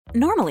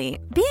Normally,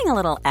 being a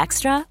little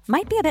extra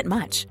might be a bit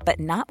much, but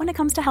not when it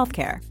comes to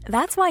healthcare.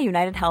 That's why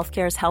United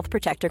Healthcare's Health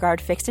Protector Guard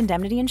fixed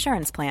indemnity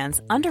insurance plans,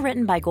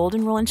 underwritten by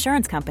Golden Rule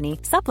Insurance Company,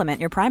 supplement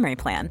your primary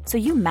plan so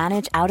you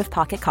manage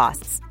out-of-pocket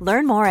costs.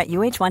 Learn more at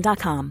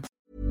uh1.com.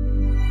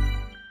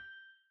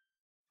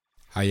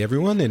 Hi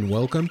everyone and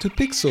welcome to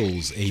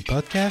Booxels, a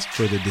podcast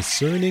for the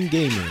discerning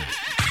gamer.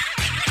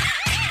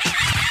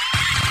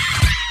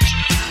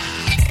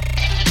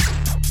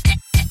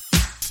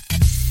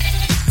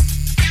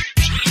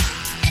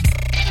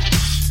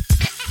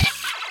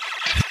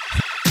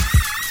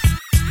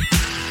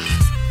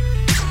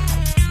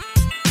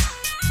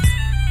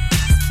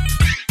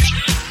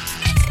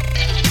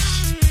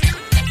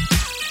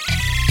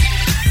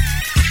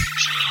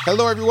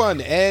 Hello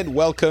everyone and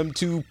welcome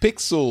to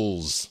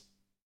Booxels.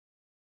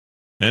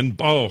 And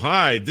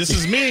hi, this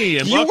is me,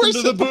 and You welcome were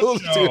to the book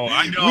supposed show. to.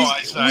 I know,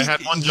 I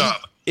had one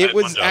job. It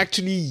was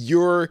actually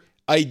your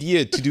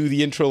idea to do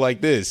the intro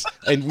like this,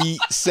 and we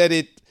said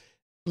it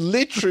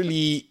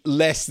literally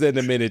less than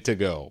a minute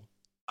ago.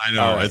 I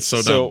know, right, it's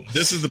so dumb.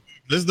 This is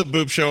the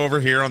Boop show over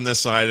here on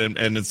this side,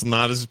 and it's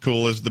not as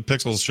cool as the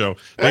Booxels show.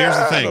 But here's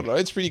the thing. I don't know,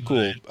 it's pretty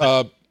cool.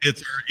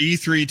 It's our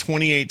E3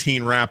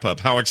 2018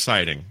 wrap-up. How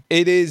exciting.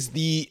 It is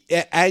the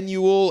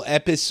annual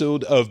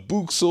episode of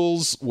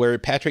Booxels where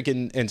Patrick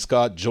and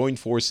Scott join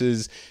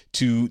forces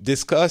to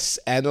discuss,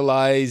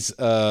 analyze,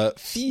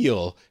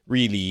 feel,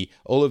 really,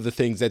 all of the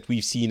things that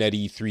we've seen at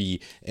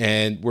E3.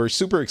 And we're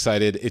super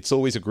excited. It's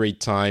always a great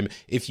time.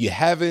 If you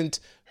haven't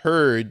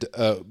heard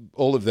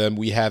all of them,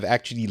 we have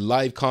actually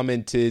live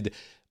commented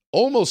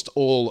almost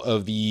all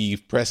of the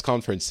press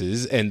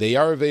conferences, and they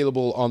are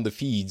available on the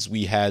feeds.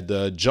 We had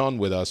John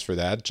with us for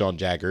that, John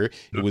Jagger.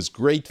 It was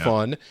great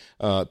fun.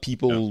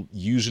 People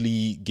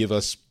usually give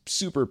us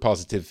super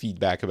positive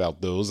feedback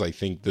about those. I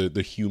think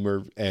the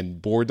humor and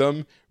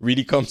boredom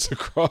really comes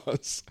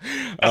across.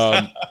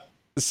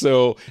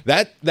 So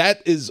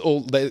that is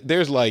all.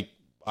 There's like,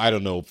 I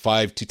don't know,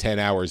 5 to 10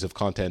 hours of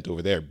content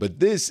over there. But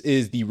this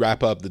is the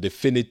wrap-up, the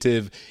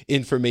definitive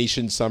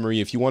information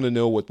summary. If you want to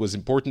know what was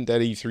important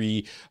at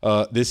E3,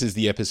 this is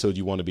the episode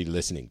you want to be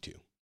listening to.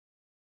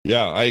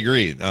 Yeah, I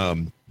agree.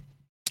 I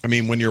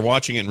mean, when you're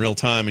watching it in real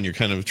time and you're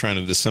kind of trying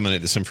to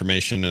disseminate this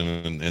information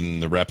in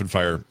the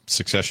rapid-fire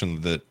succession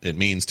that it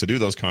means to do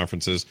those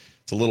conferences,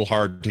 it's a little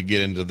hard to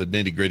get into the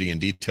nitty-gritty and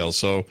details.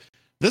 So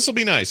this will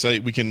be nice.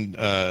 We can,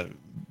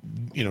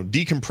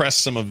 decompress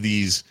some of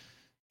these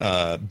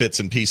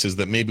bits and pieces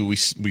that maybe we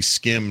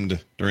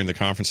skimmed during the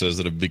conferences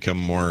that have become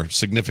more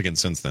significant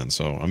since then.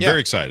 So I'm very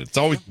excited. It's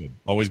always good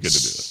to do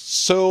this.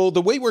 So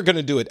the way we're going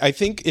to do it, I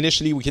think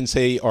initially we can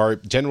say our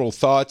general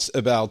thoughts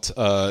about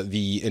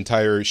the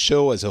entire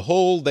show as a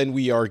whole. Then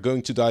we are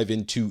going to dive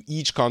into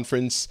each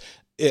conference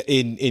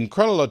in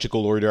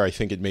chronological order. I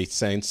think it makes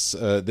sense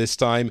this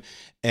time.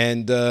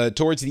 And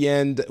towards the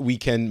end, we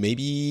can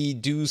maybe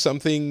do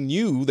something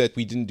new that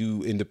we didn't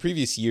do in the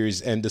previous years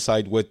and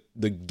decide what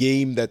the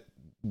game that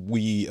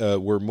we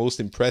were most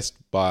impressed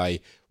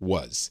by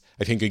was.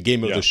 I think a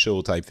game of the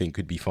show type thing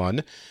could be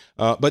fun.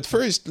 But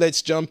first,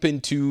 let's jump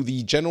into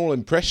the general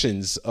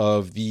impressions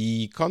of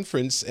the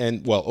conference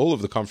and, well, all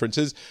of the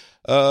conferences,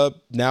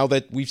 now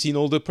that we've seen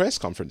all the press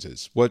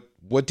conferences.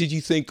 What did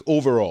you think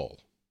overall?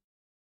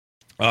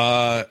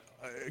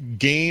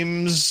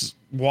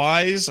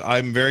 Games-wise,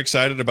 I'm very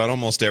excited about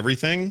almost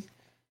everything.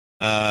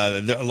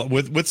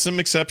 With some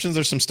exceptions,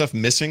 there's some stuff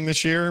missing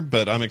this year,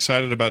 but I'm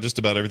excited about just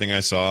about everything I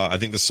saw. I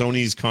think the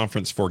Sony's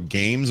conference for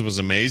games was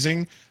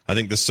amazing. I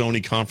think the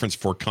Sony conference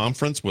for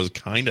conference was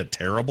kind of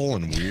terrible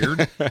and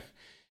weird.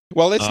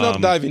 Well, let's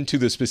not dive into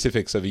the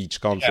specifics of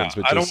each conference.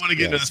 Yeah, but I don't want to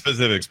get into the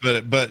specifics,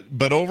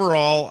 but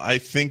overall, I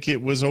think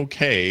it was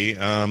okay.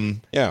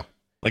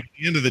 Like at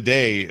the end of the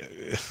day.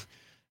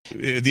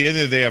 At the end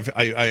of the day,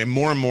 I am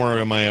more and more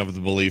of the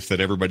belief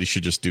that everybody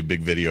should just do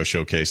big video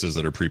showcases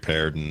that are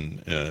prepared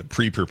and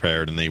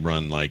pre-prepared, and they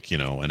run like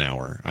an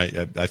hour.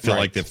 I feel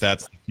like if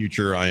that's the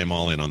future, I am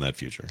all in on that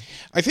future.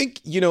 I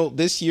think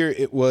this year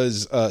it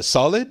was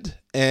solid,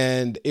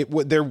 and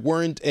there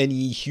weren't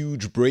any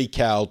huge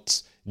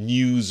breakouts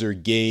news or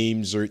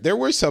games, or there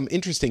were some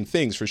interesting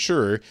things for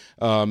sure,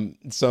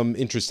 some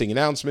interesting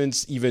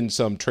announcements, even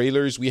some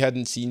trailers we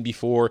hadn't seen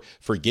before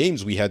for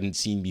games we hadn't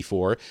seen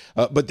before,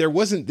 but there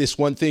wasn't this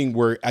one thing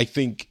where I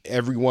think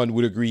everyone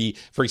would agree.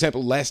 For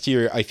example, last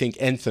year I think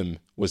Anthem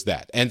was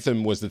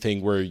the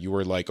thing where you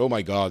were like, oh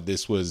my god,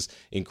 this was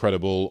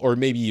incredible, or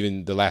maybe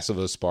even The Last of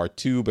Us Part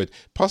 2, but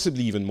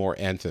possibly even more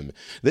Anthem.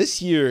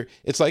 This year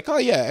it's like, oh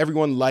yeah,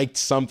 everyone liked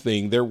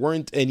something. There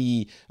weren't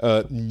any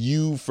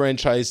new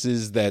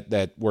franchises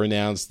that were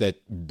announced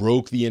that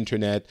broke the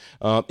internet.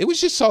 It was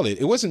just solid.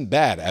 It wasn't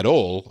bad at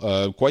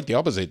all. Quite the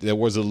opposite. There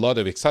was a lot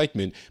of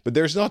excitement, but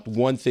there's not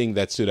one thing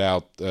that stood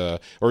out.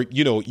 Or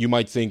you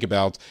might think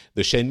about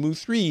the Shenmue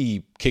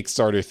 3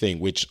 Kickstarter thing,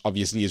 which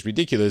obviously is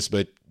ridiculous,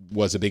 but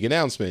was a big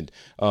announcement,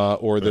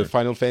 or the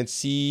Final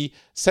Fantasy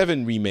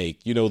VII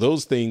remake.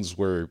 Those things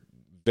were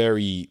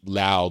very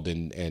loud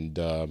and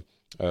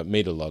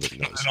made a lot of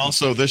noise. And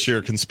also this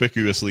year,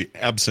 conspicuously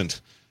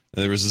absent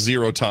There was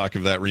zero talk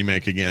of that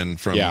remake again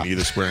from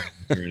either Square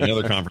or any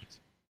other conference.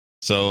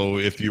 So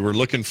if you were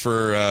looking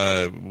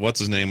for what's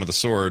his name with the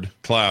sword,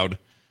 Cloud,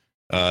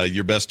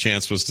 your best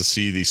chance was to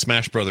see the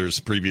Smash Brothers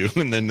preview,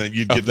 and then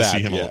you'd get to see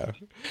him.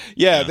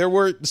 Yeah, there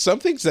were some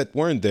things that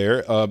weren't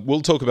there.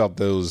 We'll talk about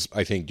those,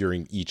 I think,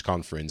 during each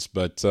conference.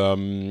 But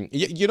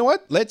you know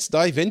what? Let's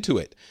dive into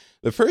it.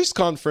 The first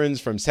conference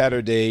from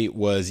Saturday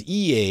was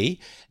EA,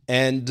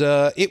 and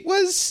it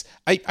was,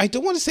 I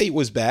don't want to say it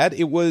was bad.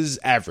 It was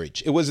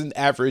average. It was an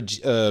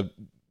average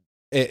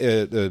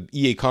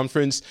EA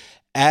conference.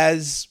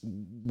 As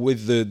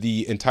with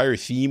the entire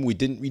theme, we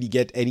didn't really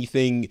get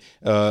anything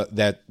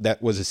that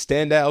was a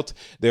standout.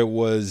 There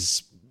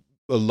was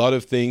a lot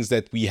of things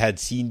that we had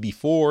seen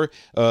before.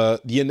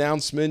 The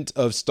announcement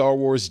of Star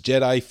Wars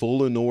Jedi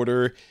Fallen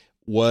Order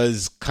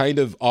was kind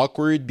of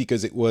awkward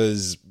because it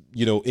was,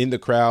 in the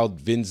crowd,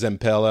 Vince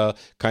Zampella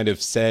kind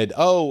of said,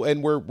 "Oh,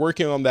 and we're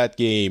working on that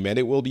game, and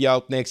it will be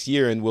out next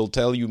year, and we'll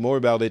tell you more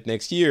about it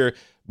next year,"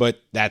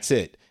 but that's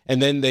it.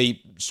 And then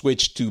they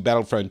switched to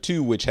Battlefront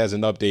 2, which has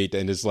an update,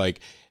 and it's like,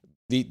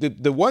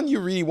 the one you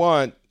really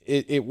want,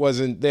 it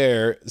wasn't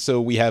there,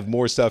 so we have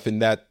more stuff in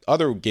that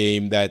other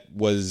game that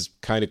was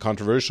kind of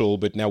controversial,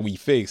 but now we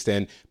fixed,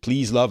 and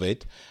please love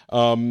it.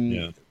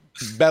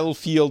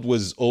 Battlefield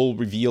was all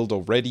revealed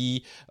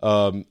already.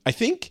 I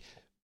think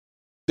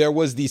there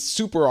was the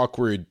super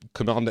awkward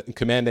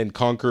Command and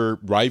Conquer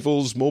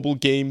Rivals mobile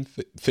game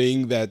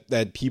thing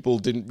that people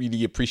didn't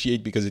really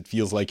appreciate because it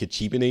feels like a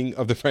cheapening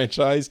of the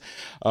franchise.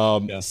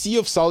 Sea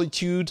of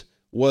Solitude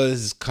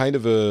was kind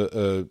of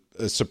a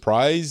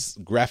surprise.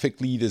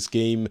 Graphically, this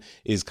game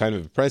is kind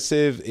of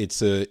impressive.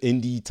 It's an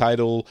indie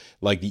title,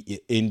 like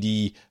the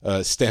indie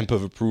stamp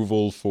of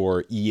approval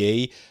for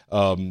EA,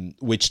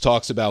 which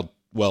talks about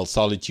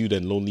solitude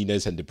and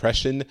loneliness and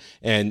depression.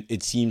 And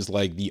it seems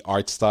like the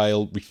art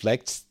style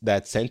reflects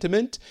that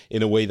sentiment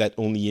in a way that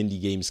only indie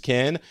games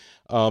can.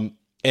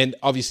 And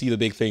obviously the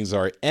big things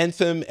are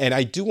Anthem. And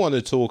I do want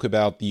to talk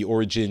about the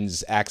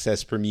Origins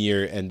Access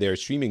Premiere and their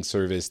streaming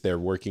service they're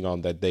working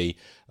on that they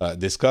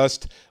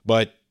discussed.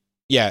 But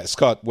yeah,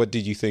 Scott, what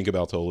did you think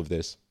about all of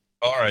this?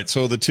 All right,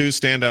 so the two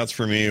standouts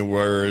for me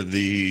were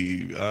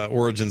the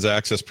Origins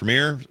Access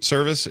Premier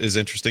service is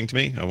interesting to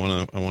me. I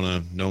want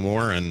to know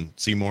more and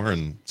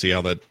see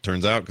how that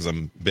turns out because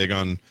I'm big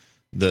on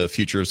the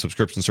future of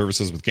subscription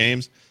services with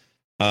games.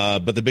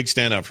 But the big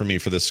standout for me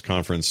for this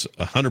conference,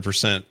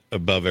 100%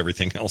 above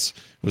everything else,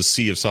 was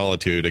Sea of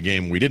Solitude, a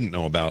game we didn't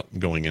know about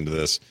going into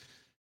this,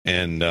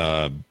 and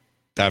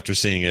after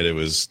seeing it, it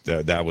was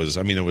that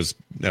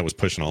was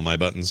pushing all my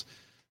buttons.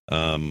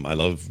 I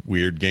love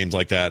weird games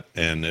like that,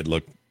 and it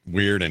looked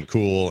weird and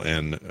cool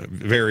and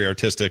very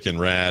artistic and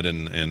rad,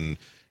 and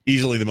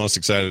easily the most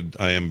excited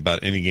I am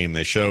about any game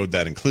they showed.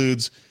 That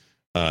includes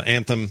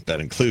Anthem. That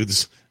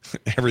includes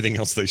everything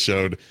else they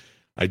showed.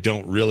 I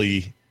don't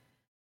really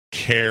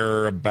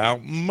care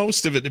about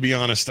most of it, to be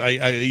honest.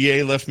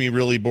 EA left me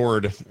really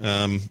bored.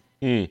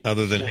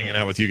 Other than hanging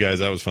out with you guys,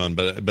 that was fun.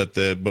 But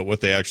what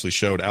they actually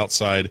showed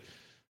outside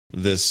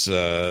this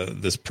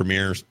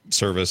premiere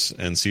service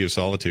and Sea of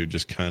Solitude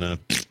just kind of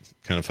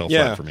fell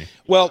flat for me.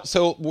 Well,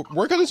 so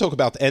we're going to talk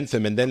about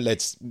Anthem, and then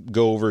let's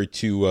go over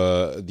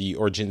to the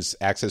Origins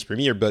Access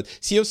Premiere. But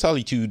Sea of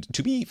Solitude,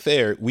 to be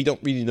fair, we don't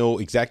really know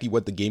exactly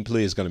what the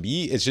gameplay is going to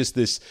be. It's just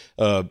this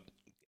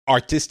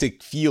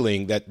artistic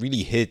feeling that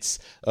really hits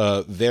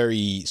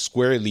very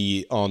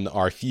squarely on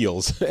our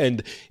feels.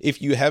 And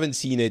if you haven't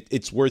seen it,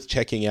 it's worth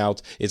checking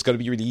out. It's going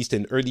to be released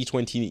in early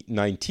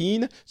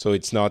 2019, so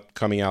it's not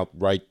coming out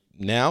right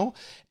now.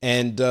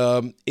 And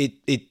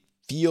it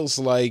feels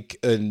like,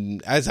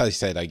 as I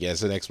said, I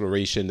guess, an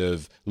exploration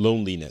of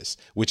loneliness,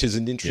 which is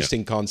an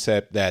interesting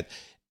concept that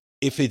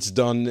if it's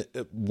done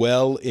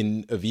well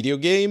in a video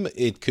game,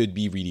 it could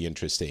be really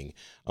interesting.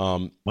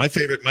 My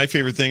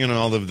favorite thing in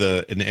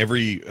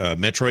every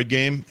Metroid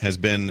game has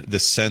been the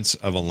sense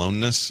of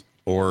aloneness,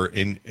 or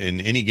in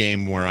any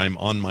game where I'm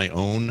on my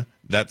own.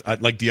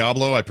 Like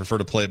Diablo, I prefer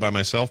to play it by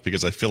myself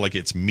because I feel like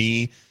it's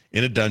me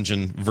in a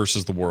dungeon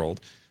versus the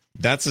world.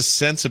 That's a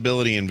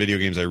sensibility in video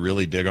games I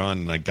really dig on,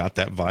 and I got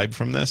that vibe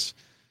from this.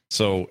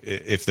 So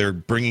if they're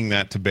bringing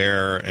that to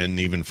bear and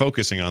even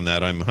focusing on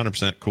that, I'm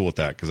 100% cool with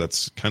that because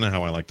that's kind of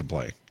how I like to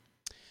play.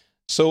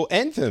 So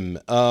Anthem,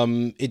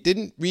 it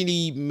didn't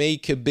really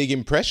make a big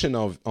impression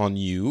on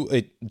you.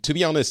 To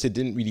be honest, it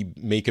didn't really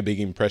make a big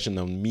impression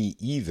on me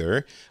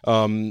either.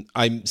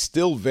 I'm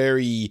still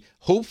very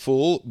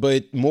hopeful,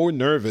 but more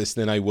nervous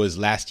than I was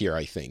last year,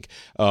 I think.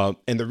 And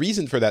the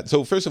reason for that,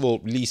 so first of all,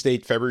 release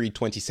date February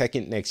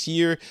 22nd next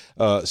year.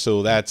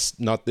 So that's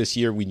not this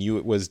year. We knew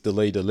it was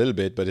delayed a little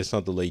bit, but it's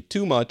not delayed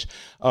too much.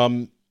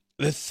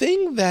 The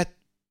thing that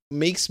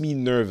makes me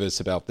nervous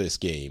about this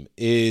game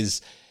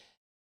is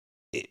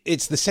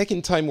it's the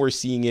second time we're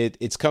seeing it.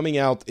 It's coming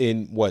out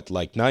in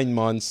 9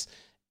 months,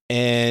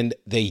 and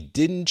they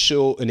didn't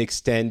show an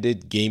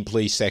extended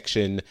gameplay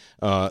section.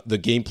 The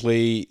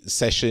gameplay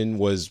session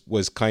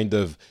was kind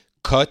of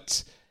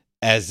cut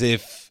as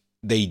if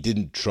they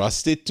didn't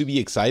trust it to be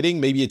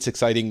exciting. Maybe it's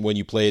exciting when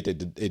you play it.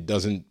 It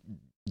doesn't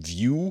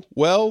view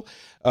well.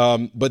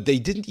 But they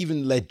didn't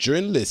even let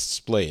journalists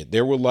play it.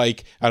 There were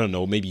like, I don't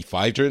know, maybe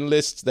 5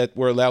 journalists that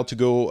were allowed to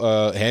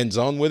go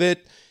hands-on with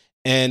it.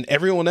 And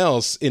everyone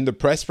else in the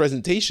press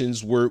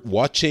presentations were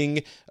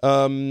watching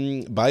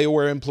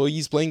BioWare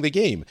employees playing the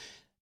game.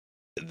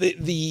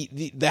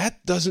 That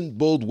doesn't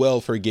bode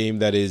well for a game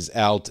that is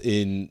out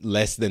in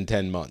less than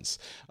 10 months.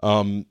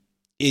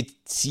 It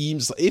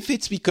seems, if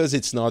it's because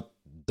it's not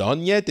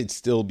done yet, it's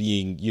still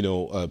being,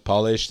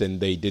 polished, and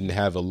they didn't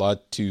have a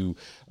lot to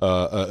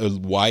a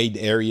wide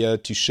area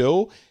to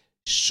show,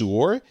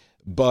 sure.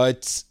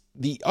 But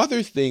the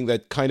other thing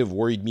that kind of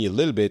worried me a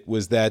little bit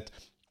was that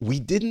we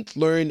didn't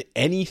learn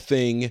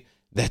anything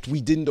that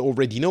we didn't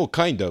already know,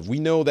 kind of. We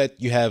know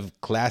that you have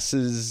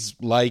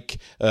classes-like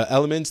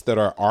elements that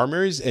are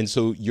armors, and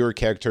so your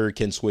character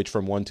can switch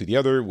from one to the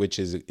other, which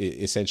is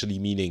essentially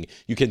meaning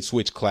you can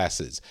switch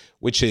classes,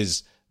 which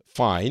is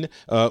fine.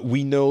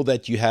 We know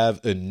that you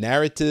have a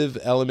narrative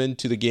element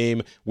to the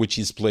game, which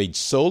is played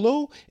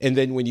solo, and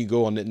then when you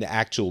go on an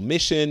actual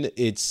mission,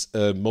 it's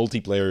a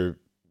multiplayer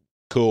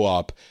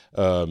co-op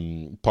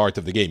part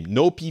of the game.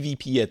 No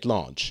PvP at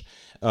launch.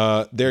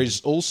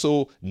 There's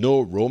also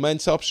no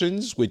romance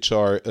options, which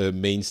are a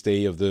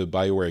mainstay of the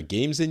BioWare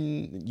games,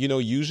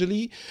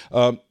 usually.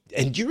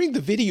 And during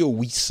the video,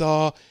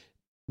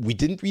 we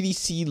didn't really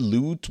see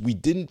loot.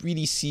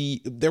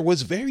 There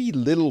was very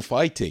little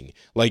fighting.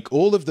 Like,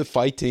 all of the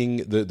fighting,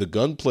 the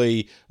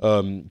gunplay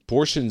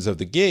portions of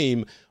the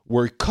game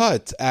were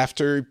cut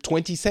after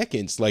 20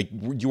 seconds. Like,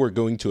 you were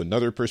going to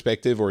another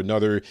perspective or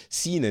another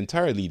scene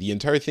entirely. The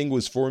entire thing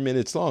was 4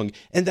 minutes long,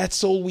 and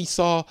that's all we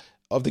saw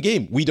of the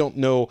game. We don't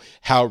know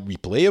how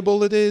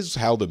replayable it is,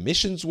 how the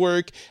missions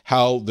work,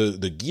 how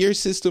the gear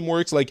system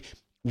works. Like,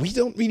 we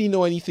don't really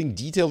know anything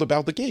detailed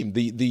about the game.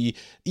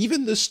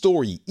 Even the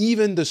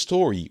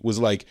story was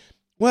like,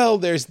 well,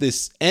 there's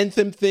this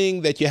Anthem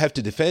thing that you have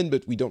to defend,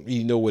 but we don't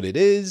really know what it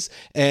is.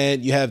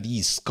 And you have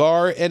these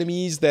Scar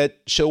enemies that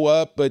show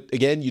up, but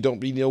again, you don't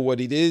really know what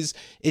it is.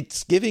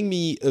 It's giving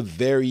me a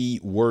very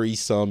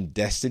worrisome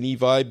Destiny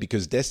vibe,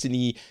 because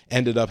Destiny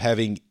ended up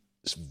having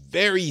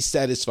very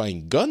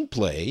satisfying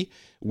gunplay,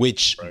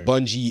 which right.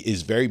 Bungie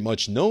is very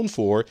much known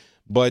for,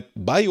 but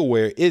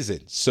BioWare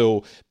isn't.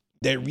 So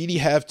they really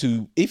have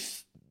to,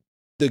 if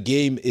the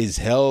game is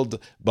held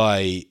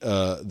by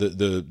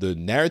the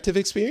narrative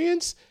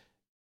experience,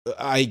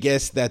 I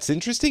guess that's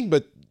interesting.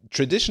 But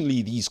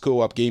traditionally, these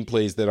co-op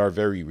gameplays that are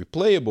very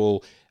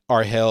replayable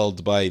are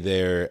held by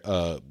their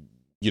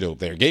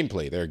their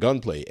gameplay, their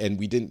gunplay, and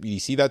we didn't really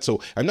see that.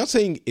 So I'm not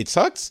saying it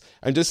sucks.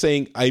 I'm just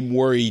saying I'm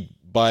worried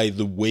by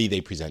the way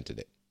they presented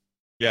it.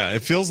 Yeah,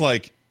 it feels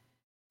like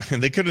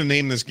they could have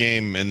named this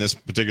game in this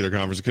particular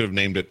conference. They could have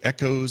named it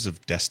Echoes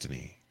of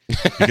Destiny.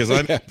 Because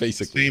I'm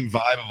basically the same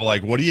vibe of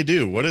like, what do you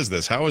do? What is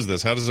this? How is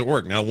this? How does it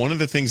work? Now, one of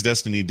the things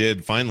Destiny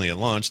did finally at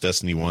launch,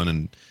 Destiny 1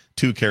 and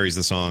 2 carries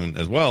the song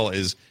as well,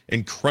 is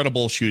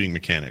incredible shooting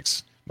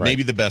mechanics. Right.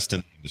 Maybe the best in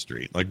the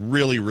industry. Like,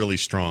 really, really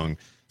strong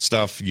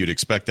stuff. You'd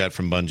expect that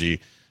from Bungie.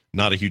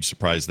 Not a huge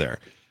surprise there.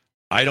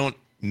 I don't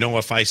know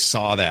if I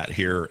saw that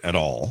here at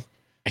all.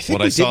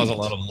 What I saw is a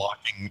lot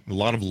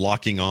of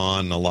locking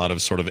on, a lot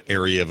of sort of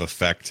area of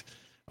effect,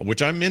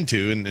 which I'm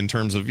into in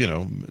terms of,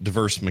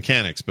 diverse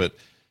mechanics, but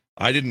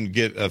I didn't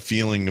get a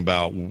feeling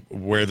about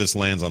where this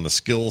lands on the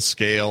skill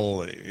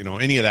scale,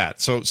 any of that.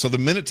 So the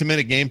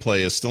minute-to-minute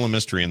gameplay is still a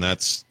mystery, and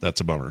that's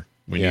a bummer.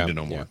 We need to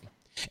know more.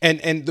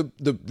 And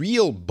the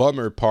real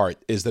bummer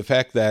part is the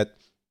fact that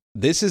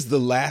this is the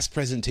last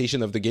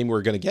presentation of the game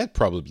we're going to get,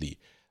 probably,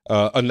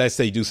 unless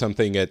they do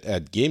something at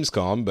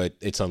Gamescom, but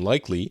it's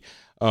unlikely.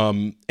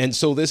 And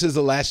so this is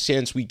the last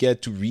chance we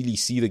get to really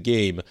see the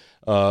game.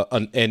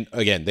 And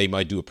again, they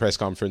might do a press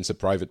conference, a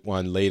private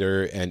one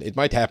later, and it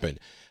might happen.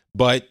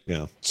 But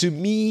to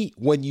me,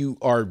 when you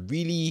are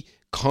really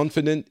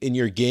confident in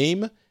your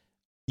game,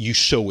 you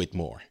show it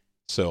more.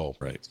 So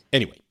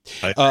anyway,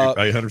 I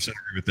 100% agree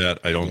with that.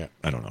 I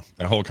don't know.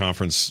 That whole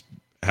conference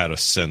had a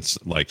sense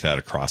like that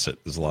across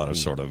it. There's a lot of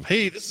sort of,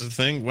 hey, this is a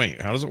thing.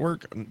 Wait, how does it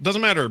work?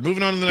 Doesn't matter.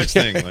 Moving on to the next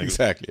thing. Like,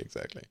 exactly.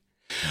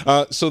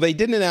 So they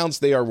did announce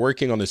they are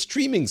working on a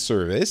streaming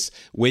service,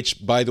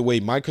 which, by the way,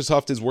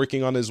 Microsoft is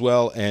working on as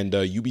well. And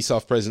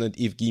Ubisoft president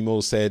Yves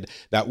Guillemot said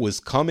that was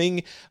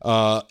coming.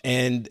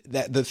 And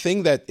that the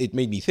thing that it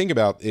made me think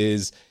about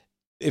is,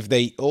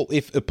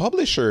 if a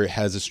publisher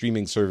has a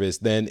streaming service,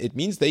 then it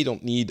means they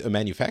don't need a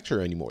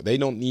manufacturer anymore. They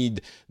don't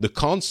need the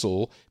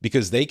console,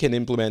 because they can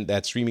implement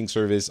that streaming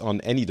service on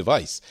any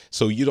device.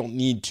 So you don't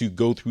need to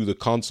go through the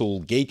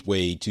console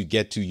gateway to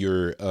get to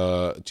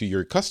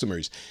your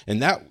customers.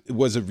 And that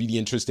was a really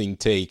interesting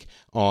take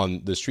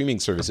on the streaming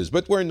services.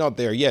 But we're not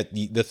there yet.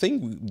 The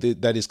thing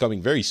that is coming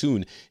very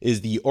soon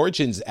is the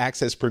Origins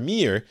Access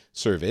Premier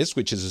service,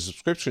 which is a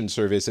subscription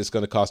service. It's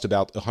going to cost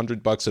about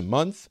 $100 a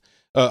month.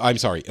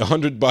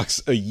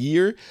 $100 a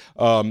year,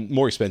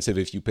 more expensive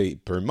if you pay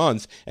per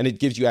month, and it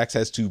gives you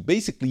access to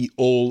basically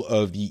all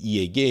of the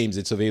EA games.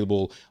 It's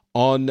available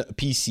on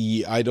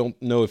PC. I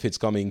don't know if it's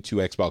coming to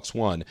Xbox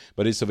One,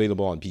 but it's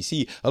available on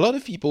PC. A lot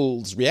of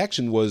people's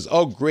reaction was,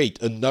 oh,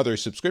 great, another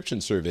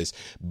subscription service.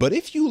 But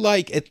if you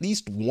like at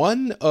least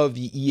one of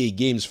the EA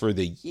games for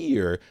the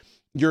year,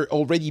 you're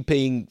already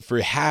paying for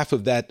half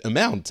of that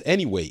amount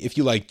anyway. If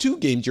you like 2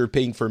 games, you're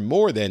paying for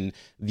more than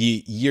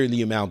the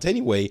yearly amount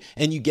anyway,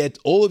 and you get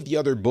all of the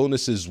other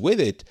bonuses with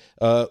it,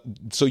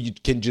 so you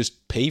can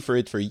just pay for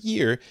it for a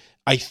year.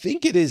 I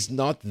think it is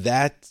not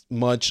that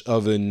much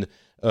of an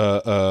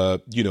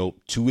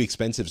too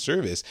expensive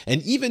service.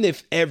 And even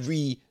if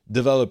every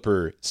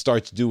developer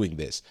starts doing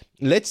this,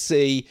 let's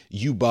say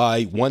you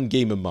buy 1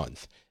 game a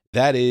month.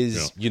 That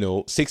is,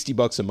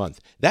 $60 a month.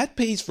 That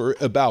pays for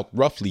about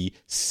roughly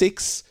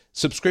 6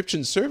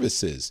 subscription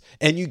services,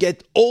 and you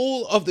get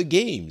all of the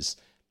games.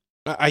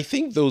 I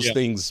think those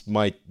things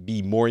might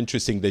be more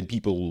interesting than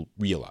people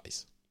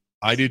realize.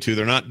 I do too.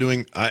 They're not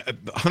doing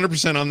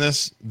 100% on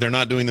this. They're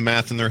not doing the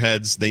math in their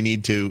heads. They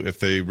need to, if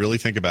they really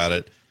think about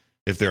it.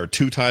 If there are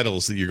 2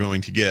 titles that you're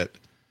going to get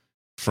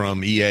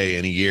from EA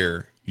in a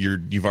year,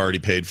 you've already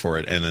paid for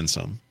it and then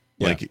some.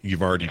 Yeah. Like,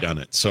 you've already done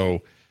it.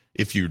 So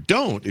if you've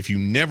got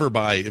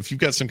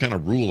some kind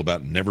of rule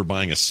about never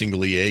buying a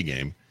single EA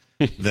game,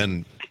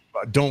 then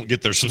don't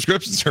get their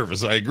subscription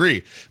service. I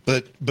agree.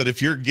 But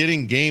if you're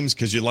getting games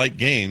because you like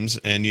games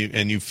and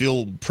you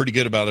feel pretty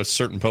good about a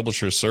certain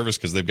publisher's service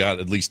because they've got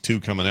at least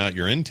 2 coming out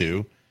you're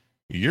into,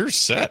 you're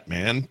set,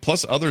 man.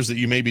 Plus others that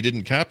you maybe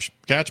didn't catch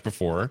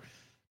before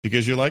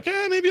because you're like,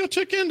 maybe I'll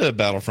check into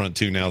Battlefront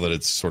 2 now that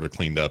it's sort of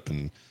cleaned up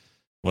and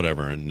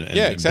whatever. And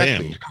yeah,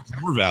 exactly.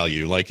 Bam, more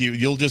value. Like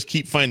you'll just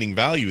keep finding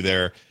value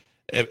there.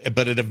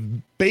 But at a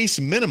base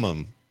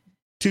minimum,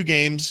 2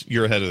 games,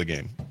 you're ahead of the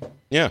game.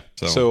 Yeah.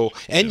 So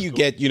and you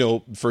get,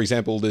 for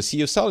example, the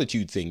Sea of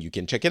Solitude thing. You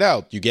can check it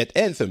out. You get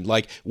Anthem.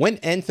 Like, when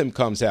Anthem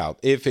comes out,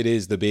 if it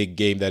is the big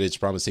game that it's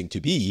promising to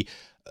be,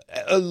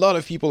 a lot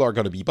of people are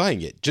going to be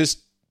buying it. Just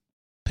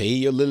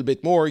pay a little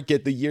bit more,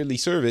 get the yearly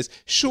service.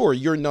 Sure,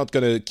 you're not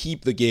going to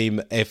keep the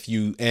game if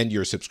you end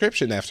your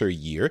subscription after a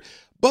year,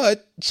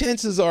 but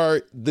chances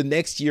are the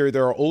next year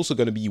there are also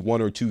going to be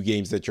 1 or 2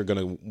 games that you're going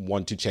to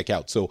want to check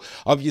out. So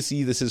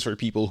obviously this is for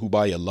people who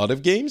buy a lot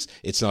of games.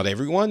 It's not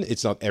everyone.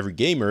 It's not every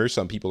gamer.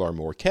 Some people are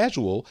more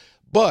casual.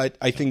 But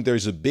I think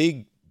there's a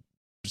big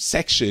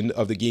section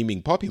of the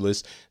gaming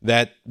populace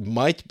that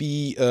might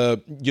be,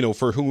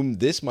 for whom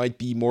this might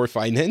be more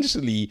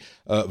financially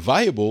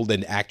viable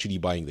than actually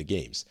buying the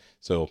games.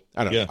 So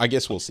I don't know. I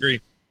guess we'll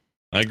see.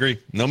 I agree.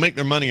 They'll make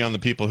their money on the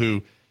people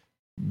who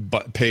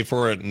pay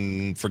for it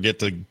and forget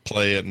to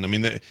play it. And I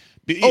mean,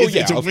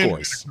 it's of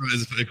course,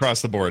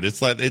 across the board.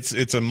 It's like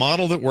it's a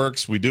model that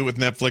works. We do it with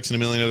Netflix and a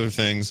million other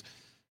things.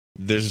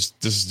 This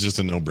is just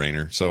a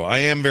no-brainer. So I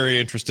am very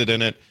interested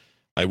in it.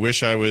 I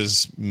wish I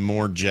was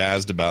more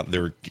jazzed about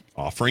their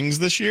offerings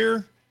this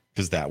year,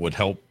 because that would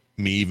help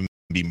me even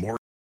be more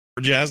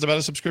jazzed about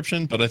a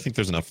subscription. But I think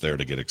there's enough there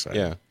to get excited.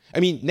 Yeah, I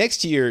mean,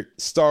 next year,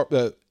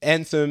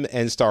 Anthem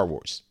and Star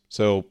Wars.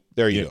 So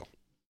there you go.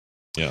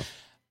 Yeah.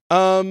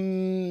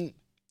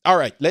 All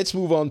right, let's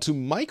move on to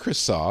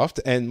Microsoft.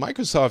 And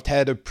Microsoft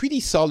had a pretty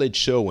solid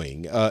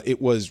showing.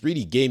 It was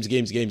really games,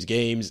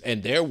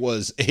 and there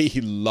was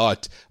a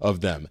lot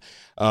of them.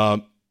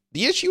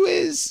 The issue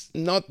is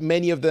not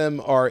many of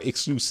them are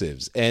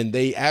exclusives, and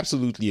they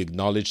absolutely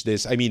acknowledge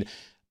this. I mean,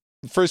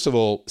 first of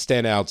all,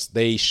 standouts,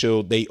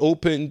 they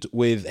opened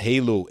with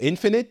Halo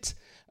Infinite,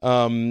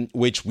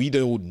 which we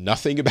know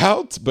nothing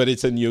about, but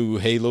it's a new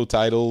Halo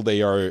title.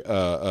 They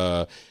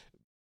are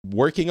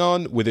working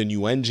on with a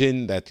new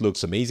engine that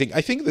looks amazing.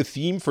 I think the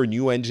theme for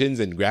new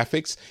engines and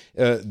graphics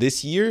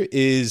this year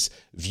is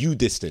view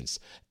distance.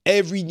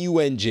 Every new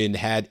engine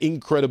had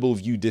incredible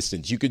view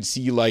distance. You could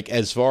see like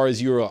as far as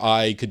your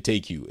eye could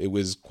take you. It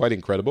was quite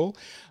incredible.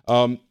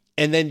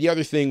 And then the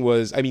other thing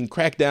was, I mean,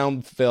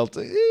 Crackdown felt,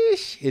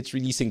 it's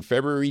releasing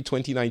February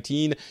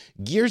 2019.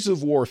 Gears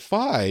of War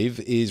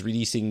 5 is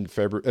releasing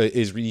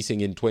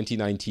in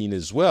 2019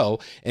 as well.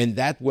 And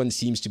that one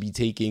seems to be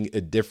taking a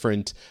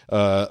different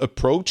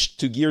approach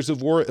to Gears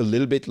of War, a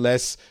little bit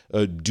less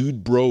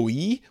dude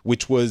bro-y,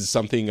 which was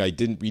something I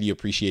didn't really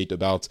appreciate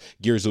about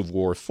Gears of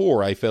War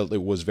 4. I felt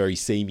it was very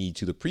samey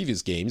to the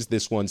previous games.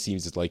 This one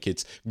seems like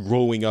it's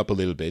growing up a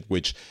little bit,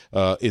 which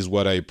is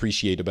what I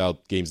appreciate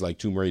about games like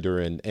Tomb Raider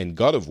and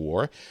God of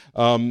War.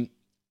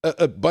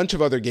 A bunch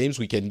of other games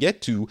we can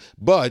get to,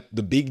 but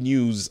the big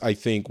news, I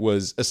think,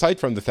 was, aside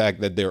from the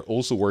fact that they're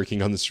also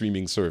working on the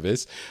streaming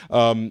service,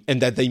 and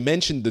that they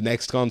mentioned the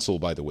next console,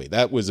 by the way.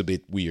 That was a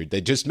bit weird.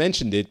 They just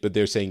mentioned it, but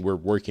they're saying we're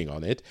working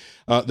on it.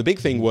 The big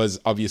thing was,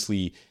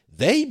 obviously,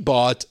 they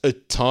bought a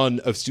ton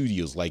of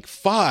studios, like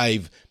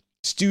 5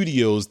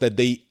 studios that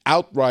they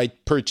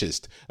outright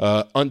purchased.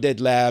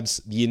 Undead Labs,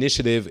 The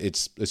Initiative,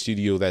 it's a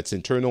studio that's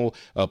internal.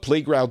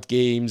 Playground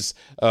Games,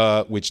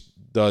 which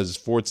does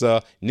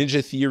Forza.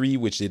 Ninja Theory,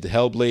 which did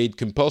Hellblade.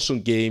 Compulsion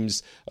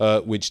Games,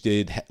 which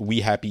did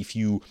We Happy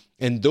Few.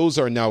 And those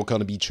are now going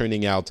to be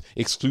churning out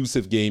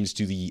exclusive games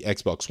to the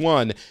Xbox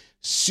One.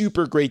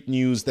 Super great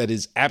news. That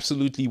is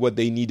absolutely what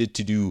they needed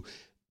to do.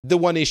 The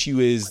one issue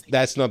is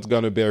that's not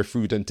going to bear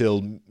fruit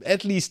until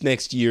at least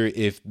next year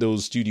if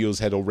those studios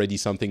had already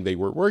something they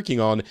were working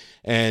on,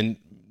 and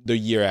the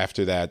year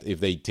after that if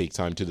they take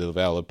time to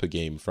develop a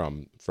game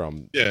from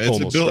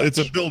it's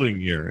a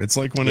building year. It's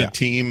like when a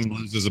team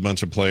loses a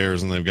bunch of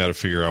players and they've got to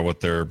figure out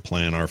what their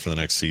plan are for the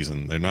next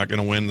season. They're not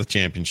going to win the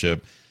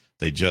championship.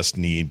 They just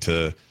need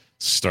to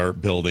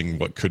start building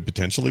what could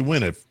potentially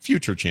win a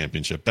future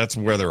championship. That's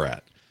where they're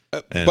at.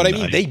 But I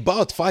mean, they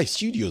bought 5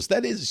 studios.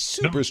 That is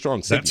super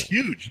strong signal. That's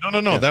huge. No.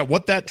 Yeah.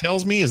 What that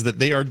tells me is that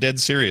they are dead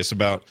serious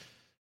about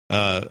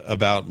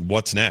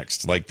what's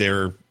next. Like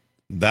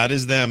that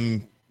is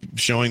them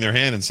showing their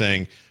hand and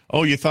saying,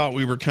 "Oh, you thought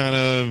we were kind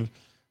of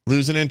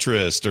losing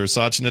interest, or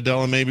Satya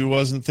Nadella maybe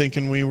wasn't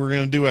thinking we were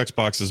going to do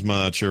Xbox as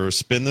much, or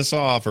spin this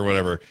off, or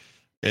whatever."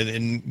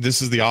 And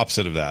this is the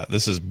opposite of that.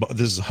 This is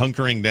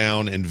hunkering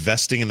down,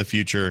 investing in the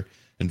future,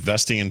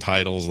 investing in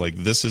titles. Like,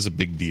 this is a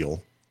big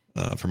deal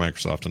for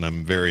Microsoft, and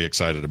I'm very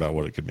excited about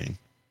what it could mean.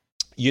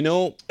 You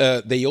know,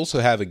 they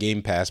also have a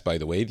Game Pass, by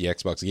the way, the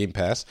Xbox Game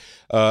Pass.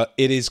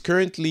 It is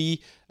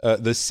currently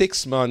the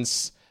 6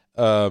 months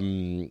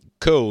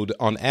code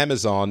on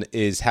Amazon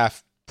is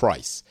half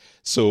price.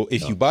 So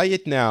if you buy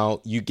it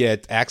now, you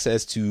get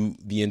access to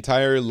the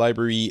entire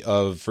library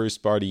of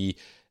first-party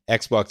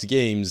Xbox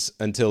games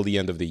until the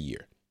end of the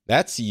year.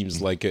 That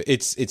seems like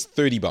it's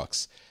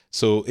 $30.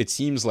 So it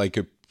seems like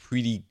a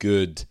pretty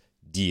good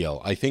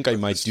deal. I think I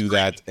might do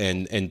that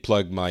and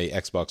plug my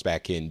Xbox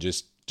back in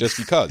just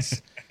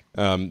because.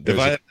 If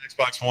I had an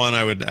Xbox One,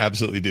 I would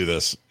absolutely do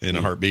this in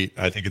a heartbeat.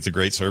 I think it's a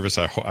great service.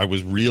 I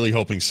was really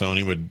hoping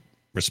Sony would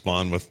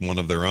respond with one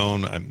of their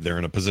own. They're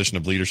in a position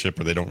of leadership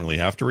where they don't really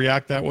have to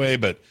react that way,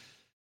 but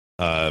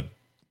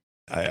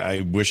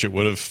I wish it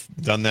would have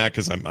done that,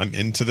 because I'm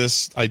into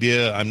this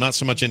idea. I'm not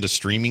so much into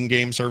streaming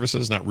game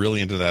services, not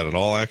really into that at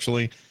all,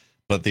 actually.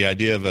 But the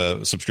idea of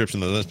a subscription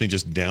that lets me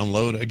just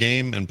download a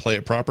game and play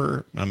it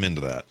proper, I'm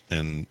into that.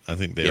 And I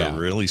think they are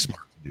really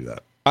smart to do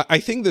that. I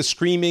think the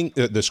streaming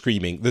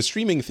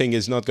thing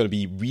is not going to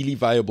be really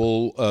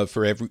viable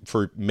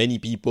for many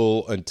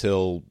people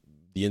until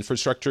the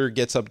infrastructure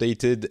gets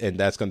updated, and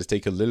that's going to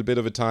take a little bit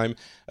of time.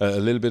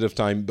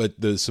 But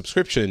the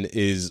subscription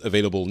is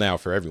available now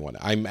for everyone.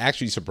 I'm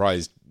actually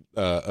surprised.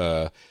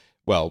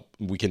 Well,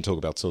 we can talk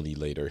about Sony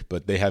later,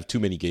 but they have too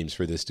many games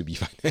for this to be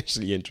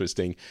financially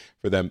interesting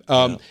for them.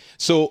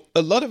 So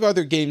a lot of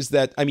other games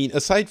that, I mean,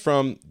 aside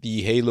from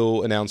the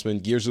Halo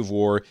announcement, Gears of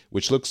War,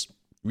 which looks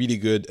really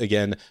good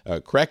again,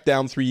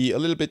 Crackdown 3, a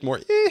little bit more.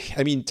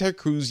 I mean, Ted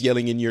Cruz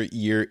yelling in your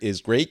ear is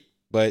great,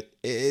 but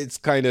it's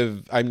kind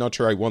of, I'm not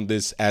sure I want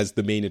this as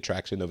the main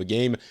attraction of a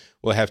game.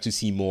 We'll have to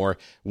see more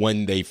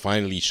when they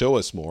finally show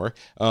us more.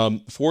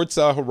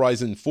 Forza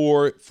Horizon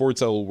 4.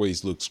 Forza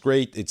always looks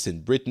great. It's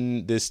in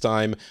Britain this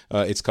time.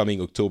 It's coming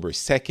October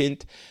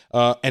 2nd.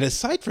 And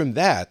aside from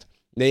that,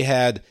 they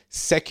had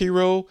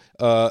Sekiro,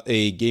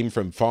 a game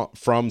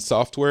from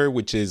Software,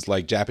 which is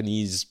like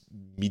Japanese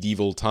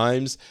medieval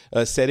times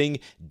setting.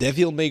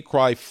 Devil May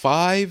Cry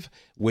 5,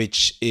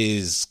 which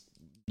is,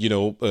 you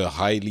know, a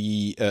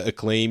highly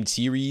acclaimed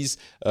series.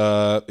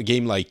 A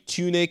game like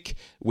Tunic,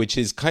 which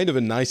is kind of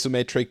an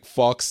isometric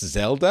Fox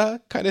Zelda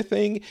kind of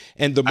thing.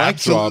 And the mic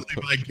drop.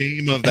 My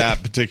game of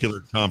that particular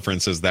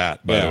conference is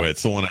that, by the way.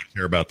 It's the one I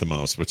care about the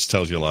most, which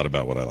tells you a lot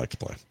about what I like to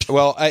play.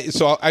 Well,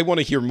 I want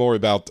to hear more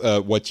about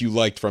what you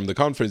liked from the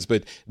conference,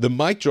 but the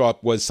mic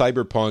drop was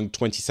Cyberpunk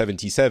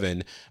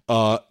 2077.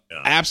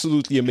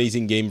 Absolutely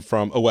amazing game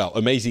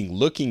amazing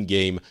looking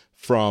game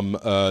from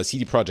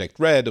CD Projekt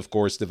Red, of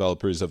course,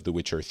 developers of The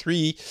Witcher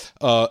 3.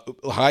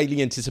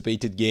 Highly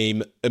anticipated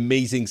game,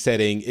 amazing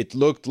setting. It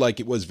looked like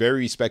it was very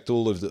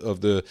respectful of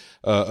the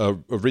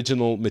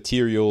original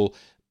material.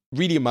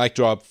 Really a mic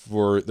drop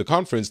for the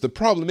conference. The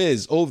problem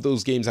is, all of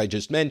those games I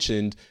just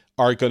mentioned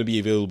are going to be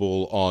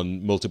available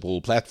on multiple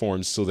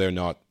platforms, so they're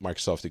not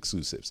Microsoft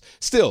exclusives.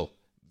 Still,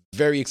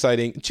 very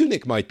exciting.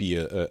 Tunic might be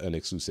an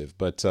exclusive,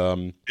 but...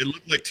 it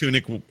looked like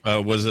Tunic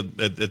was, at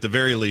the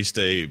very least,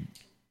 a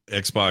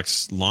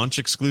Xbox launch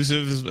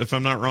exclusive, if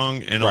I'm not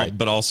wrong, and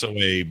but also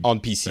on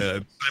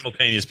PC,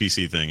 simultaneous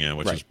PC thing,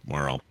 which is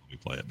where I'll probably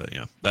play it. But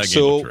that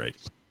game looks great.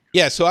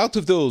 Yeah, so out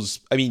of those,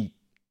 I mean,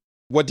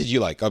 what did you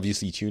like?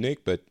 Obviously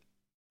Tunic, but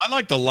I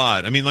liked a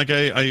lot. I mean, like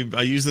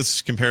I used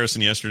this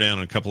comparison yesterday on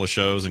a couple of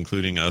shows,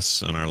 including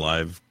us on our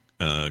live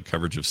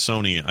coverage of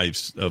Sony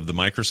of the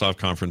Microsoft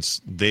conference.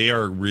 They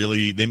are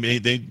really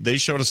they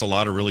showed us a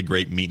lot of really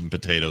great meat and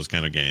potatoes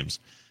kind of games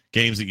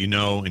that you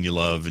know and you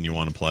love and you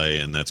want to play,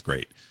 and that's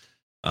great.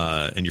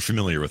 And you're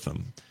familiar with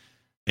them,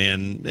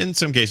 and in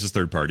some cases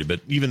third party,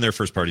 but even their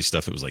first party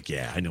stuff, it was like,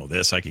 yeah, I know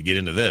this, I could get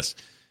into this.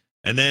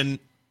 And then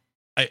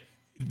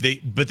they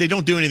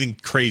don't do anything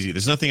crazy.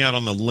 There's nothing out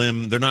on the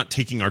limb. They're not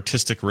taking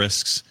artistic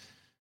risks.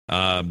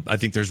 I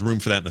think there's room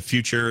for that in the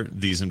future.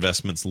 These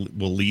investments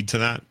will lead to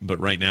that, but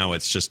right now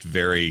it's just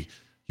very,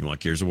 you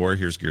want Gears of War,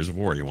 here's Gears of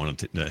War. You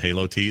want a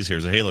Halo tease,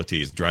 here's a Halo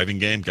tease. Driving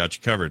game, got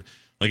you covered.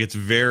 Like, it's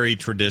very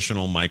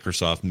traditional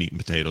Microsoft meat and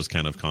potatoes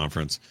kind of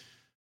conference.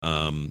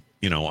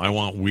 I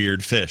want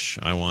weird fish.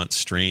 I want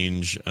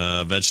strange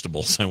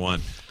vegetables. I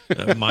want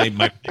my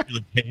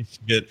particular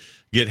taste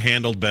get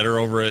handled better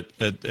over at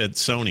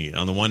Sony.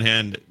 On the one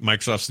hand,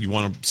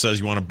 Microsoft says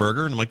you want a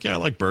burger, and I'm like, yeah, I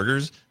like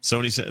burgers.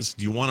 Sony says,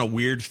 do you want a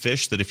weird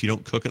fish that if you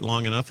don't cook it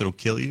long enough, it'll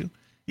kill you?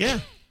 Yeah,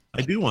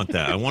 I do want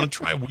that. I want to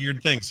try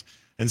weird things,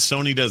 and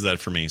Sony does that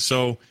for me.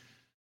 So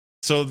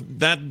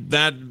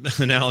that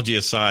analogy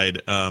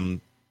aside, I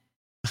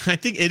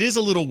think it is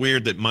a little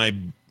weird that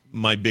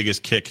my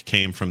biggest kick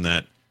came from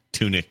that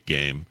Tunic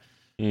game.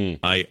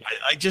 I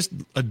just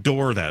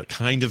adore that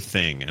kind of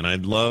thing, and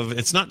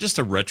it's not just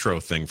a retro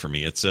thing for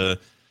me. It's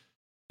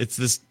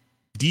this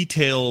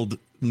detailed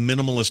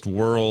minimalist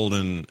world,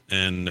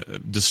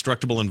 and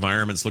destructible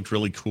environments looked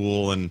really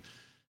cool, and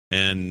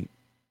I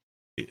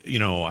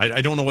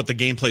don't know what the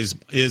gameplay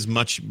is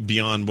much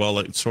beyond, well,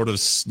 it sort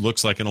of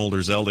looks like an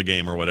older Zelda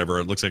game or whatever.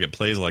 It looks like it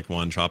plays like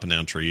one, chopping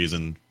down trees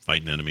and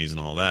fighting enemies and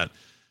all that.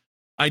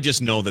 I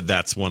just know that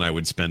that's one I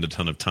would spend a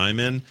ton of time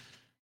in.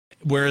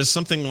 Whereas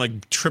something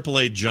like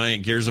AAA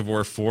giant Gears of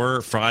War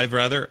 5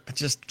 rather, I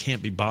just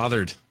can't be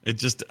bothered. It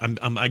just,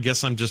 I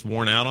guess I'm just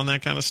worn out on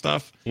that kind of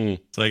stuff.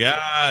 It's like,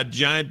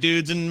 giant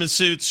dudes in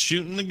suits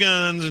shooting the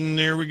guns, and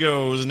there we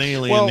go, there's an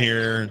alien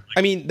here.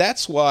 I mean,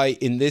 that's why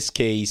in this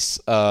case,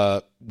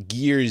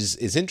 Gears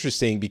is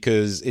interesting,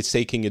 because it's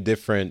taking a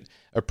different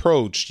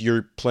approach.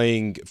 You're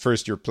playing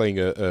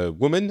a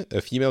woman,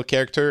 a female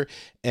character,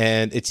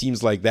 and it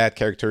seems like that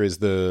character is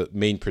the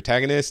main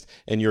protagonist,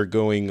 and you're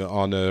going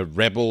on a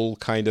rebel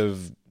kind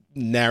of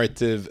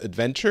narrative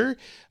adventure.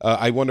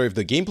 I wonder if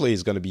the gameplay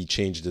is going to be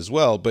changed as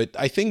well, but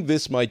I think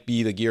this might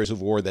be the Gears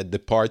of War that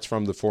departs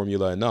from the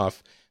formula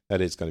enough that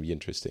it's going to be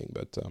interesting.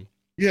 But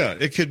yeah,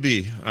 it could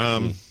be.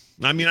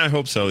 I mean, I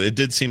hope so. It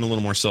did seem a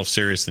little more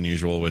self-serious than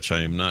usual, which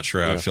I'm not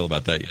sure how I feel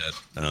about that yet.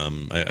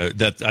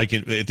 I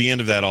can, at the end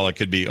of that, all it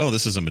could be,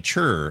 this is a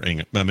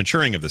maturing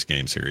of this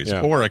game series.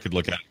 Or I could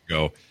look at it and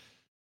go,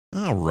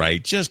 all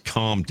right, just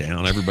calm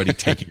down. Everybody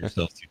taking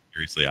yourself too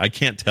seriously. I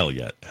can't tell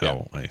yet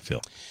how I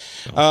feel.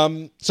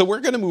 So we're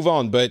going to move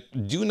on, but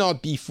do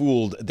not be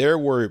fooled. There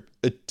were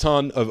a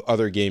ton of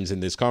other games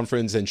in this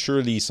conference, and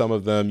surely some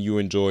of them you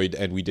enjoyed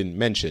and we didn't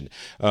mention.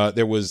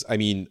 There was,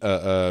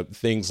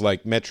 things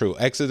like Metro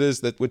Exodus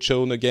that was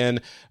shown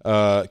again,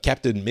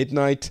 Captain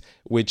Midnight,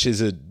 which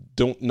is a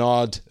don't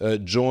nod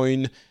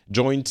joint.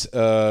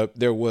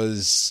 There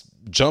was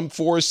Jump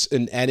Force,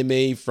 an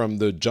anime from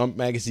the Jump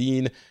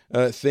magazine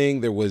thing.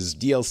 There was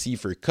DLC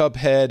for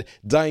Cuphead,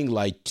 Dying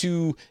Light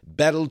 2,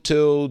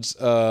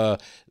 Battletoads,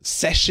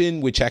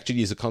 Session, which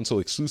actually is a console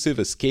exclusive,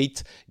 a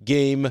skate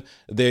game.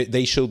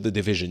 They showed The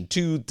Division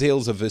 2,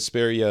 Tales of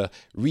Vesperia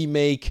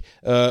remake.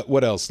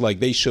 What else? Like,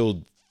 they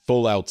showed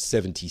Fallout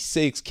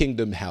 76,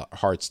 Kingdom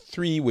Hearts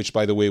 3, which,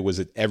 by the way, was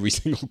at every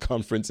single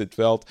conference, it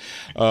felt.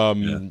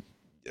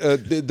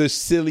 The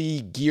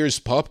silly Gears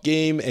Pop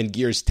game and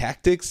Gears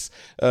Tactics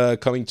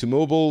coming to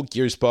mobile.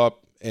 Gears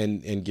Pop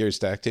and Gears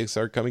Tactics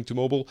are coming to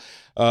mobile.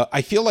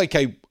 I feel like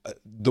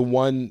the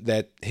one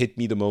that hit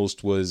me the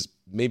most was,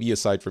 maybe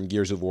aside from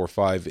Gears of War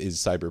 5, is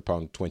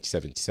Cyberpunk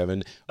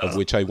 2077, of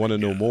which I want to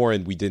know more,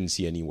 and we didn't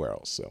see anywhere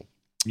else. So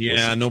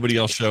nobody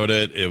else showed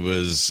it. It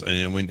was,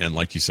 and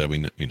like you said,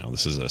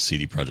 this is a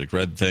CD Projekt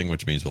Red thing,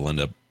 which means we'll end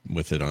up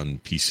with it on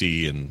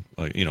PC and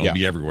it'll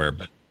be everywhere.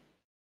 But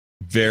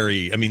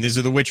these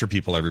are the Witcher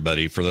people,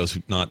 everybody, for those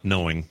who not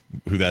knowing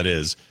who that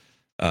is.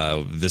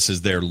 This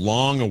is their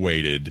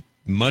long-awaited,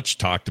 much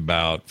talked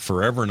about,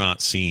 forever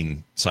not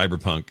seen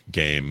Cyberpunk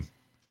game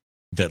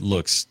that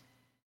looks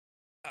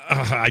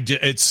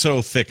it's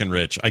so thick and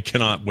rich. I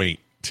cannot wait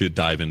to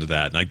dive into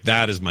that. Like,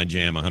 that is my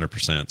jam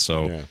 100%.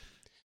 So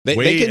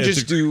they can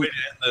just do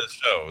the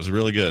show. It was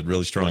really good,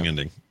 really strong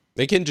ending.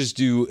 They can just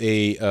do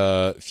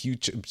a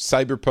future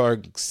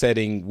Cyberpunk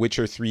setting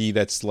Witcher 3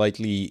 that's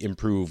slightly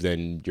improved,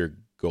 and you're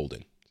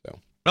golden. So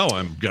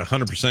I'm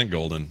 100%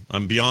 golden.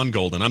 I'm beyond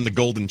golden. I'm the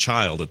golden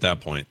child at that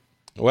point.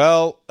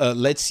 Well,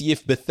 let's see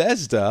if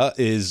Bethesda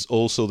is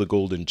also the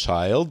golden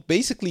child.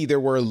 Basically, there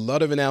were a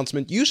lot of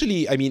announcements.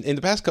 Usually, in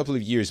the past couple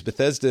of years,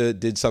 Bethesda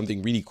did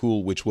something really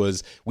cool, which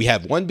was, we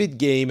have one bit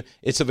game.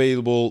 It's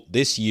available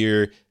this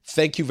year.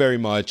 Thank you very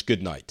much.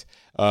 Good night.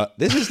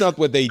 This is not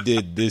what they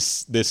did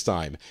this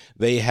time.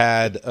 They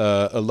had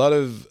a lot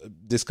of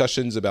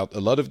discussions about a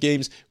lot of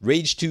games.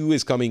 Rage 2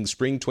 is coming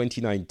spring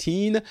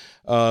 2019.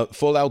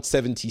 Fallout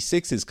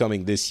 76 is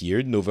coming this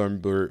year,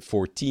 November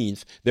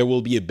 14th. There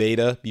will be a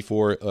beta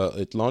before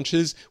it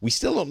launches. We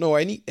still don't know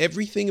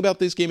everything about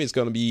this game. It's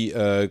going to be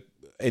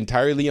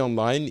entirely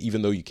online,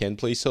 even though you can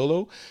play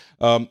solo.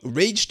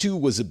 Rage 2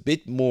 was a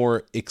bit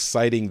more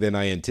exciting than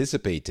I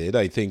anticipated.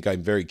 I think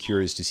I'm very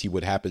curious to see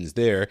what happens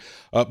there.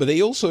 But they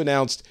also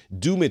announced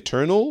Doom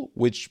Eternal,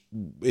 which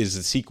is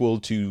a sequel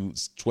to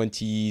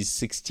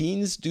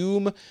 2016's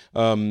Doom.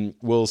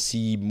 We'll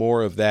see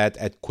more of that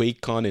at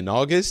QuakeCon in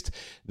August.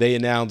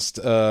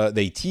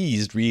 They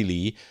teased,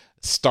 really,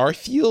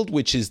 Starfield,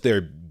 which is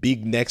their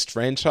big next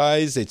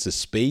franchise. It's a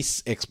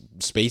space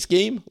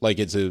game. Like,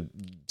 it's a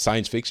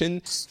science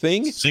fiction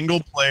thing. Single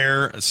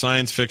player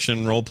science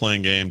fiction role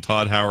playing game.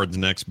 Todd Howard's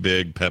next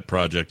big pet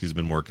project he's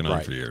been working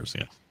on for years.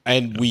 Yeah.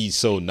 And we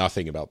saw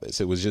nothing about this.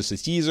 It was just a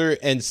teaser.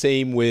 And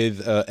same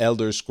with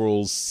Elder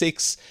Scrolls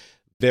 6.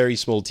 Very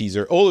small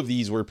teaser. All of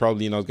these we're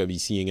probably not going to be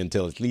seeing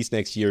until at least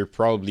next year,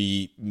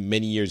 probably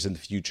many years in the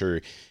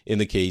future in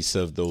the case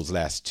of those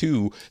last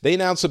two. They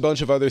announced a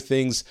bunch of other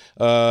things.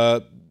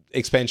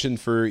 Expansion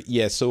for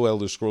ESO,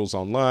 Elder Scrolls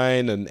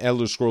Online, and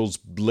Elder Scrolls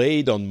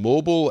Blade on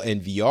mobile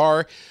and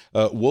VR,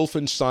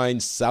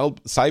 Wolfenstein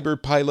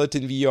Cyberpilot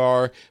in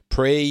VR,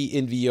 Prey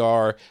in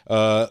VR,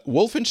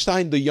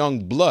 Wolfenstein The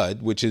Young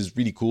Blood, which is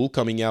really cool,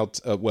 coming out,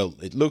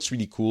 it looks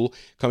really cool,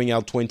 coming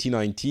out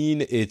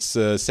 2019. It's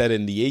set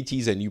in the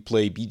 80s, and you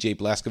play BJ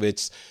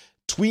Blazkowicz's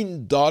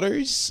twin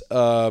daughters.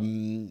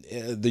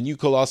 The new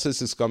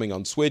Colossus is coming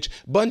on Switch.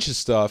 Bunch of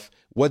stuff.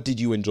 What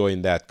did you enjoy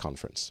in that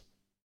conference?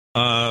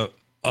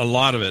 A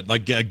lot of it,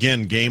 like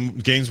again,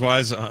 games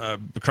wise,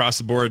 across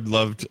the board,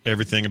 loved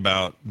everything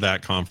about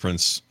that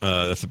conference.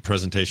 The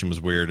presentation was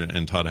weird,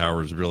 and Todd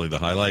Howard was really the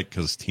highlight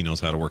because he knows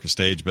how to work a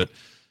stage. But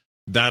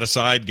that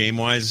aside, game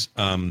wise,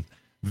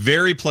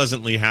 very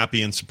pleasantly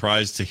happy and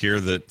surprised to hear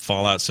that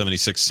Fallout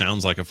 76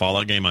 sounds like a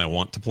Fallout game I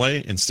want to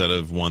play instead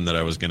of one that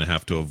I was going to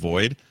have to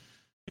avoid.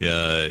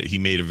 He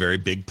made a very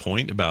big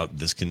point about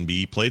this can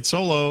be played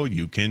solo.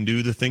 You can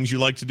do the things you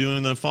like to do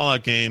in the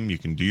Fallout game. You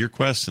can do your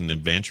quests and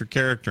advance your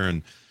character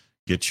and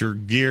get your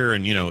gear.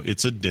 And,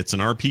 it's an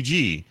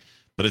RPG,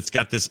 but it's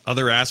got this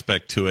other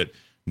aspect to it.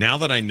 Now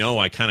that I know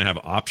I kind of have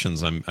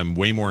options, I'm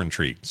way more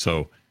intrigued.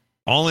 So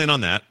all in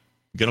on that.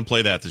 Going to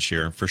play that this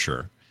year for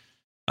sure.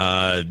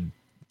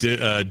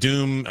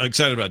 Doom,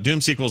 excited about Doom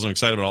sequels. I'm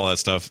excited about all that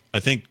stuff. I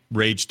think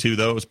Rage 2,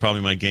 though, is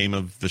probably my game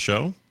of the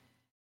show.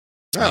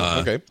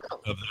 Okay.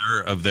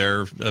 Of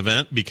their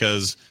event,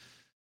 because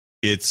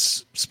it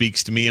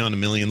speaks to me on a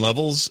million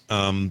levels.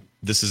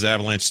 This is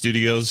Avalanche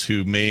Studios,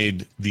 who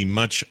made the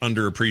much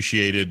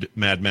underappreciated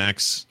Mad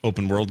Max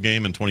open world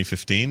game in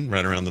 2015,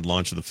 right around the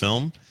launch of the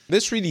film.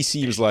 This really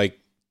seems like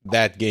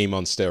that game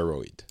on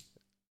steroid.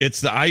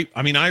 I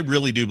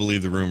really do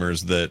believe the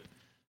rumors that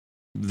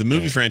the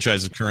movie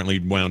franchise is currently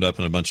wound up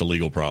in a bunch of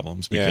legal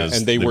problems. Because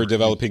and they were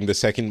developing the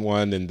second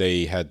one, and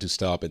they had to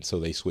stop it, so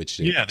they switched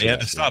it. Yeah, they had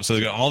to stop. So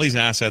they got all these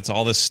assets,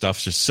 all this stuff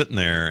just sitting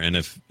there, and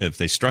if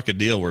they struck a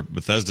deal where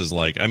Bethesda's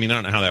like, I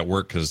don't know how that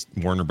worked because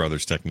Warner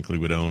Brothers technically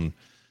would own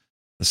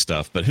the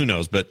stuff, but who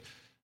knows? But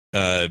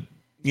them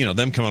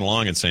coming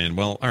along and saying,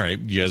 well, all right,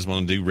 you guys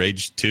want to do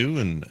Rage 2,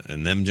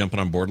 and them jumping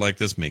on board like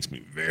this makes me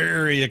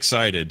very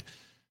excited.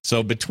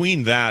 So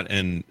between that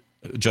and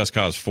Just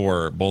Cause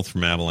 4, both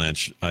from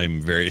Avalanche,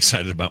 I'm very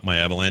excited about my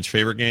Avalanche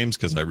favorite games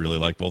because I really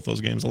like both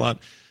those games a lot.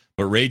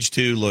 But Rage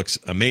 2 looks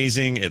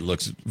amazing. It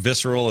looks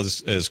visceral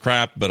as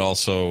crap, but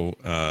also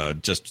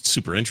just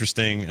super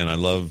interesting. And I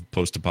love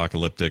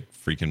post-apocalyptic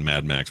freaking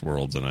Mad Max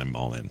worlds, and I'm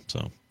all in.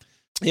 So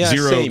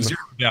zero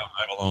doubt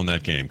I will own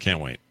that game.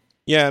 Can't wait.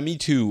 Yeah, me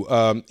too.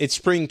 It's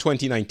spring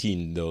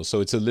 2019, though,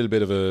 so it's a little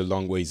bit of a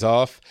long ways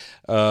off.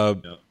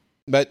 But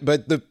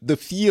the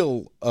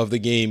feel of the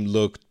game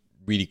looked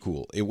really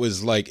cool. It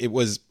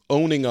was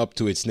owning up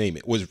to its name.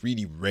 It was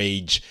really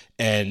Rage,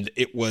 and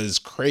it was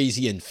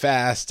crazy and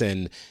fast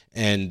and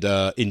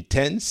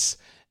intense.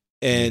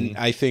 And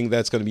I think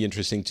that's going to be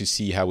interesting to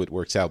see how it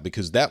works out,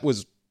 because that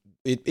was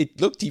it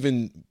looked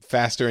even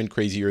faster and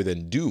crazier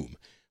than Doom,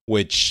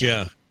 which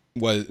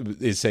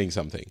is saying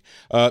something.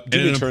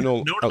 Doom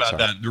Eternal. Note about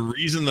that. The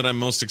reason that I'm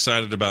most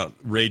excited about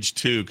Rage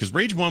 2, because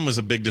Rage 1 was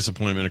a big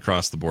disappointment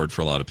across the board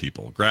for a lot of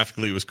people.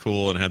 Graphically, it was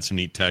cool and had some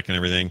neat tech and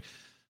everything.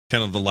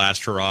 Kind of the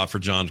last hurrah for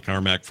John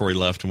Carmack before he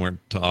left and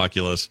went to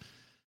Oculus.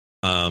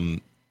 But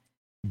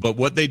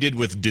what they did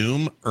with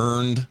Doom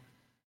earned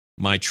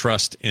my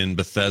trust in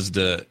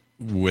Bethesda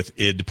with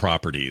id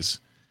properties.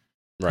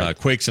 Right.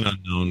 Quake's an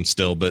unknown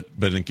still, but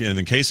in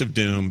the case of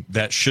Doom,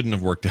 that shouldn't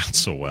have worked out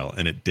so well,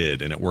 and it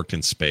did, and it worked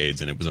in spades,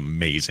 and it was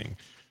amazing.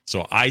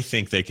 So I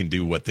think they can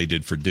do what they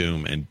did for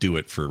Doom and do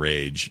it for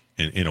Rage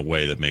in a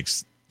way that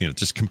makes,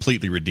 just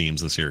completely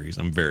redeems the series.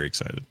 I'm very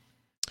excited.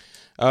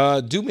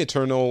 Doom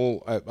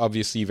Eternal,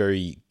 obviously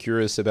very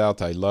curious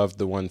about. I loved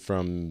the one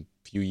from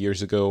a few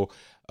years ago.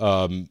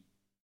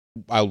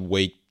 I'll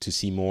wait to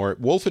see more.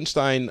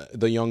 Wolfenstein,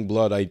 The Young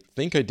Blood, I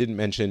think I didn't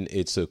mention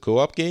it's a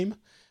co-op game.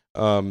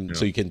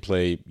 So you can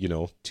play,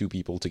 two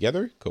people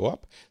together,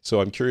 co-op.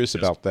 So I'm curious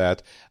about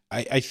that.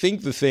 I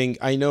think the thing,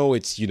 I know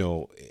it's,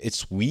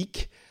 it's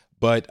weak,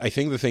 but I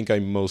think the thing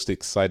I'm most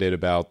excited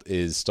about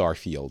is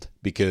Starfield,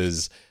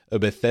 because a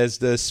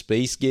Bethesda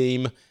space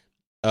game,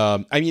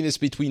 it's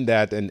between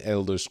that and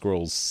Elder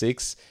Scrolls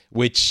 6,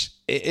 which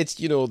it's,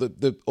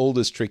 the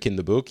oldest trick in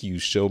the book. You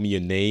show me a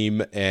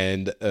name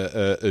and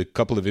a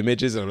couple of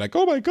images, and I'm like,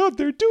 oh my God,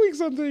 they're doing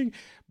something.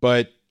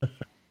 But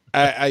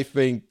I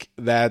think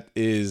that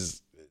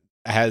has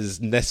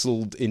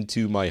nestled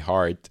into my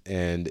heart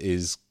and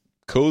is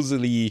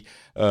cozily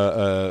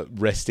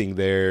resting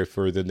there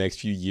for the next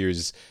few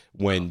years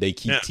when they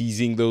keep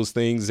teasing those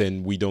things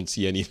and we don't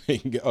see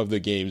anything of the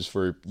games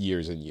for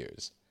years and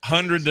years.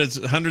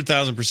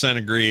 100,000%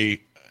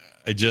 agree.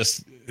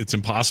 it's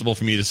impossible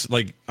for me to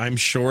like. I'm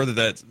sure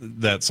that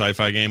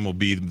sci-fi game will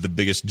be the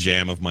biggest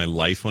jam of my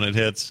life when it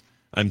hits.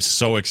 I'm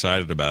so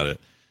excited about it,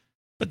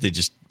 but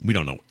we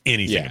don't know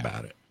anything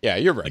about it. Yeah,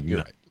 you're right. Like, you're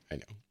right. I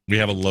know. We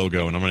have a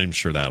logo, and I'm not even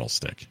sure that'll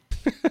stick.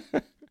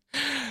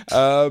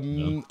 All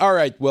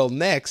right. Well,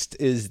 next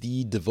is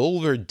the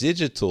Devolver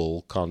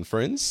Digital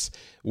Conference,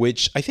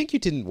 which I think you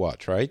didn't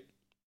watch, right?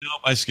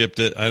 Nope, I skipped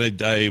it. I had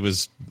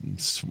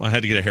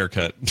to get a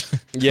haircut.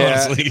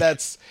 Yeah, honestly.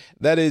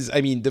 that is. I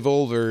mean,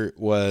 Devolver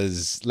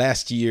was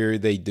last year.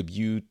 They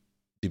debuted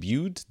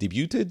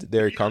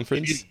their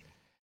conference.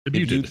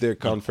 Debuted their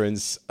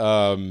conference.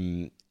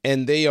 And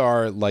they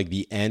are like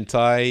the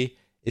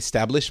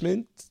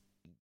anti-establishment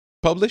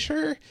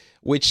publisher,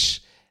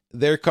 which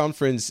their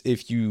conference,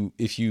 if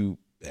you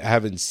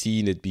haven't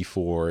seen it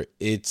before,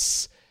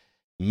 it's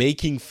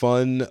making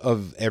fun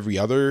of every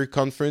other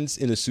conference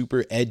in a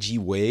super edgy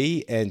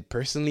way. And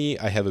personally,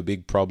 I have a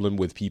big problem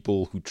with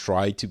people who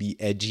try to be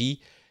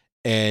edgy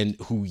and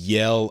who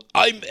yell,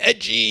 "I'm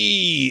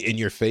edgy" in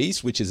your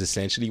face, which is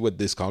essentially what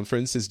this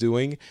conference is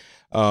doing.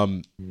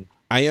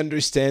 I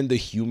understand the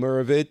humor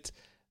of it,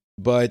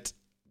 but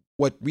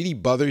what really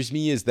bothers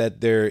me is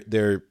that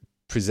they're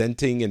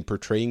presenting and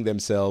portraying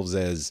themselves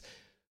as,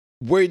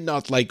 we're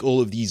not like all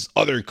of these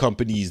other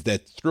companies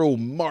that throw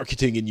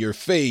marketing in your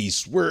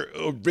face. We're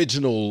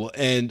original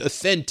and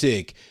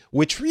authentic,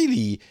 which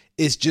really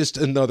is just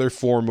another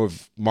form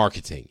of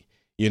marketing.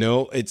 You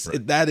know,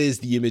 that is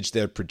the image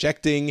they're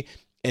projecting,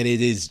 and it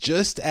is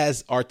just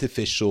as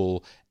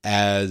artificial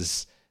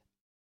as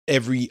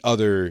every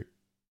other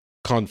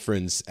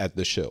conference at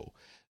the show.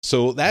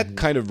 So that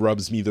kind of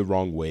rubs me the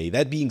wrong way.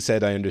 That being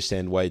said, I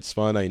understand why it's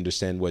fun. I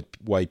understand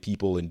why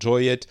people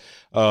enjoy it.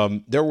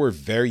 There were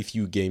very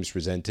few games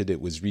presented.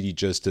 It was really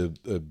just a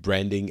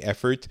branding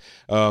effort.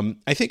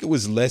 I think it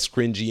was less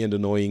cringy and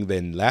annoying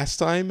than last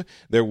time.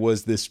 There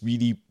was this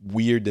really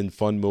weird and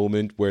fun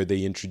moment where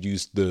they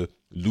introduced the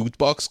loot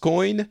box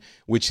coin,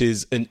 which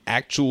is an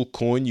actual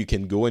coin you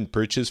can go and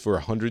purchase for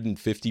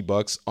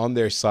 $150 on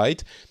their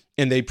site.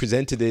 And they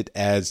presented it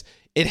as,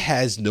 it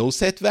has no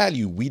set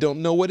value. We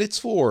don't know what it's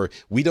for.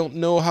 We don't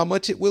know how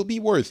much it will be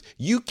worth.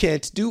 You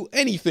can't do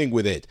anything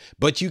with it,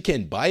 but you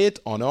can buy it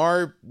on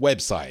our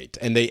website.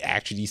 And they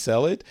actually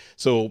sell it.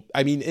 So,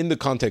 I mean, in the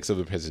context of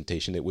the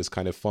presentation, it was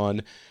kind of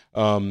fun.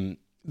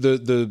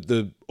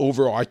 The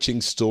overarching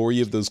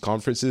story of those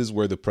conferences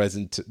where the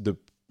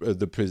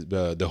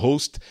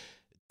host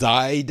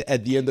died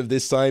at the end of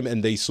this time,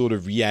 and they sort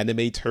of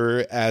reanimate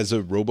her as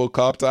a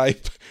RoboCop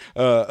type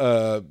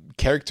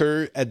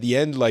character at the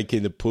end, like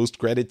in a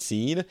post-credit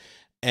scene,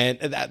 and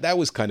that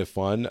was kind of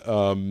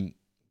fun.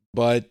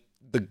 But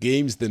the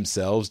games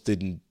themselves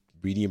didn't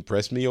really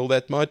impress me all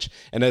that much,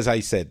 and as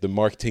I said, the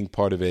marketing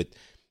part of it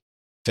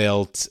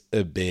felt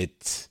a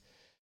bit.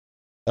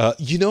 We're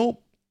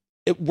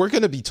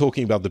going to be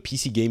talking about the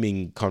PC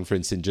gaming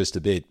conference in just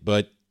a bit,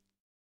 but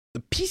the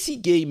PC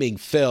gaming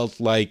felt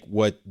like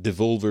what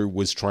Devolver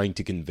was trying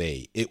to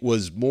convey. It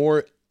was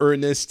more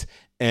earnest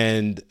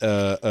and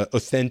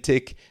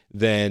authentic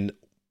than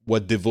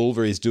what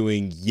Devolver is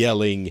doing,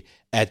 yelling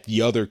at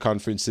the other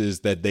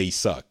conferences that they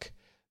suck.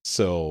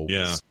 So yeah,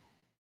 anyway.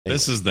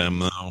 This is them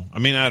though. I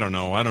mean, I don't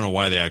know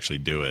why they actually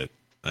do it.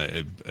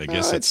 I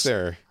guess it's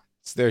their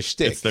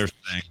shtick. It's their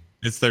thing.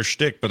 It's their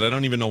shtick. But I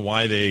don't even know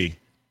why they.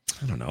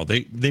 I don't know.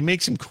 They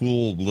make some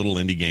cool little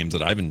indie games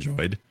that I've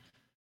enjoyed.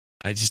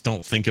 I just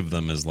don't think of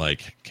them as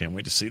like, can't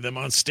wait to see them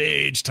on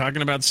stage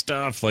talking about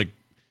stuff like.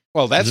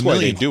 Well, that's why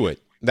they do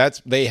it.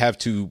 They have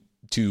to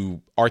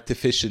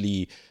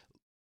artificially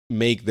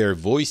make their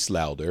voice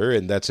louder,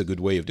 and that's a good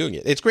way of doing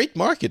it. It's great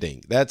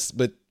marketing.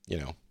 But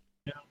Yeah,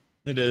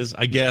 it is.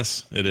 I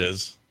guess it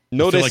is.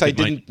 Notice I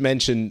didn't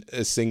mention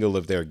a single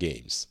of their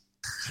games.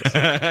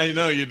 I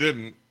know you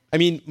didn't. I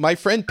mean, my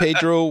friend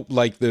Pedro,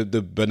 like the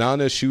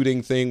banana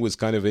shooting thing was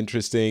kind of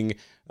interesting.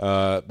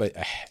 But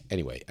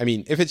anyway, I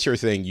mean, if it's your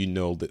thing, you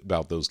know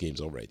about those games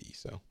already.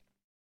 So,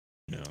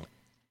 yeah.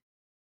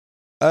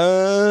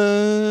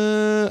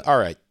 All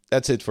right,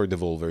 that's it for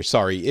Devolver.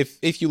 Sorry,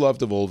 if you love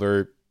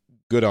Devolver,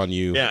 good on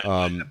you. Yeah.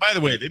 By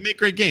the way, they make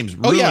great games.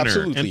 Oh Ruiner, yeah,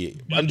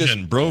 absolutely.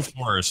 Dungeon,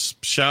 Broforce,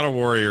 Shadow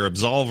Warrior,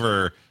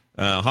 Absolver,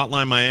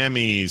 Hotline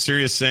Miami,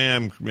 Serious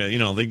Sam.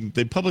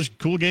 They publish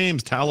cool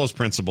games. Talos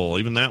Principle,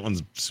 even that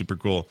one's super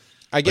cool.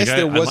 I guess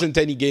there wasn't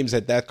any games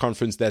at that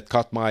conference that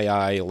caught my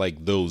eye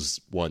like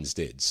those ones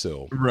did.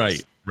 So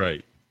right.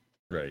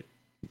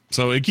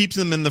 So it keeps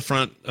them in the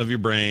front of your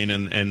brain,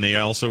 and they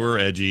also are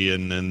edgy.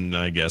 And then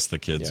I guess the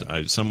kids,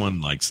 someone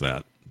likes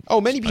that.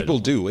 Oh, many people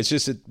do. It's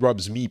just it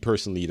rubs me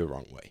personally the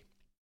wrong way.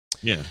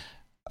 Yeah.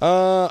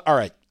 All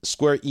right.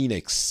 Square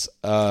Enix.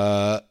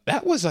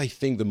 That was, I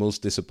think, the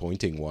most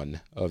disappointing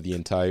one of the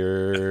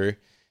entire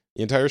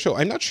show.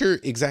 I'm not sure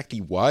exactly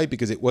why,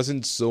 because it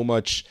wasn't so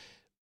much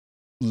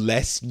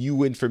less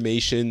new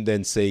information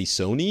than, say,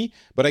 Sony,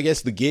 but I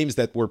guess the games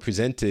that were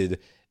presented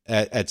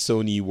at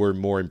Sony were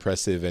more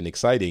impressive and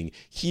exciting.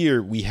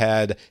 Here we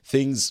had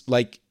things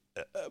like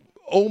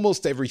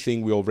almost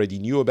everything we already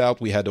knew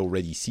about. We had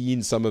already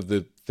seen. Some of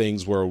the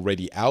things were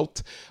already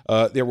out.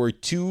 There were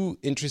two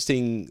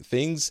interesting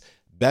things.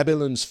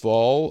 Babylon's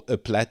Fall, a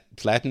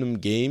platinum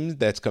game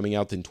that's coming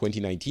out in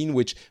 2019,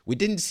 which we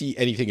didn't see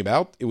anything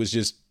about. It was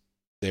just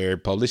they're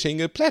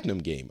publishing a platinum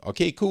game.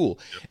 Okay, cool.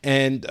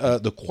 And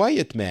The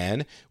Quiet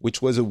Man,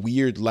 which was a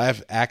weird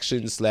live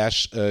action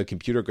 /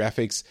 computer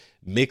graphics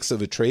mix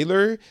of a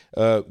trailer.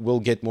 We'll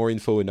get more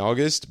info in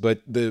August,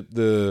 but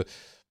the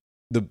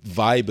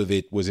vibe of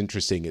it was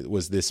interesting. It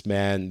was this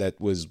man that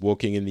was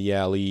walking in the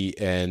alley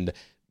and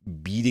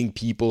beating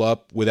people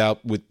up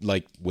without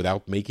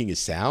making a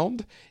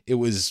sound. It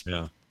was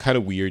kind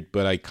of weird,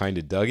 but I kind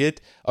of dug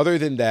it. Other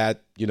than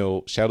that,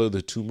 Shadow of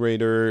the Tomb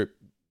Raider,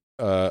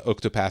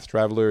 Octopath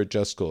Traveler,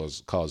 Just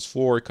Cause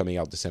 4, coming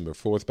out December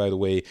 4th, by the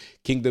way.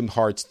 Kingdom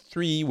Hearts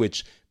 3,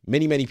 which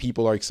many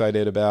people are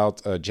excited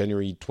about,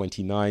 January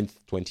 29th,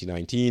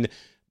 2019.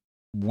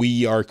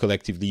 We are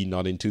collectively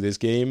not into this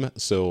game,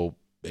 so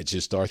it's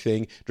just our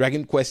thing.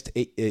 Dragon Quest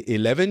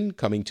 11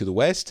 coming to the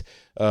West.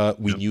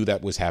 We knew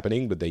that was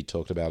happening, but they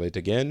talked about it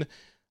again.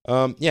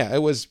 I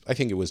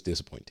think it was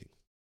disappointing.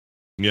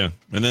 Yeah,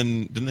 and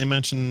then didn't they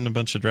mention a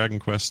bunch of Dragon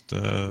Quest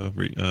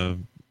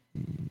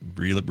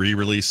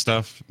re-release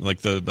stuff?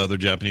 Like the other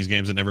Japanese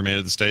games that never made it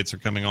to the States are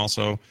coming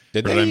also?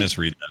 Did I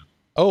misread that?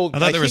 Oh, I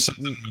thought there was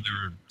something where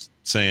they were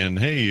saying,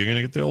 hey, you're going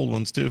to get the old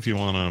ones too if you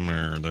want them,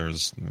 or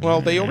there's...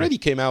 Well, they already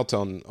came out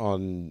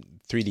on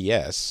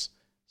 3DS.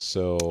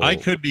 So I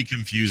could be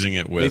confusing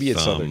it with... Maybe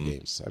it's other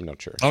games. I'm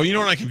not sure. Oh, you know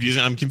what I'm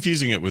confusing? I'm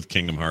confusing it with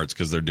Kingdom Hearts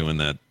because they're doing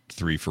that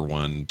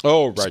 3-for-1.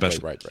 Oh, right.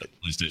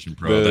 PlayStation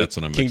Pro. That's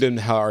what I'm Kingdom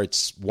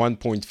Hearts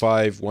 1.5,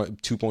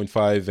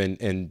 2.5,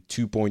 and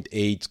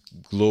 2.8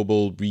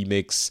 global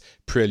remix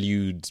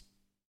prelude.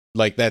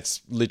 Like,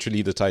 that's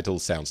literally the title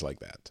sounds like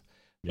that.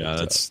 Yeah,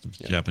 that's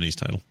Japanese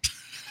title.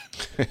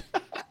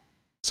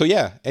 So,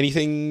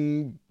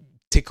 anything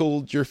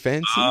tickled your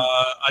fancy?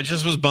 I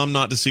just was bummed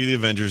not to see the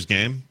Avengers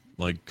game.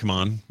 Like, come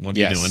on, what are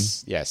you doing?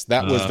 Yes,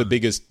 that was the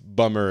biggest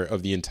bummer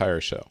of the entire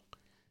show.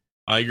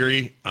 I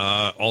agree.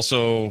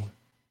 Also,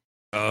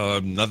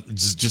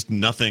 just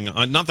nothing.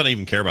 Not that I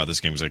even care about this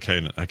game,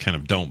 because I kind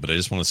of don't. But I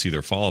just want to see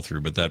their follow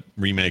through. But that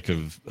remake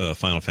of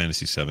Final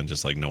Fantasy VII,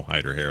 just like no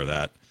hide or hair of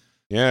that.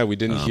 Yeah, we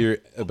didn't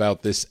hear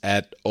about this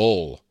at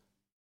all.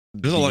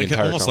 There's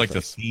almost like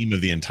the theme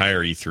of the entire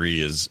E3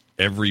 is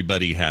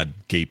everybody had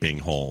gaping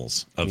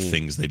holes of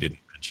things they didn't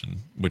mention,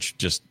 which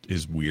just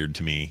is weird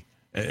to me.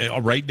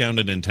 Right down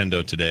to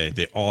Nintendo today,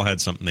 they all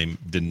had something they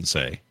didn't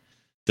say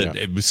that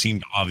it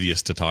seemed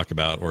obvious to talk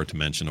about or to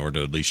mention or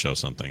to at least show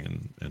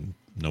something, and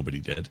nobody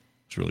did.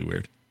 It's really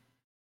weird.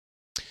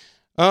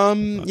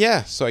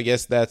 So I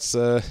guess that's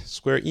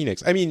Square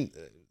Enix. I mean,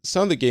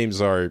 some of the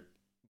games are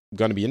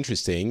going to be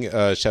interesting.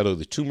 Shadow of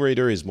the Tomb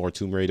Raider is more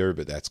Tomb Raider,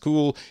 but that's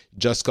cool.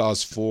 Just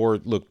Cause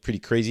 4 looked pretty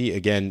crazy.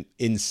 Again,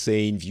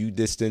 insane view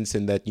distance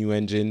in that new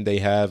engine they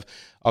have.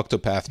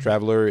 Octopath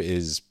Traveler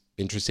is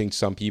interesting to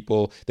some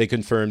people. They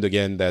confirmed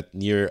again that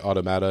Nier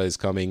Automata is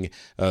coming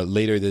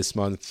later this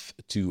month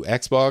to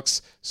Xbox,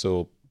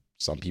 so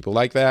some people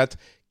like that.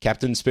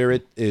 Captain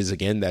Spirit is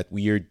again that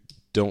weird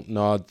don't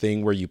nod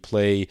thing where you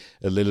play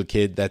a little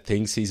kid that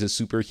thinks he's a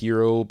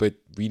superhero, but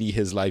really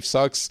his life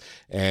sucks,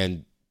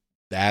 and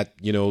that,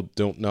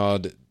 don't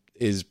nod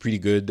is pretty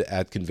good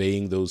at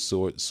conveying those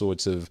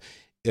sorts of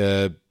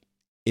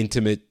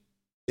intimate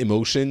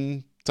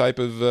emotion type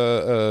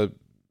of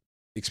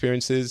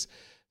experiences.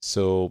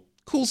 So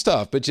cool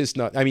stuff, but just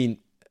not,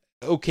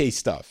 okay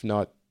stuff,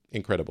 not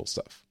incredible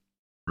stuff.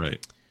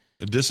 Right.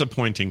 A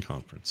disappointing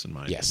conference, in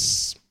my opinion.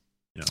 Yes.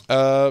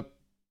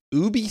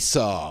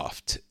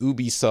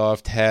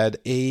 Ubisoft had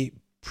a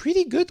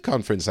pretty good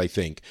conference, I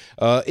think.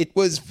 It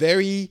was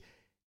very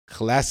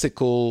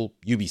classical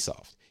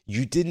Ubisoft.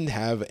 You didn't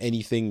have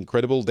anything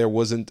incredible. There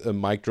wasn't a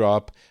mic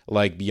drop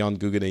like Beyond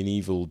Good and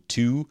Evil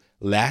 2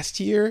 last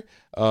year.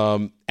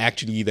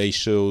 Actually, they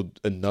showed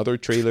another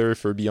trailer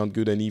for Beyond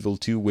Good and Evil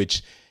 2,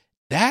 which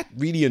that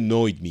really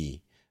annoyed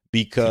me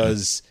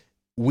because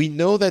we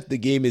know that the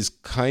game is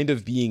kind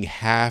of being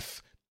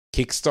half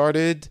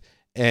kickstarted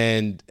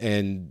and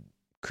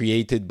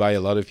created by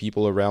a lot of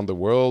people around the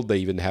world. They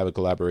even have a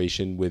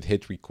collaboration with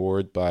Hit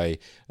Record by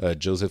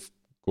Joseph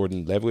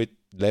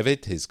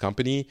Gordon-Levitt, his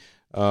company.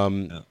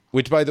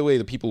 Which, by the way,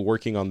 the people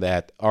working on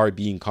that are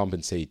being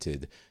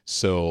compensated.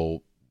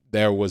 So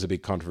there was a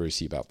big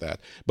controversy about that.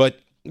 But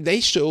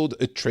they showed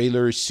a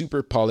trailer,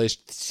 super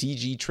polished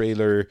CG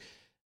trailer,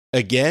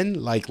 again,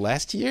 like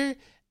last year.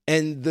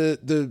 And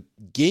the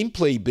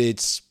gameplay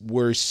bits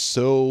were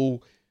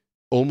so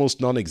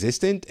almost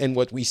non-existent. And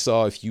what we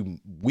saw a few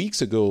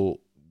weeks ago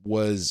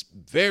was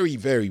very,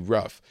 very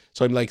rough.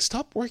 So I'm like,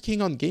 stop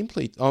working on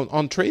gameplay,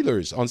 on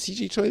trailers, on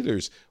CG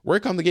trailers.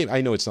 Work on the game.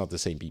 I know it's not the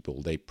same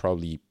people. They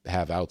probably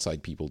have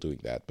outside people doing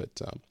that.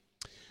 But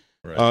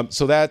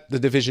so that The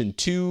Division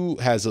 2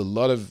 has a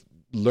lot of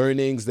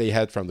learnings they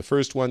had from the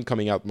first one,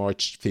 coming out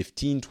March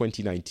 15,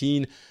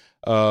 2019.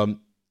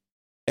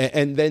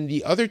 And then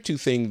the other two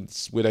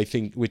things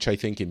which I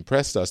think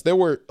impressed us, there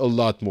were a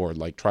lot more,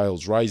 like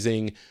Trials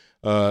Rising,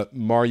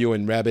 Mario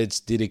and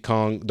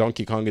Rabbids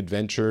Donkey Kong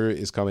Adventure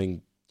is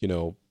coming,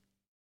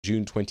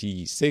 June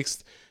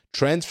 26th.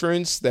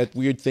 Transference, that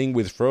weird thing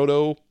with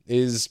Frodo,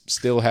 is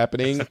still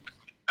happening.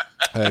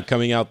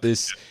 Coming out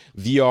this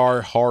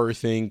VR horror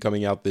thing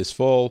coming out this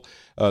fall.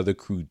 The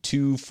Crew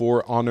 2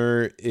 For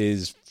Honor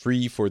is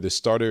free for the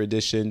starter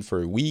edition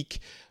for a week.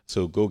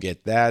 So go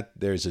get that.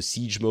 There's a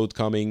siege mode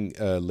coming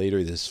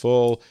later this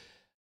fall.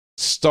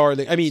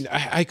 Starling,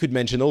 I could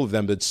mention all of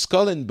them, but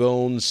Skull and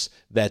Bones,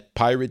 that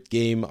pirate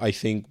game, I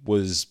think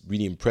was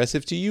really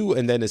impressive to you.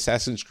 And then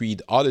Assassin's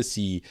Creed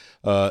Odyssey,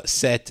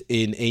 set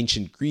in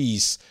ancient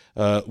Greece,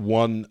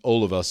 won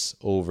all of us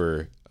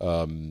over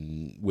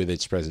with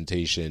its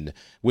presentation,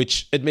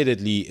 which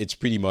admittedly, it's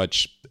pretty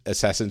much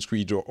Assassin's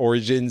Creed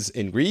Origins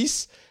in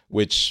Greece,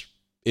 which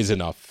is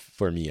enough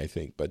for me, I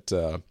think. But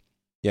so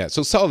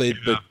solid,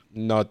 but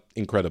not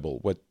incredible.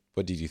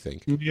 What did you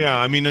think?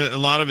 Yeah, a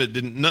lot of it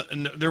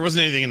there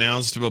wasn't anything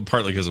announced, but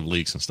partly because of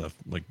leaks and stuff,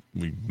 like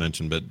we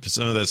mentioned. But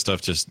some of that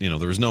stuff just, there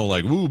was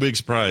no big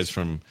surprise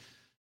from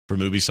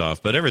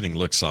Ubisoft. But everything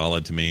looked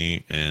solid to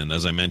me. And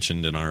as I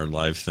mentioned in our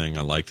live thing,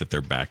 I like that they're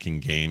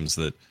backing games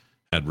that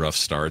had rough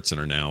starts and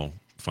are now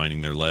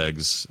finding their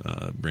legs.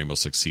 Rainbow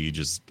Six Siege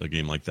is a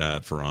game like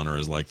that. For Honor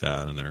is like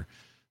that, and they're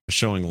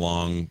showing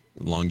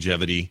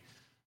longevity,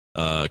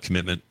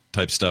 commitment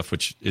type stuff,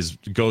 which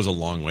goes a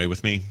long way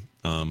with me.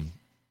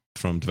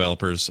 From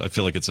developers, I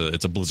feel like it's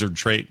a Blizzard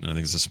trait, and I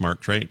think it's a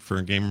smart trait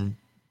for game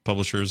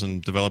publishers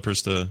and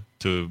developers to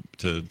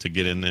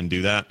get in and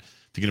do that.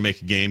 If you're gonna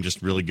make a game,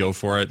 just really go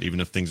for it, even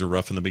if things are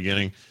rough in the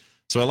beginning.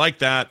 So I like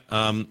that.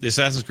 The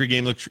Assassin's Creed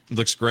game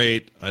looks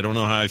great. I don't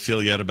know how I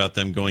feel yet about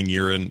them going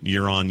year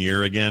on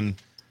year again.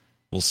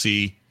 We'll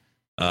see.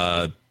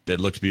 It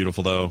looks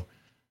beautiful though.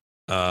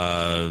 Like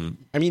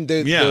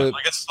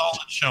a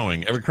solid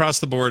showing across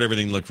the board.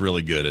 Everything looked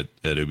really good at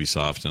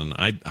Ubisoft, and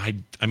I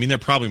they're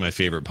probably my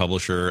favorite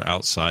publisher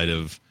outside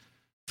of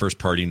first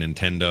party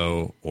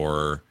Nintendo,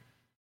 or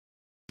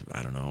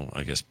I don't know,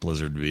 I guess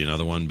Blizzard would be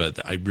another one, but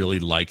I really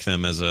like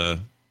them as a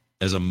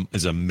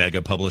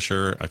mega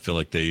publisher. I feel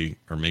like they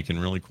are making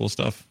really cool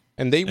stuff.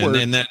 And they were,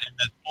 and that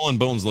Skull and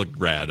Bones looked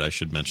rad. I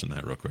should mention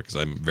that real quick because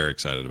I'm very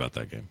excited about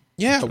that game.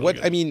 Yeah,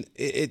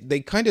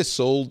 they kind of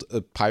sold a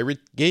pirate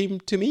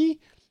game to me,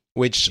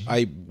 which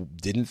I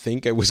didn't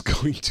think I was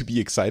going to be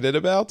excited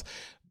about,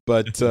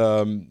 but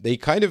they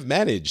kind of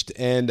managed.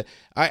 And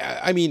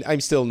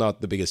I'm still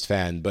not the biggest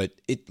fan, but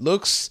it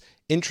looks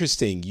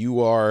interesting.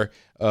 You are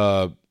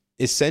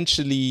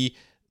essentially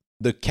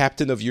the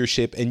captain of your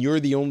ship, and you're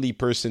the only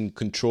person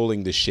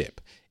controlling the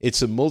ship.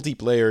 It's a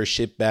multiplayer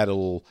ship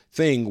battle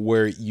thing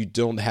where you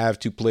don't have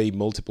to play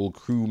multiple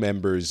crew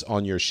members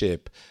on your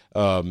ship.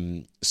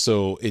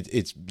 So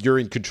it's you're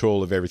in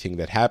control of everything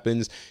that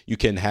happens. You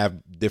can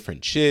have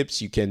different ships.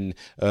 You can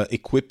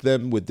equip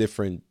them with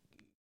different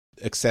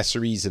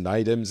accessories and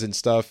items and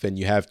stuff, and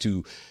you have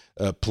to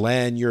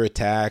plan your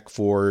attack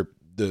for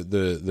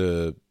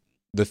the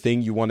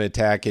thing you want to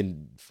attack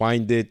and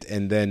find it,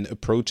 and then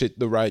approach it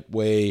the right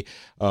way.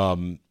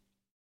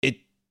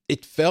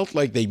 It felt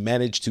like they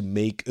managed to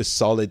make a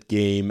solid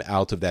game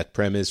out of that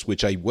premise,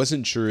 which I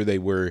wasn't sure they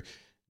were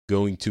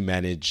going to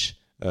manage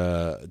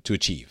to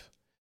achieve.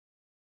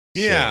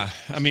 Yeah,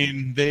 so.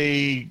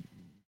 They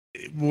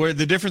were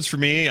the difference for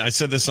me. I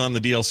said this on the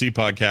DLC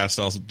podcast.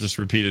 I'll just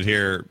repeat it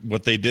here.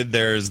 What they did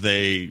there is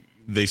they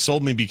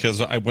sold me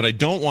because what I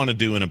don't want to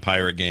do in a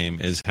pirate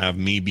game is have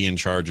me be in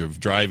charge of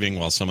driving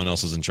while someone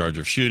else is in charge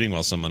of shooting,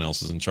 while someone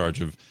else is in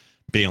charge of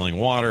bailing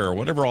water, or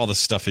whatever all the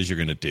stuff is you're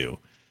going to do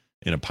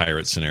in a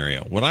pirate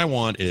scenario. What I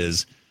want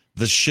is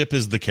the ship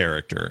is the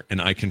character,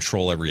 and I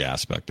control every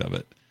aspect of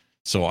it.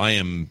 So I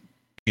am,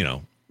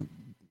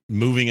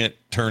 moving it,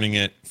 turning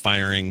it,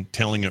 firing,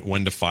 telling it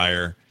when to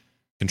fire,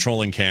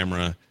 controlling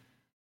camera.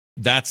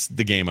 That's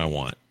the game I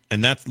want.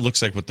 And that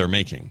looks like what they're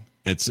making.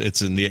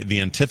 It's in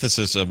the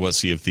antithesis of what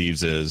Sea of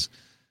Thieves is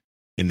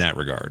in that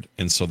regard.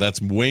 And so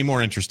that's way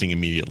more interesting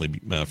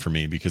immediately for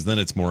me, because then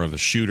it's more of a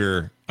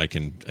shooter. I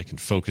can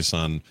focus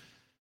on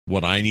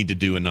what I need to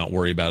do and not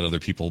worry about other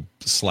people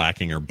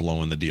slacking or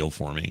blowing the deal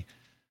for me.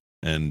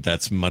 And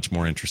that's much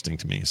more interesting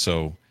to me.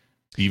 So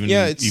even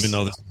though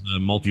this is a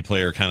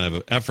multiplayer kind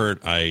of effort,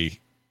 I'm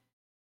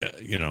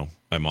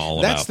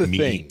all that's about the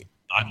thing.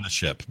 I'm the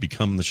ship,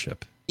 become the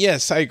ship.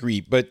 Yes, I agree.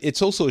 But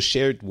it's also a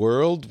shared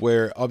world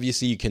where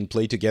obviously you can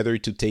play together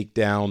to take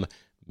down,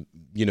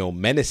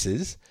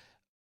 menaces.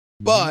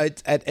 Mm-hmm.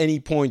 But at any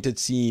point, it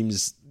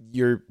seems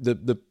you're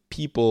the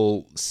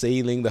people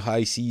sailing the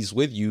high seas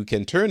with you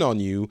can turn on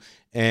you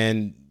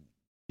and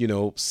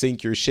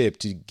sink your ship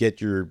to get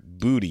your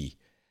booty,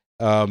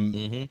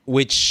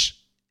 which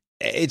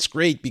it's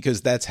great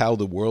because that's how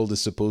the world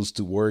is supposed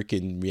to work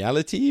in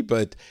reality.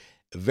 But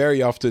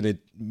very often it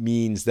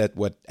means that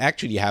what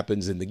actually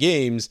happens in the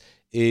games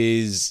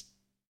is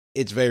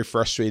it's very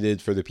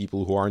frustrated for the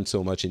people who aren't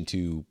so much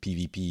into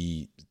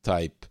PvP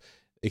type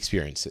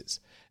experiences.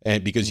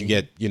 And because you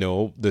get,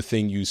 the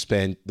thing you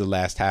spent the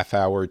last half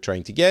hour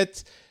trying to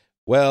get,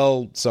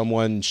 well,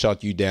 someone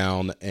shot you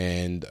down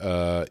and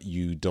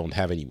you don't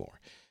have any more.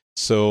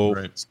 So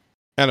Right.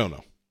 I don't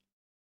know.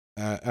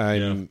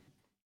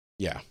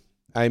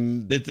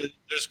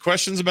 There's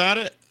questions about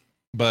it,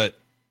 but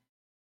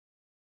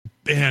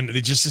man,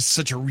 it just is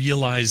such a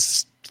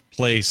realized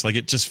place. Like,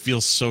 it just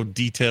feels so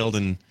detailed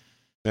and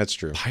That's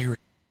true. pirate.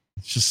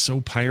 It's just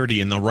so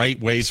piratey in the right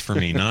ways for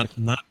me. Not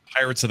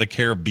Pirates of the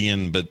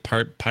Caribbean, but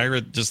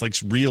pirate, just like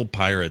real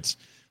pirates.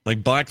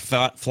 Like Black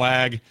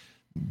Flag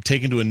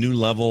taken to a new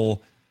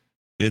level.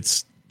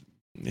 It's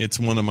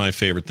one of my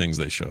favorite things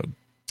they showed.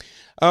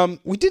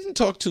 We didn't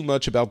talk too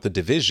much about The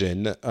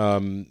Division.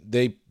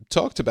 They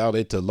talked about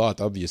it a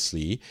lot,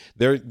 obviously.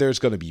 There's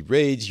going to be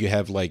raids. You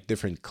have like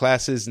different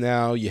classes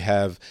now. You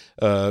have,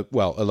 a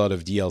lot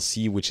of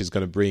DLC, which is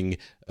going to bring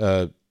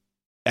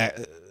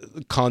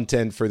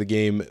content for the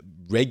game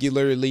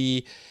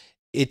regularly.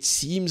 It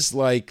seems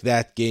like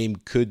that game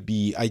could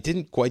be... I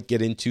didn't quite get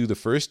into the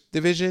first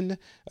Division,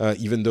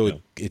 even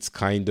though it's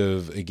kind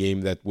of a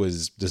game that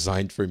was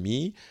designed for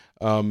me.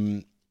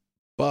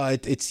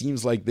 But it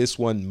seems like this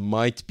one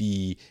might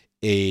be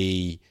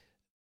a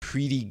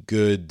pretty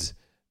good,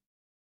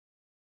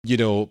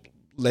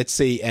 let's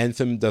say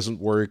Anthem doesn't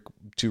work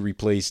to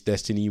replace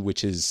Destiny,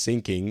 which is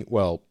sinking,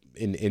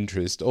 in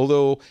interest.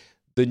 Although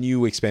the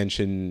new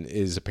expansion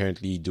is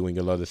apparently doing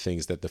a lot of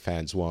things that the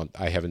fans want.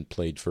 I haven't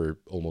played for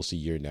almost a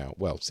year now.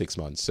 6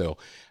 months. So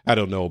I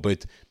don't know,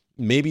 but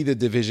maybe the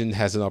Division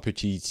has an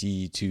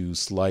opportunity to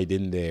slide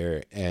in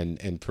there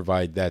and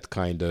provide that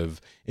kind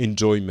of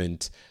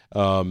enjoyment.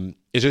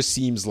 It just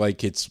seems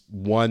like it's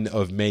one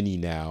of many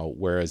now,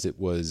 whereas it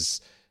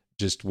was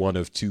just one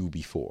of two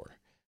before.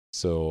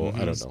 So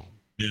I don't know.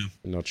 Yeah,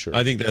 I'm not sure.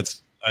 I think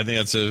that's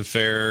a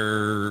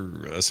fair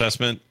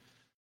assessment.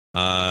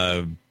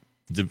 I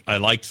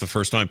liked the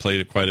first time I played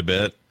it quite a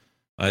bit.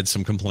 I had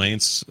some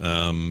complaints.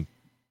 I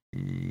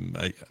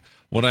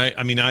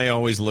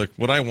always look.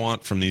 What I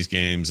want from these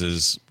games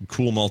is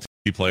cool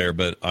multiplayer,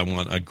 but I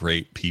want a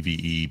great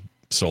PvE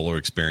solo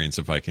experience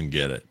if I can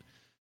get it.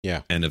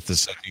 Yeah. And if the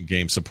second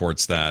game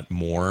supports that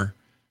more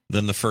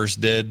than the first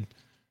did,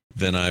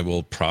 then I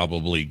will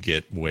probably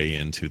get way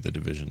into the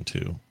Division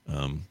 2.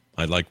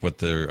 I like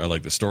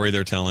the story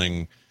they're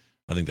telling.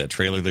 I think that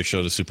trailer they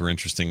showed is super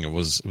interesting. It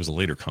was a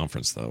later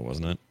conference though,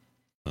 wasn't it?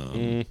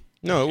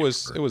 No, it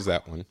was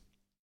that one.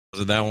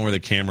 Was it that one where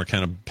the camera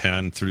kind of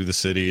panned through the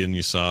city and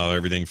you saw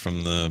everything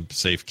from the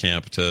safe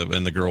camp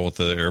and the girl with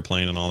the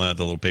airplane and all that,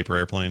 the little paper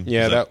airplane?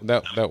 Yeah,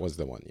 that was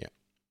the one. Yeah.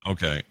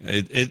 Okay.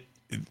 It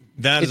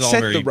set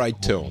the right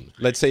tone.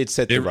 Let's say it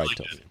set the right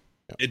tone.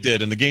 Yeah. It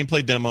did, and the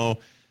gameplay demo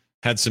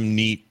had some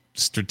neat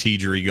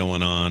strategery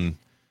going on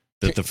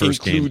that the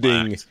first game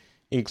lacked.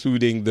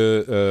 Including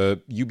the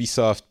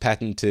Ubisoft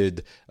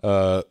patented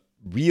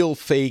real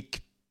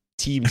fake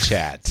team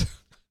chat,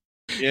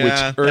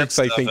 which irks,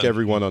 I think,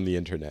 everyone on the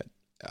internet.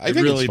 I think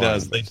it really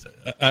does.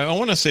 I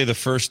want to say the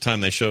first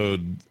time they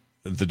showed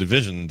the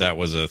Division, that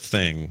was a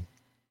thing.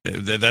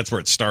 That's where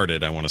it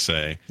started, I want to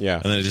say.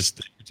 Yeah. And then every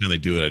time they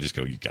do it, I just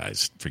go, you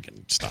guys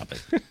freaking stop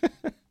it.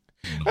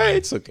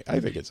 It's okay. I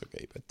think it's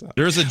okay. But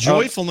there's a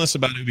joyfulness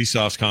about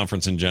Ubisoft's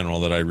conference in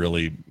general that I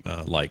really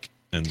like.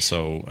 And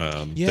so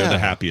they're the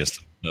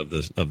happiest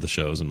of the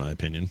shows, in my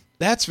opinion.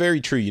 That's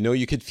very true.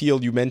 You could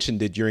feel, you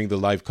mentioned it during the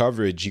live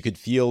coverage, you could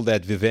feel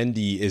that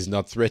Vivendi is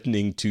not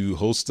threatening to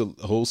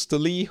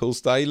hostilely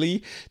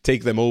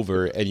take them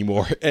over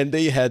anymore. And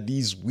they had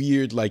these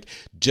weird, like,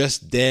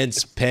 Just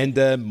Dance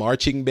Panda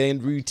marching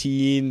band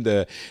routine.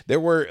 There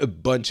were a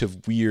bunch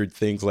of weird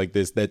things like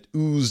this that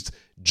oozed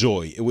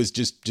joy. It was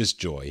just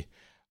joy.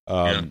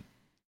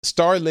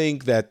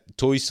 Starlink, that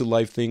Toys to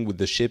Life thing with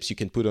the ships you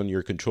can put on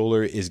your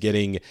controller, is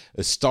getting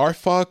a Star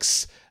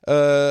Fox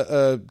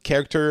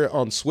character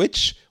on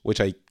Switch,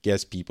 which I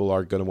guess people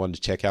are going to want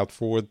to check out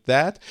for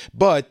that.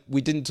 But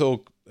we didn't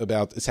talk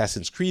about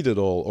Assassin's Creed at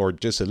all, or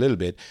just a little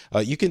bit.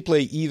 You can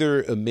play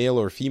either a male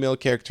or female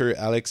character,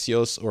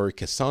 Alexios or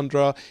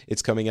Cassandra.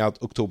 It's coming out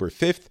October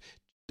 5th.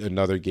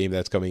 Another game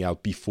that's coming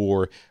out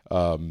before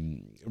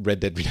Red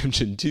Dead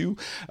Redemption 2.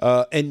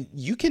 And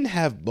you can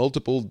have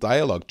multiple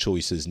dialogue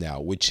choices now,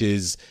 which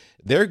is,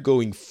 they're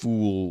going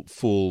full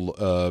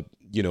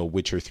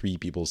Witcher 3,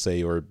 people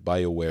say, or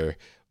BioWare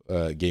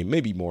game,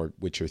 maybe more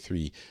Witcher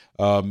 3.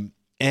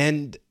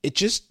 And it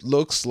just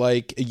looks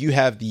like you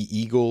have the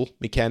eagle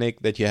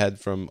mechanic that you had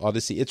from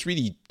Odyssey. It's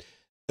really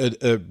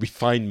a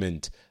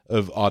refinement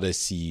of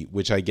Odyssey,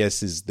 which I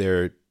guess is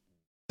their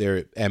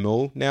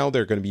MO now.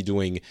 They're going to be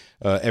doing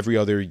every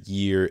other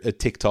year a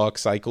TikTok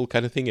cycle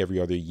kind of thing.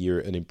 Every other year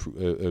an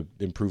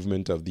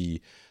improvement of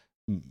the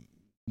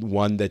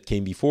one that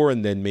came before,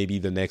 and then maybe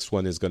the next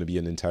one is going to be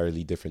an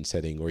entirely different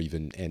setting or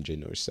even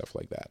engine or stuff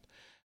like that.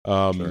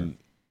 Sure.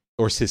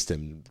 Or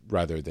system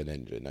rather than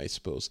engine, I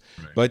suppose.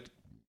 Right. But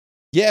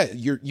yeah,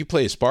 you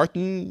play a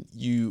Spartan.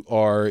 You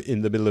are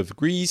in the middle of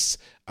Greece.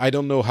 I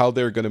don't know how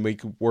they're going to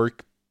make it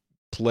work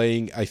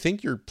playing. I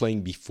think you're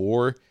playing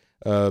before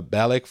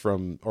Balak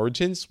from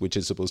Origins, which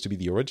is supposed to be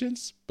the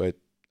Origins, but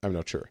I'm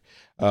not sure.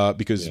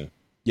 Because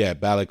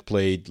Balak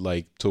played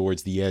like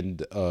towards the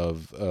end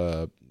of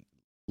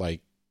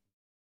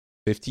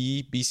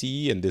 50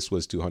 BCE, and this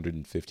was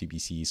 250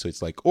 BCE. So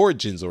it's like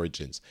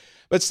origins.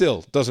 But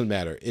still, doesn't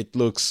matter. It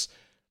looks,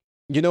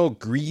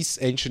 Greece,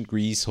 ancient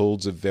Greece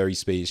holds a very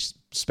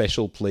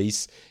special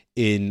place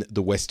in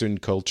the Western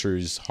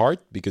culture's heart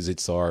because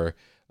it's our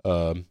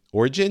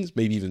origins,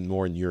 maybe even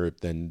more in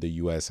Europe than the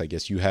US. I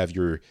guess you have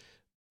your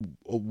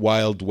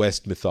Wild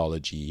West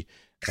mythology.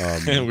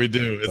 We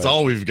do. It's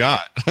all we've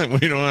got.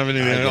 We don't have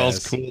anything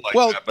else cool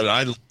like that.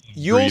 But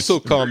you also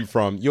come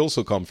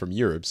from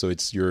Europe, so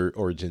it's your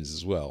origins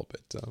as well.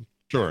 But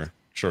sure.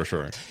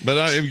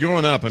 But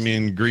growing up,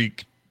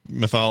 Greek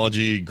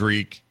mythology,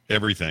 Greek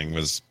everything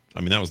was.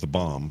 That was the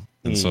bomb,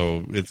 and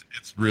so it's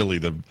really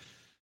the.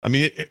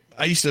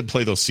 I used to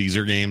play those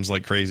Caesar games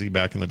like crazy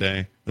back in the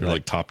day. They're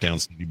like top-down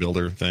city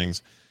builder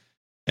things,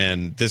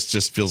 and this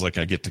just feels like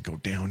I get to go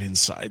down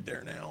inside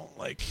there now.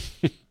 Like,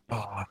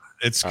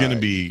 it's going to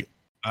be.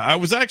 I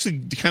was actually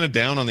kind of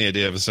down on the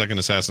idea of a second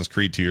Assassin's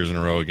Creed 2 years in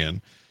a row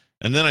again,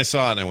 and then I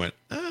saw it and I went,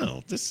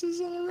 "Oh, this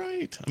is all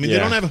right." They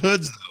don't have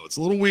hoods though. It's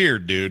a little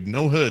weird, dude.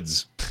 No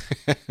hoods.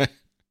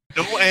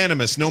 No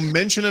animus. No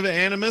mention of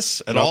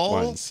animus at all.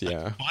 Once,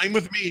 yeah. Fine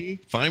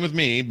with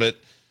me, but.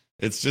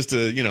 It's just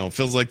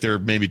feels like they're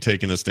maybe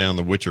taking us down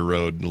the Witcher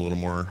road a little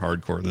more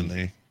hardcore than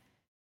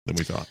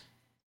we thought.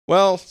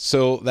 Well,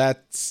 so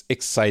that's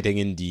exciting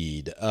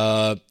indeed.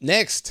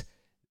 Next,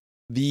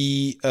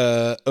 the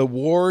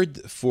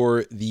award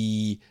for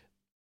the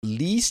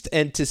least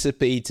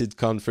anticipated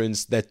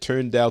conference that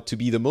turned out to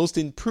be the most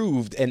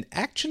improved and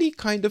actually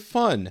kind of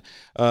fun,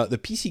 the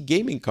PC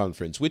Gaming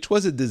Conference, which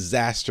was a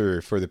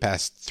disaster for the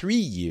past 3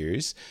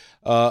 years,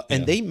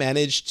 and they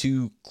managed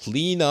to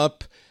clean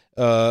up.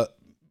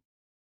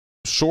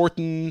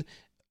 Shorten,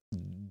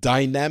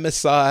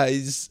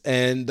 dynamicize,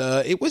 and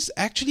it was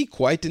actually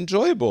quite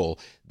enjoyable.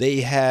 They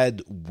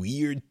had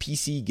weird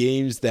PC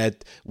games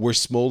that were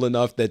small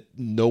enough that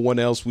no one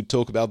else would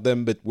talk about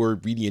them, but were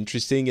really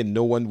interesting, and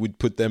no one would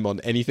put them on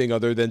anything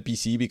other than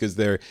PC because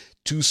they're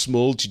too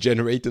small to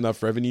generate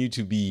enough revenue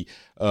to be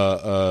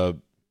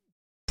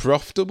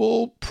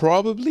profitable,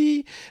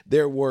 probably.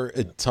 There were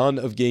a ton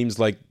of games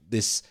like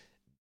this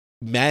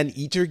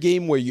Man-Eater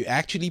game where you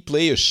actually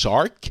play a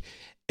shark,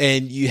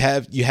 and you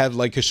have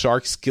like a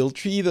shark skill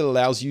tree that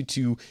allows you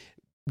to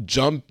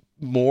jump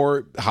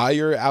more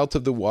higher out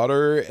of the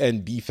water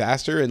and be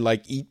faster and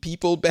like eat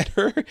people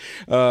better.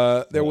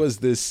 There was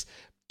this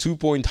 2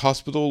 Point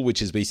Hospital,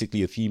 which is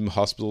basically a theme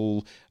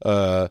hospital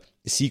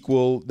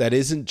sequel that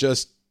isn't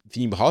just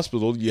theme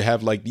hospital. You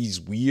have like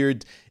these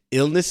weird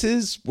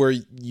illnesses where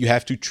you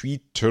have to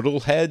treat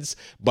turtle heads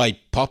by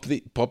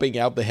popping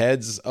out the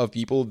heads of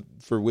people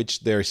for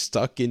which they're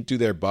stuck into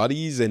their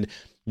bodies, and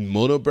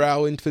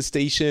monobrow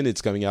infestation. It's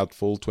coming out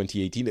fall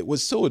 2018. It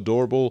was so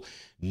adorable.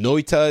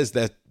 Noita is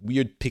that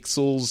weird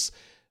pixels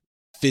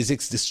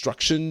physics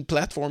destruction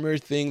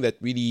platformer thing that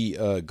really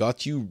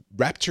got you.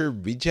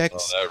 Raptor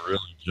Rejects. Oh, that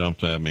really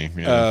jumped at me.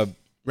 Yeah.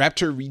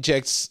 Raptor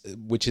Rejects,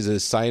 which is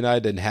a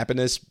cyanide and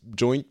happiness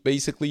joint,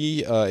 basically.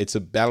 It's a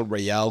battle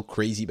royale,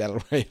 crazy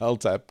battle royale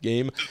type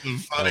game. The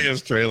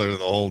funniest trailer of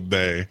the whole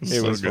day.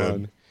 It was good.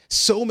 Fun.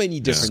 So many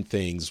different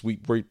things. We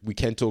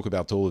can't talk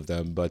about all of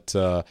them, but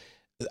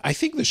I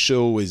think the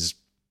show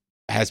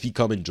has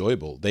become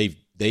enjoyable.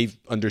 They've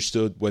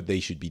understood what they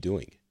should be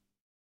doing.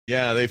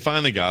 Yeah, they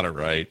finally got it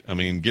right.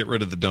 Get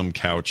rid of the dumb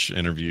couch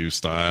interview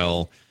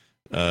style.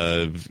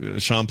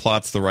 Sean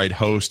Platt's the right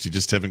host. You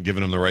just haven't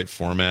given him the right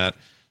format.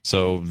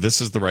 So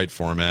this is the right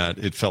format.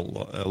 It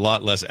felt a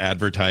lot less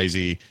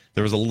advertising.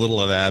 There was a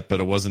little of that, but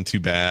it wasn't too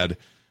bad.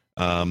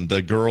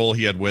 The girl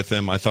he had with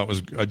him, I thought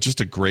was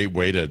just a great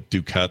way to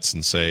do cuts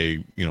and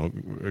say,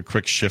 a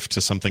quick shift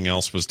to something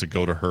else was to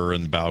go to her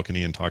in the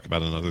balcony and talk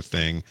about another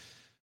thing.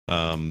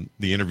 The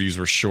interviews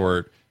were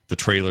short. The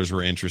trailers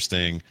were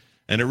interesting.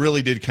 And it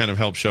really did kind of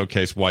help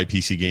showcase why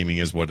PC gaming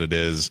is what it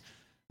is.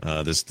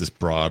 This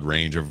broad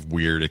range of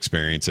weird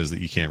experiences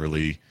that you can't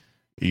really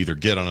either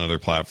get on other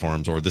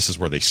platforms, or this is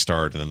where they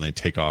start and then they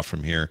take off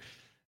from here.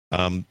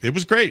 It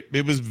was great.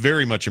 It was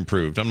very much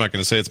improved. I'm not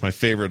going to say it's my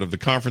favorite of the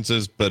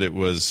conferences, but it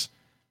was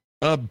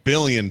a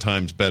billion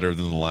times better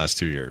than the last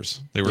 2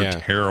 years. They were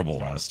terrible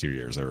last 2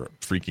 years. They were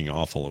freaking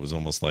awful. It was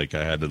almost like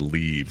I had to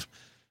leave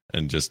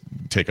and just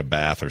take a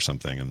bath or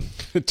something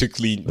and to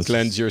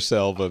cleanse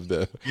yourself of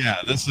the. Yeah,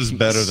 this is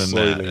better than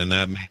that, and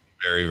that made me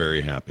very,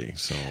 very happy.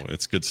 So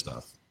it's good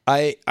stuff.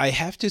 I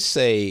have to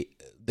say,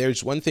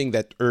 there's one thing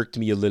that irked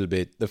me a little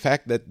bit. The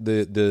fact that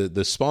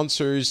the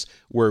sponsors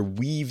were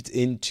weaved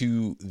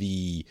into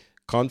the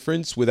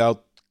conference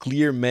without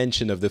clear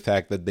mention of the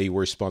fact that they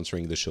were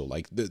sponsoring the show.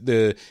 Like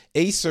the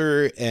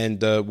Acer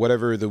and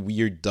whatever the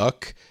weird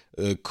duck,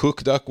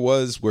 Cook Duck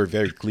were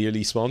very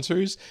clearly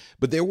sponsors.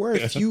 But there were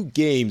a few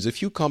games, a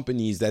few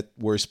companies that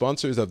were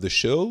sponsors of the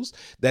shows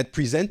that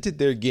presented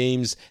their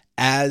games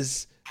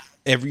as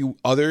every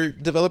other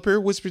developer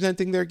was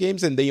presenting their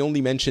games, and they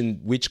only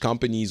mentioned which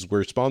companies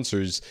were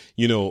sponsors,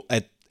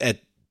 at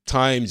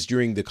times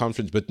during the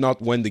conference, but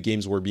not when the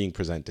games were being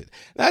presented.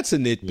 That's a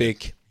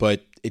nitpick,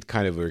 but it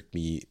kind of irked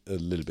me a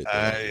little bit.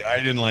 I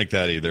didn't like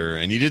that either,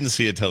 and you didn't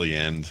see it till the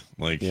end.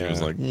 Like it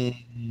was like,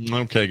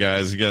 okay,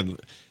 guys,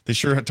 they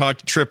sure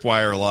talked to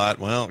Tripwire a lot.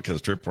 Well,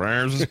 because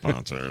Tripwire is a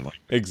sponsor. Like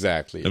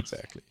exactly. A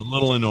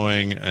little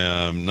annoying.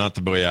 Not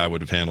the way I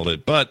would have handled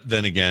it, but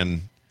then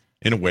again,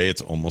 in a way,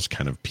 it's almost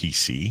kind of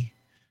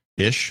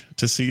PC-ish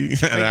to see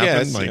that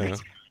happen.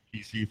 It's a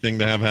PC thing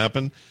to have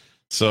happen.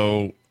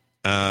 So,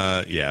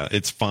 yeah,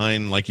 it's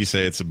fine. Like you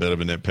say, it's a bit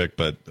of a nitpick,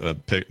 but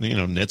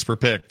nits were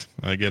picked.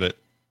 I get it.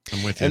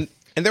 I'm with you.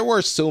 And there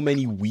were so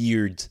many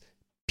weird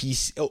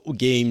PC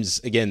games,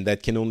 again,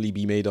 that can only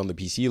be made on the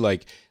PC.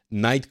 Like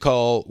Night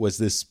Call was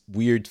this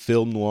weird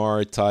film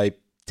noir type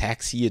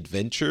taxi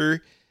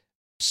adventure,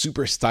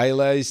 super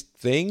stylized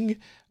thing.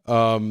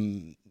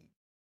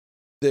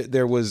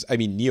 There was,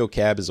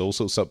 NeoCab is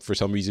also for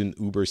some reason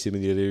Uber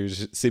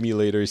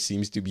Simulator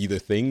seems to be the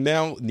thing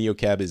now.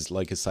 NeoCab is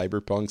like a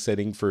cyberpunk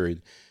setting for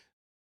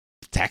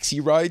taxi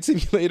ride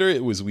simulator.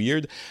 It was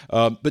weird,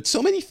 but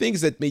so many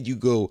things that made you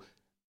go,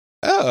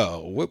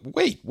 "Oh,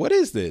 wait, what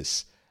is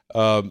this?"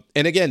 And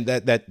again,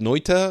 that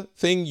Noita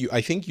thing, I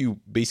think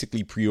you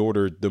basically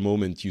pre-ordered the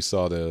moment you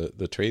saw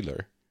the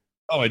trailer.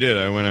 Oh, I did.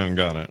 I went out and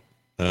got it.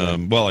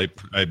 Well,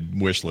 I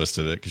wish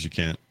listed it because you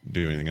can't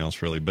do anything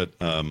else really, but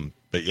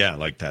yeah,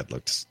 like that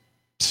looks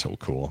so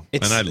cool,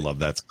 and I love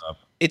that stuff.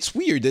 It's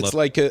weird. It's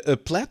like a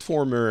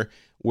platformer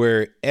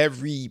where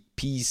every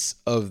piece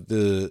of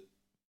the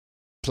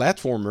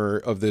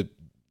platformer of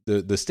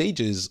the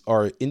stages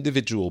are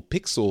individual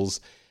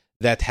pixels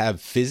that have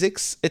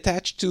physics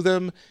attached to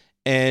them,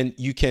 and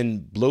you can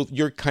blow.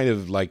 You're kind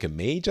of like a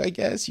mage, I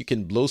guess. You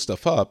can blow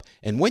stuff up,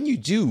 and when you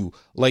do,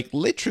 like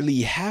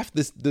literally half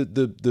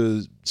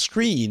the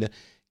screen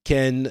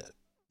can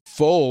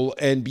fall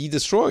and be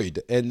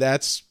destroyed, and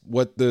that's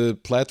what the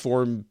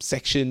platform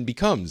section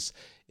becomes.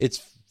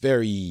 It's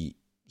very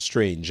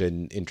strange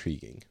and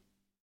intriguing.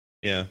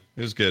 Yeah,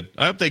 it was good.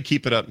 I hope they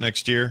keep it up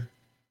next year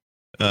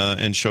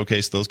and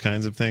showcase those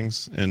kinds of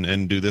things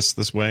and do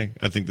this way.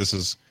 I think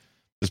this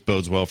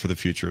bodes well for the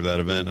future of that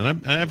event.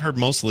 And I've heard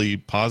mostly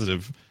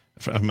positive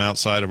from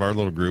outside of our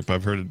little group.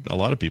 I've heard a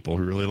lot of people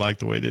who really like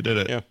the way they did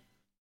it. Yeah.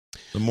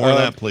 The more of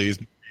that, please.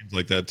 Games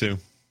like that too.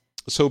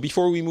 So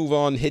before we move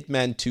on,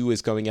 Hitman 2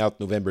 is coming out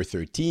November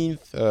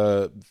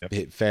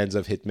 13th. Fans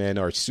of Hitman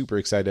are super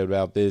excited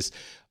about this.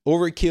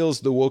 Overkill's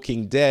The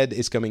Walking Dead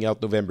is coming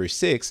out November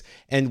 6th.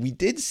 And we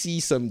did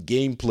see some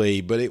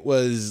gameplay, but it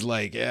was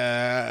like,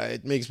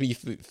 it makes me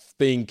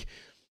think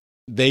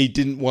they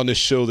didn't want to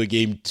show the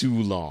game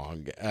too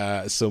long.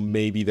 So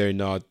maybe they're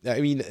not.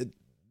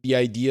 The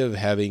idea of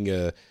having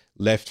a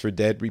Left 4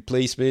 Dead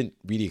replacement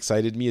really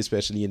excited me,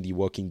 especially in the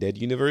Walking Dead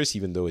universe,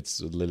 even though it's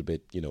a little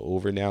bit,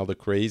 over now, the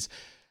craze.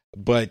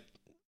 But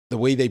the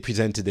way they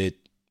presented it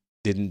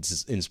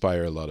didn't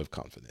inspire a lot of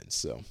confidence.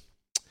 So,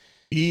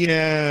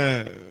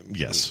 yeah,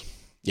 yes.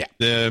 Yeah.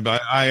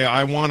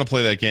 I want to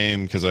play that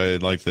game because I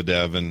like the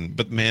dev,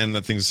 but man,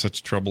 that thing's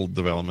such troubled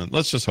development.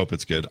 Let's just hope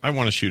it's good. I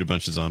want to shoot a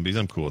bunch of zombies.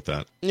 I'm cool with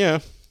that. Yeah.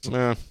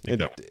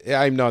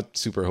 I'm not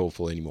super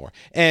hopeful anymore.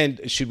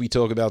 And should we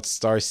talk about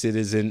Star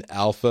Citizen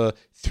Alpha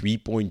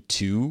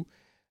 3.2?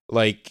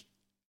 Like,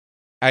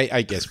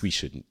 I guess we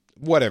shouldn't.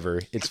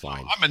 Whatever, it's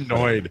fine. I'm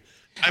annoyed.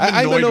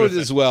 I'm annoyed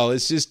as well.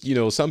 It's just,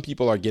 some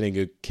people are getting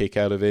a kick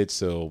out of it,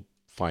 so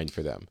fine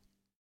for them.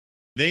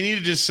 They need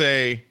to just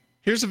say,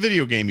 here's a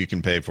video game you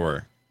can pay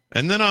for.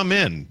 And then I'm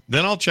in.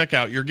 Then I'll check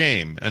out your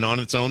game and on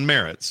its own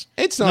merits.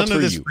 It's not for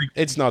you.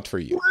 It's not for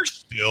you. We're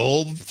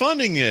still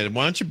funding it.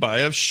 Why don't you buy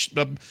a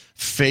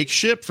fake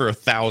ship for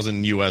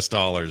 $1,000 US?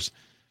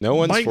 No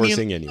one's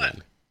forcing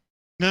anyone.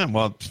 Yeah,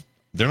 well,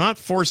 they're not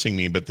forcing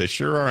me, but they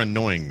sure are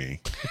annoying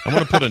me. I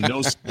want to put a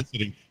no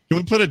soliciting. Can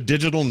we put a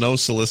digital no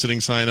soliciting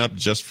sign up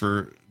just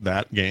for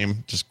that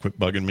game? Just quit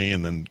bugging me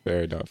and then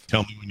fair enough.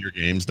 Tell me when your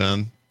game's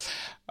done.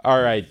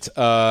 All right.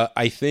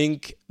 I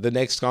think the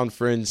next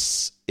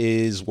conference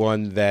is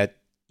one that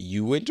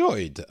you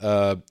enjoyed.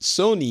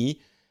 Sony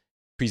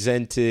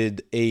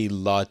presented a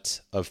lot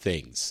of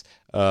things.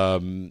 Not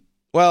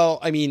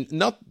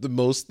the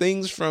most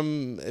things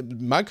from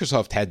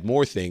Microsoft had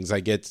more things. I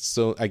guess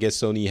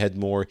Sony had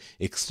more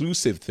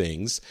exclusive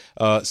things.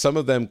 Some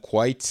of them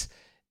quite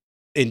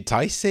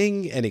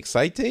enticing and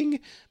exciting.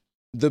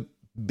 The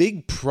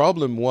big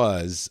problem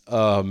was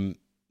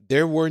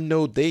there were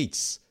no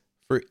dates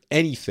for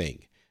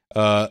anything.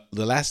 The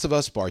Last of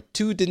Us Part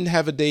 2 didn't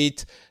have a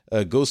date.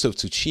 Ghost of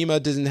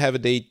Tsushima didn't have a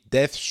date.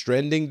 Death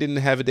Stranding didn't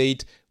have a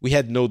date. We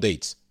had no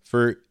dates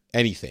for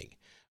anything.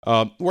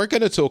 We're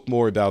going to talk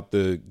more about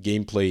the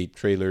gameplay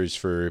trailers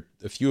for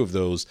a few of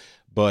those,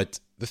 but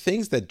the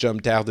things that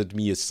jumped out at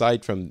me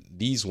aside from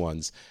these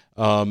ones,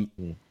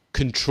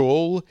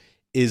 Control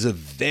is a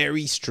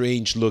very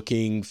strange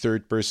looking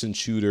third-person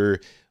shooter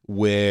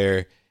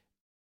where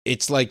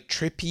it's like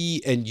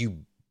trippy and you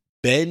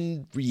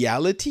bend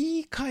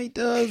reality, kind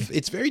of.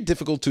 It's very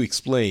difficult to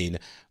explain.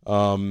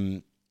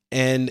 And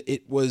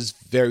it was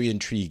very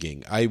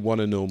intriguing. I want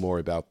to know more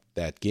about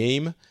that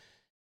game.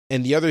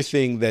 And the other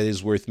thing that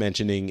is worth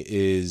mentioning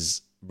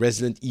is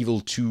Resident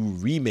Evil 2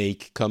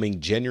 remake coming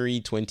January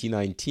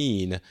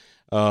 2019.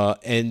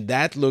 And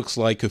that looks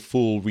like a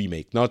full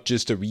remake, not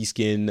just a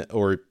reskin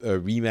or a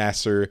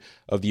remaster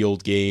of the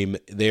old game.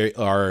 They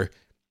are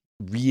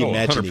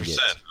reimagining it.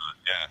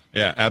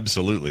 Yeah,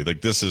 absolutely.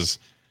 Like this is,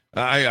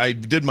 I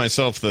did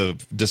myself the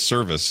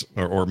disservice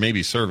or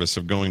maybe service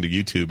of going to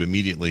YouTube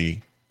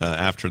immediately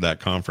after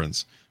that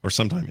conference or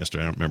sometime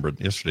yesterday. I don't remember.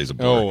 Yesterday's a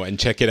blur. Oh, and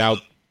check it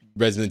out,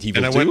 Resident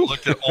Evil 2. And I went and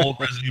looked at all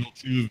Resident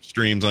Evil 2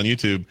 streams on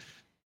YouTube.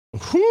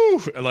 Whew,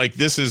 like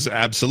this is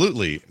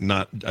absolutely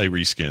not a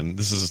reskin.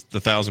 This is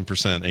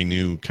 1,000% a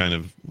new kind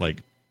of like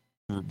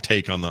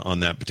take on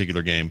that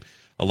particular game.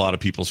 A lot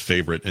of people's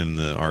favorite in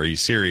the RE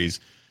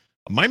series.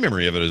 My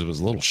memory of it is it was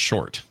a little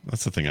short.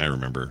 That's the thing I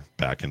remember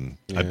back in.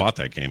 Yeah. I bought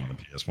that game on the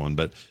PS1,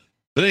 but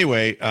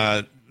anyway,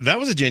 that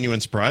was a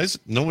genuine surprise.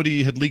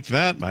 Nobody had leaked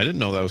that. I didn't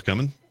know that was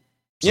coming.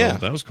 So yeah,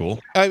 that was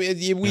cool. I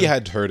mean, we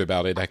had heard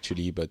about it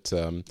actually, but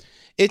I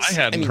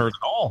hadn't heard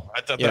at all.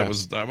 I thought that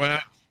was.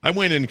 I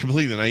went in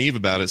completely naive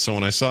about it. So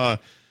when I saw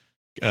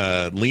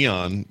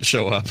Leon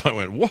show up, I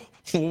went,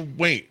 "Whoa,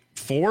 wait,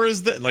 4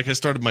 is that?" Like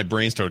my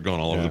brain started going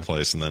all over the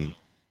place, and then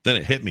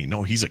it hit me.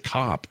 No, he's a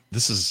cop.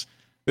 This is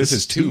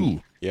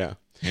 2. Yeah.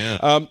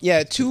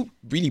 Yeah. 2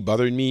 really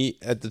bothered me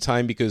at the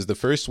time because the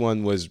first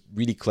one was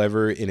really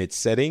clever in its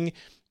setting,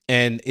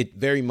 and it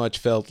very much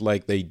felt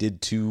like they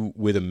did 2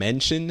 with a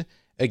mention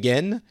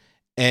again.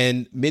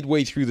 And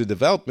midway through the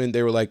development,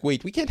 they were like,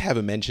 wait, we can't have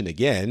a mention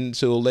again,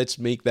 so let's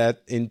make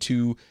that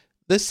into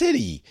the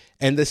city.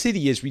 And the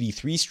city is really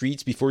 3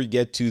 streets before you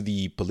get to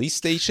the police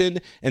station.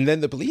 And then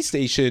the police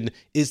station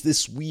is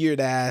this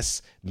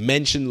weird-ass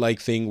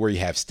mention-like thing where you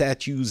have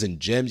statues and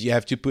gems you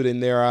have to put in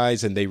their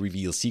eyes, and they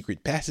reveal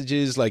secret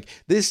passages. Like,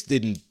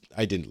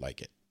 I didn't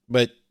like it.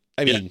 But,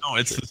 I mean... no,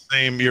 it's the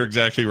same. You're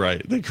exactly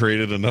right. They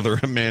created another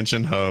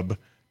mansion hub.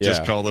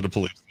 Just called it a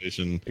police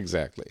station.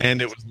 Exactly.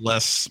 And it was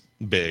less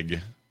big.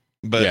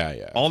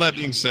 But all that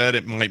being said,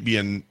 it might be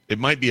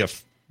a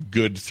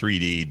good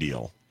 3D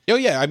deal. Oh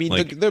yeah, I mean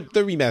the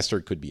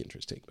remaster could be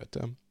interesting, but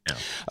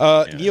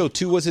Neo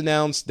 2 was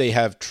announced. They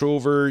have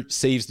Trover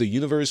Saves the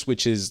Universe,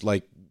 which is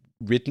like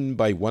written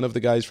by one of the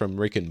guys from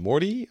Rick and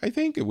Morty. I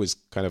think it was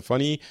kind of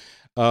funny.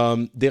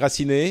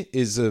 Déraciné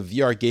is a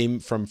VR game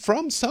from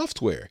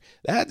Software.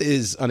 That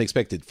is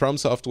unexpected. From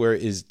Software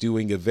is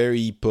doing a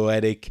very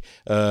poetic,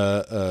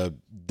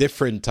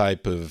 different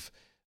type of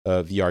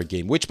VR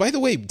game. Which, by the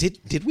way,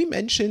 did we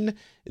mention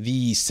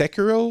the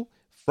Sekiro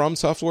From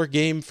Software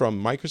game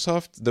from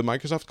Microsoft, the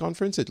Microsoft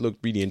conference? It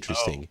looked really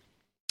interesting.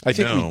 I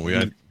think we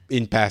had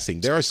in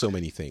passing. There are so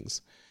many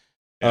things.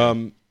 Yeah.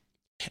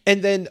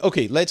 And then,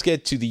 okay, let's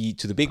get to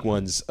the big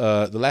ones.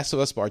 The Last of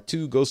Us Part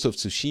 2, Ghost of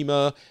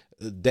Tsushima,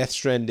 Death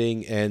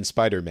Stranding, and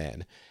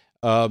Spider-Man.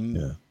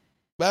 Go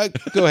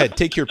ahead,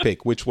 take your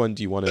pick. Which one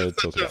do you want to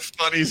talk about?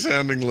 Funny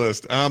sounding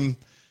list.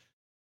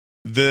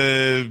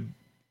 The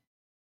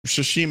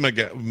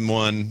Tsushima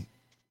one.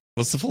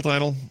 What's the full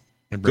title?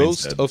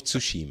 Ghost of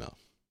Tsushima.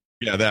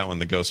 Yeah, that one,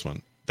 the Ghost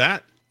one.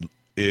 That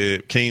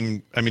it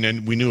came. I mean,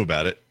 and we knew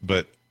about it,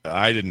 but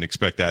I didn't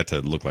expect that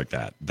to look like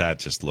that. That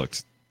just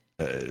looked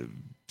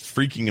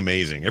freaking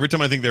amazing. Every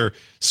time I think they're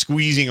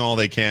squeezing all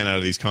they can out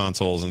of these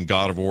consoles and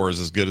God of War is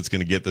as good as it's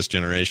going to get this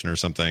generation or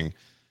something,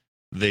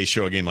 they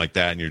show a game like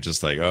that and you're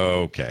just like,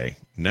 oh, okay,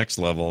 next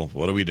level.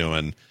 What are we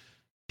doing?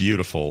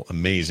 Beautiful,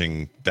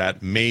 amazing.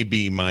 That may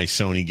be my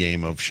Sony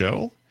game of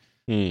show.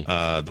 The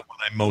one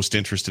I'm most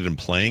interested in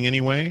playing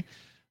anyway.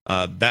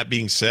 That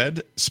being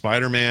said,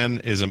 Spider-Man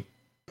is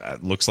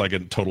looks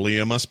like totally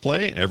a must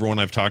play. Everyone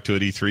I've talked to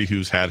at E3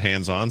 who's had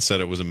hands-on said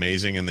it was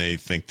amazing, and they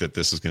think that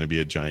this is going to be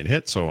a giant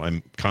hit. So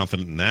I'm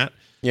confident in that.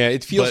 Yeah,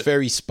 it feels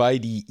very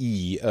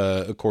Spidey-y,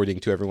 according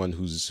to everyone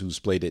who's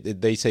played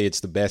it. They say it's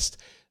the best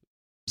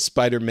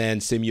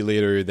Spider-Man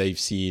simulator they've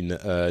seen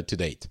to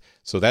date.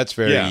 So that's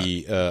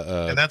very...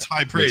 and that's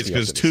high praise,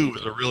 because 2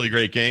 was a really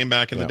great game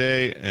back in the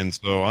day, and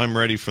so I'm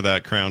ready for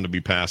that crown to be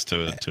passed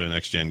to a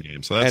next-gen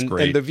game. So that's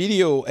great. And the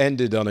video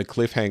ended on a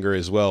cliffhanger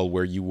as well,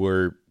 where you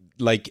were...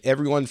 Like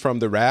everyone from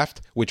the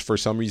Raft, which for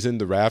some reason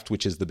the Raft,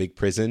 which is the big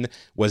prison,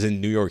 was in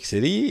New York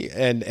City,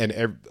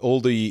 and all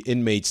the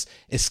inmates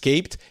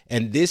escaped,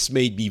 and this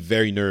made me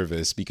very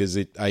nervous because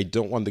I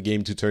don't want the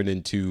game to turn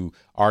into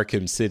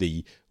Arkham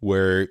City,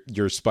 where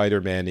you're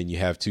Spider-Man and you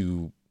have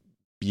to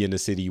be in a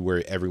city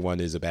where everyone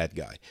is a bad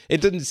guy.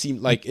 It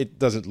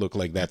doesn't look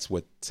like that's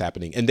what's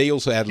happening. And they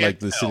also had like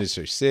the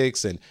Sinister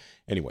Six, and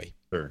anyway.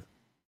 Sure.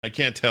 I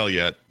can't tell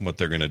yet what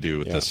they're going to do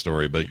with this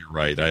story, but you're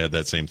right. I had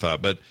that same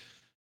thought, but.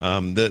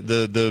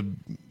 The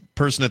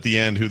person at the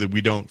end who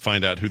we don't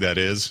find out who that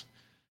is,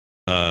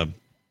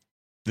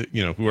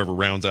 whoever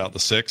rounds out the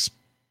 6,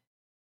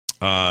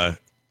 I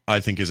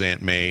think is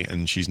Aunt May,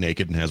 and she's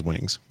naked and has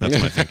wings. That's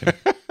my thinking.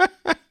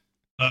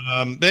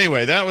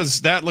 Anyway,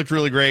 that looked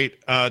really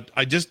great.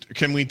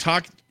 Can we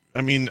talk?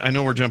 I mean, I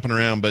know we're jumping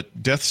around,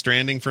 but Death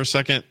Stranding for a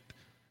second.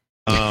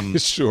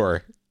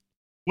 Sure.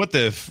 what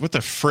the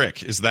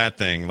frick is that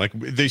thing? Like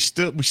we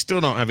still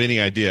don't have any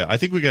idea. I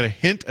think we got a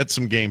hint at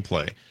some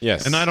gameplay.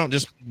 Yes. And I don't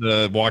just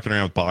walking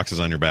around with boxes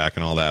on your back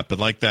and all that, but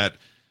like that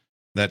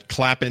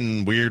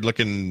clapping weird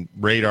looking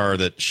radar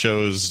that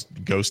shows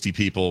ghosty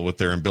people with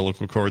their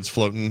umbilical cords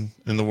floating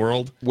in the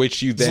world,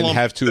 which you then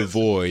have to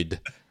avoid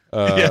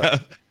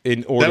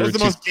in order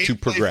to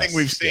progress. Thing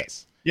we've seen.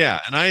 Yes.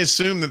 Yeah, and I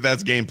assume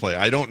that's gameplay.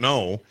 I don't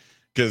know,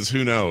 because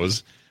who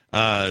knows.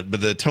 But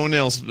the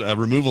toenails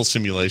removal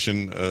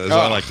simulation, as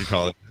I like to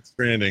call it,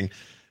 Stranding,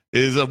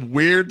 is a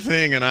weird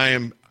thing, and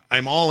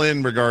I'm all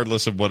in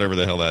regardless of whatever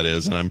the hell that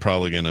is, and I'm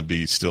probably going to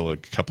be still a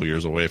couple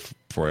years away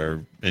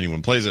before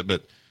anyone plays it,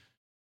 but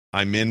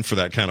I'm in for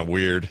that kind of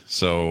weird.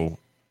 So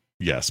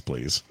yes,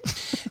 please.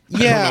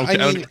 Yeah, I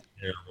don't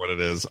care what it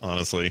is.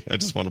 Honestly, I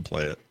just want to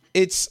play it.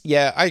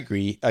 I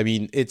agree. I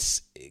mean,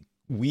 it's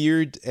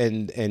weird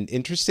and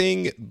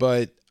interesting,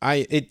 but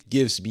it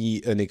gives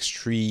me an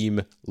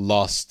extreme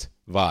Lost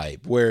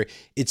vibe where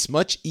it's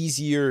much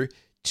easier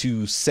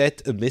to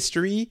set a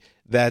mystery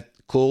that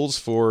calls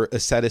for a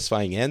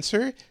satisfying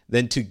answer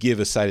than to give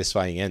a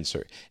satisfying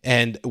answer.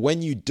 And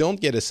when you don't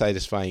get a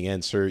satisfying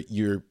answer,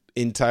 you're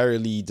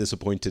entirely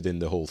disappointed in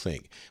the whole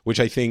thing, which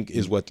I think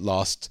is what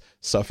Lost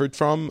suffered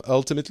from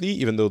ultimately,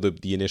 even though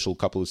the initial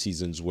couple of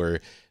seasons were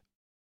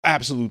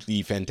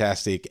absolutely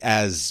fantastic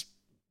as,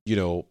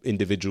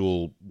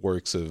 individual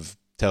works of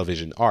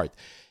television art.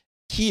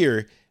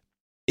 Here,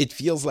 it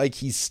feels like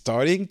he's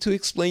starting to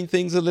explain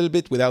things a little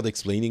bit without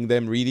explaining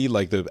them really.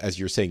 Like as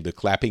you're saying, the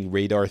clapping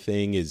radar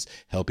thing is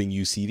helping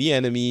you see the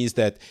enemies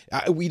that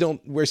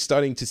we're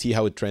starting to see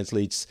how it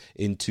translates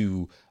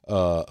into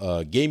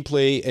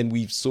gameplay. And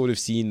we've sort of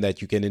seen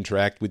that you can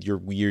interact with your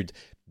weird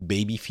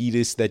baby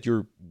fetus that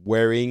you're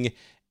wearing,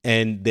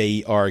 and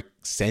they are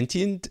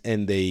sentient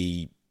and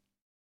they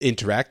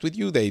interact with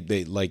you. They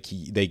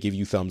give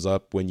you thumbs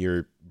up when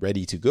you're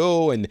ready to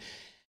go. And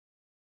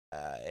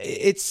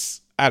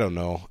it's, I don't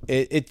know.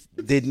 It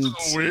didn't.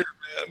 So weird,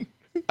 man.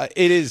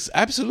 It is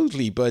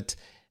absolutely, but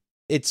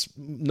it's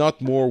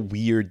not more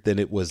weird than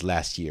it was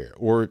last year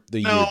or the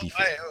year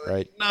before,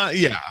 right?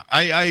 Yeah,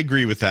 I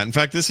agree with that. In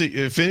fact, this,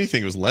 if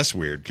anything, was less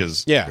weird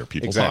because there are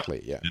people exactly,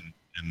 talking,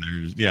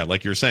 and there's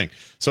like you're saying.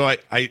 So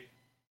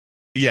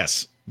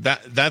yes,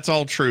 that's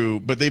all true,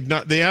 but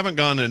they haven't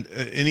gone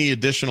any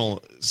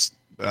additional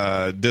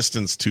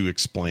distance to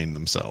explain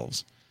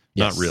themselves.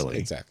 Yes, not really,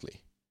 exactly.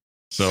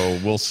 So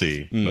we'll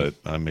see, but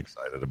I'm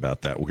excited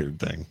about that weird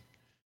thing.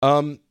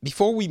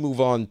 Before we move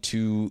on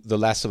to The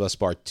Last of Us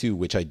Part 2,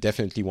 which I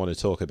definitely want to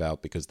talk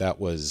about because that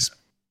was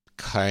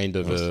kind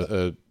of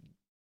a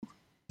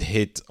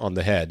hit on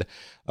the head.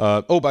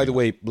 By the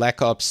way,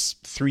 Black Ops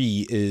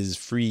 3 is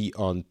free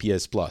on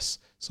PS Plus.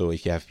 So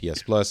if you have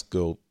PS Plus,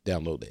 go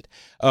download it.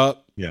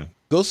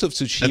 Ghost of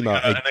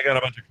Tsushima. And they got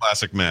a bunch of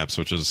classic maps,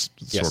 which is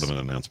sort of an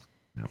announcement.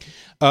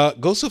 Yeah.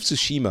 Ghost of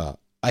Tsushima,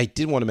 I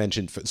did want to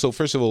mention. So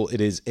first of all, it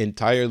is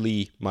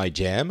entirely my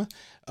jam.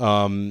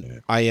 I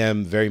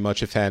am very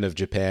much a fan of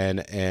Japan,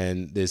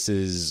 and this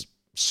is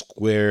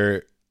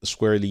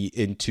squarely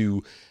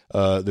into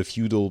the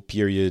feudal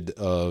period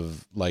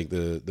of like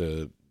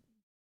the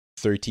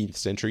 13th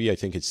century. I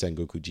think it's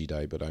Sengoku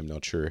Jidai, but I'm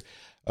not sure.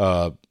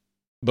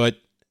 But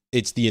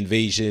it's the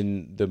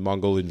invasion, the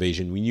Mongol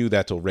invasion. We knew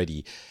that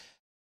already.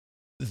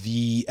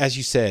 As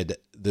you said,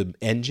 the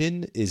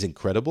engine is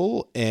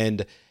incredible,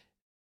 and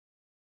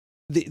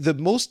the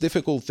most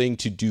difficult thing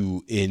to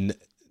do in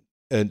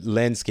a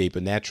landscape,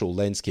 a natural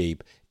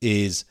landscape,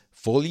 is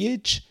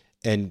foliage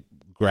and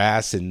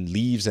grass and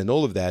leaves and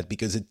all of that,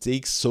 because it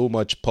takes so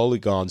much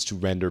polygons to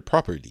render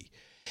properly.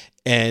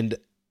 And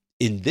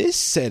in this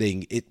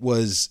setting,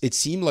 it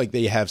seemed like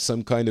they have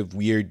some kind of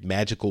weird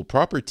magical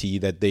property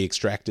that they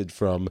extracted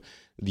from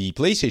the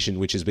PlayStation,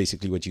 which is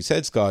basically what you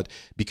said, Scott,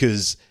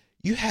 because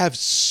you have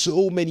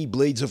so many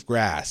blades of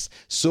grass,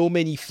 so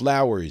many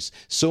flowers,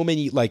 so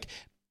many, like,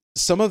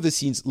 some of the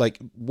scenes, like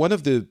one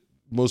of the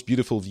most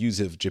beautiful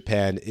views of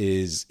Japan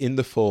is in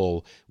the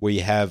fall, where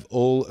you have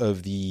all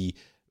of the,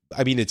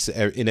 I mean, it's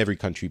in every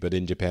country, but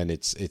in Japan,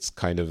 it's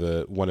kind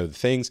of one of the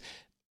things,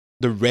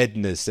 the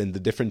redness and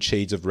the different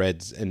shades of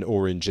reds and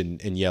orange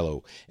and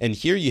yellow. And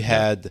here you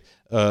had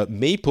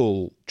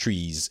maple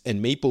trees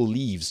and maple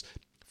leaves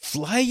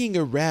flying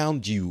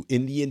around you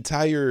in the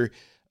entire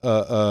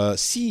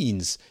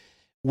scenes,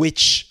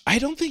 which I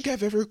don't think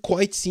I've ever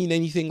quite seen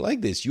anything like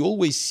this. You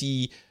always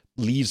see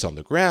leaves on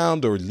the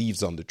ground or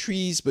leaves on the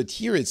trees, but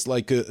here it's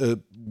like a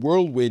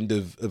whirlwind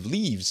of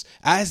leaves,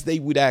 as they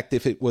would act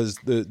if it was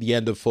the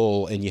end of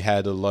fall and you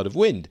had a lot of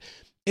wind.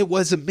 It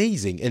was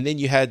amazing. And then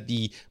you had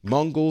the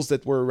Mongols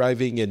that were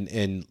arriving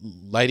and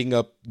lighting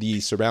up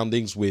the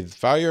surroundings with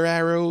fire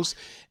arrows,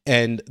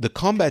 and the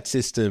combat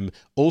system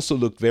also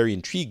looked very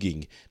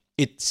intriguing.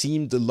 It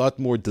seemed a lot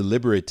more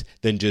deliberate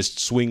than just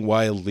swing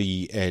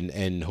wildly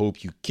and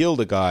hope you kill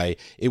the guy.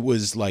 It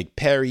was like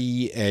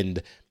parry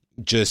and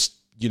just,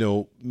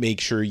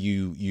 make sure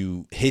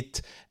you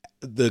hit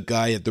the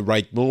guy at the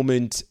right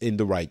moment in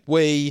the right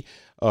way.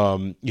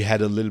 You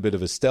had a little bit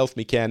of a stealth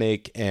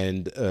mechanic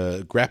and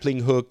a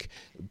grappling hook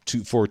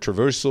for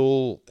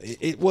traversal.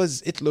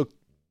 It looked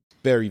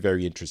very,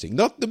 very interesting.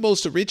 Not the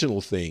most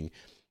original thing,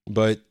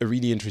 but a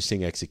really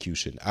interesting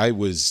execution. I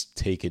was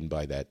taken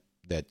by that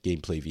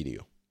gameplay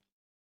video.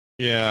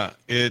 Yeah,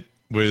 it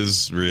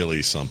was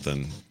really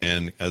something.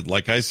 And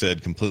like I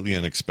said, completely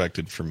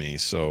unexpected for me.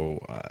 So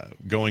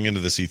going into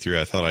the E3,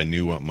 I thought I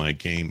knew what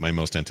my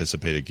most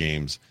anticipated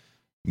games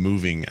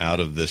moving out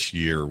of this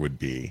year would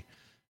be.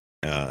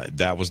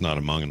 That was not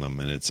among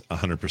them. And it's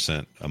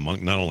 100%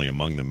 not only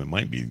among them, it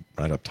might be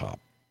right up top.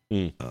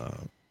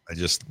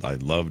 I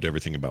loved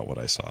everything about what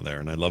I saw there.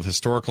 And I love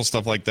historical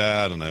stuff like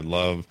that. And I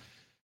love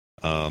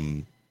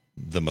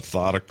the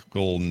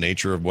methodical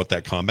nature of what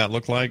that combat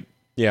looked like.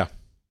 Yeah.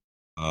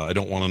 I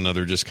don't want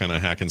another just kind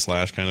of hack and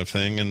slash kind of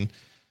thing. And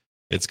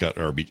it's got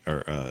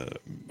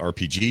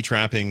RPG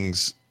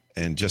trappings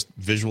and just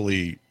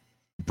visually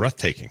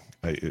breathtaking.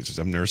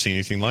 I've never seen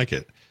anything like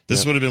it.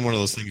 This would have been one of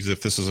those things,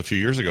 if this was a few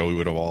years ago, we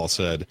would have all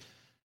said,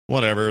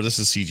 whatever, this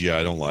is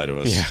CGI, don't lie to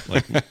us. Yeah.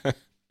 Like,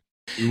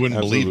 we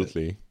wouldn't believe it.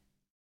 Absolutely.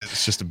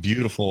 It's just a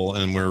beautiful,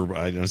 and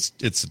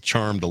it's a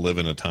charm to live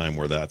in a time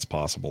where that's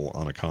possible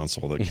on a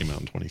console that came out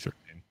in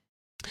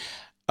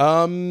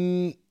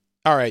 2013.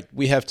 All right,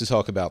 we have to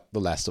talk about The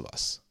Last of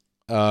Us.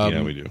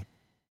 Yeah, we do.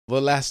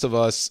 The Last of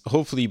Us,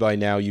 hopefully by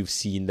now you've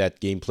seen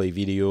that gameplay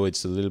video.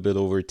 It's a little bit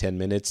over 10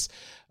 minutes.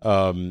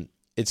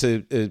 It's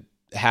a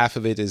half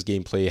of it is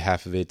gameplay,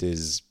 half of it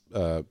is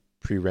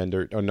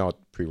pre-rendered, or not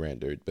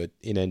pre-rendered, but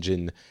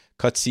in-engine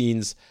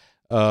cutscenes.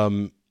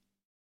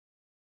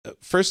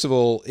 First of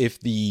all, if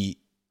the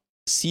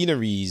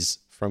sceneries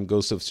from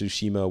Ghost of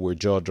Tsushima were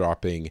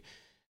jaw-dropping,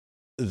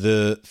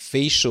 the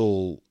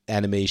facial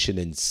animation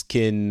and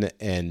skin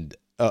and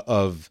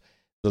of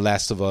The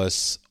Last of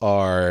Us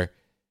are...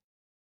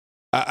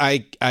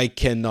 I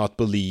cannot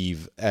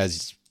believe,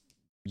 as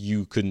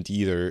you couldn't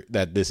either,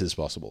 that this is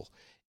possible.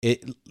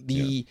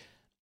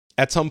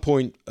 At some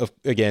point,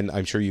 again,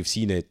 I'm sure you've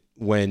seen it,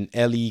 when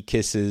Ellie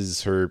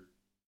kisses her,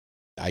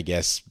 I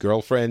guess,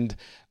 girlfriend,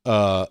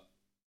 and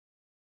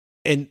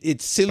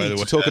it's silly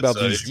to talk about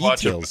these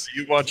details. Are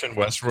you watching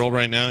Westworld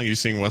right now? You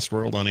seeing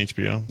Westworld on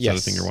HBO? Is yes. that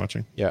the thing you're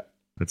watching? Yeah.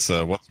 It's,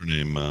 what's her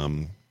name?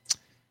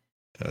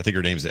 I think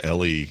her name's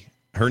Ellie.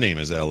 Her name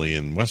is Ellie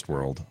in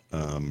Westworld.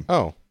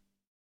 Oh,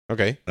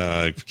 okay.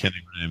 I can't think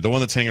of her name. The one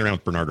that's hanging around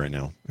with Bernard right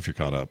now, if you're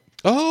caught up.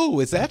 Oh,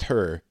 is that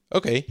her?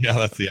 Okay. Yeah,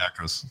 that's the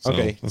actress. So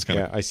okay. That's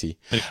kind I see.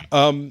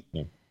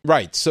 Anyway.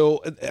 Right.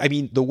 So, I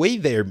mean, the way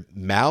their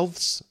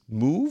mouths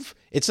move,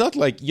 it's not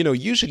like,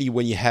 usually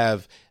when you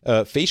have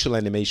facial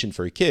animation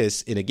for a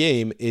kiss in a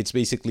game, it's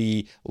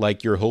basically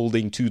like you're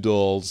holding two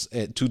dolls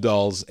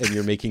and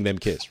you're making them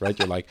kiss, right?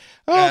 You're like,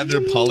 oh,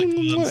 they're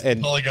polygons.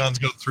 And polygons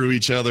go through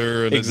each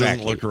other and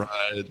exactly. It doesn't look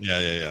right.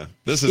 Yeah.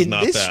 This is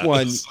not that.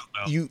 In this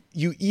one,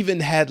 you even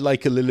had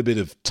like a little bit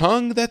of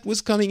tongue that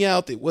was coming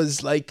out. It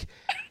was like...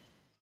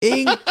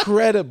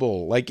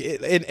 incredible.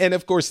 And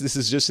of course this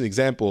is just an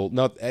example.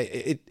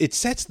 It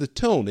sets the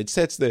tone. It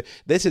sets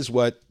this is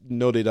what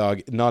Naughty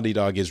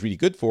Dog is really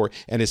good for,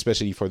 and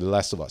especially for The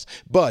Last of Us.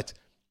 But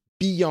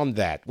beyond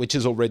that, which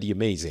is already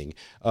amazing,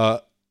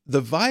 the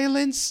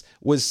violence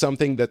was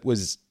something that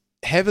was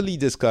heavily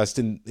discussed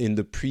in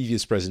the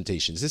previous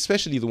presentations,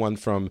 especially the one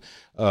from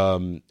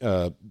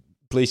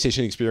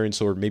PlayStation Experience,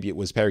 or maybe it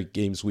was Paris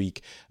Games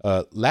Week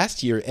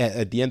last year,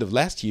 at the end of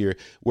last year,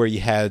 where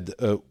you had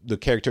the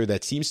character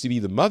that seems to be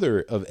the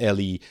mother of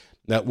Ellie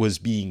that was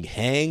being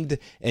hanged,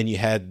 and you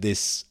had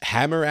this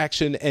hammer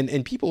action,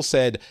 and people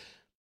said,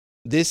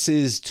 this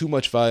is too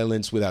much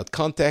violence without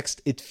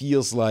context. It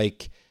feels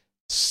like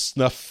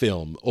snuff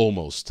film,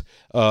 almost.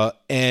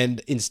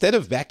 And instead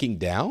of backing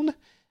down,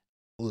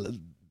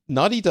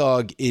 Naughty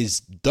Dog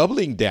is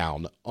doubling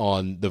down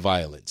on the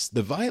violence.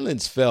 The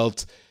violence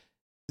felt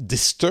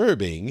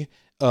disturbing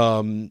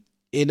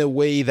in a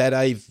way that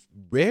I've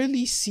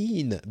rarely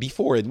seen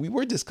before, and we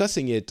were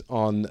discussing it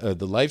on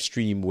the live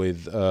stream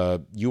with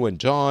you and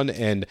John,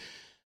 and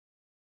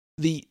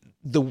the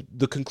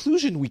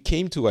conclusion we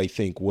came to, I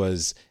think,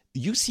 was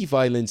you see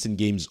violence in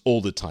games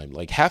all the time.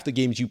 Like half the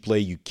games you play,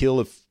 you kill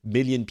 1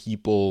 million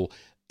people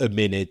a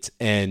minute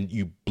and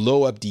you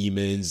blow up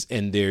demons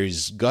and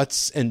there's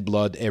guts and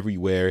blood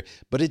everywhere,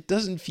 but it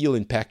doesn't feel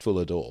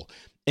impactful at all.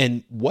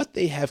 And what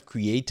they have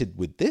created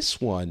with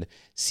this one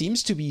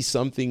seems to be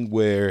something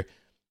where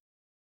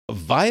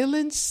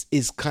violence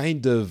is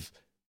kind of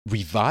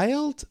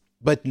reviled,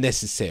 but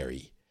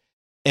necessary.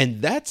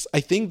 And I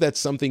think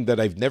that's something that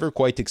I've never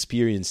quite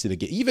experienced in a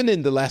game. Even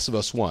in The Last of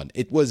Us 1,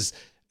 it was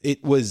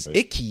right.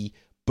 Icky,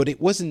 but it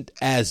wasn't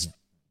as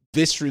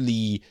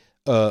viscerally,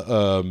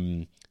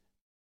 I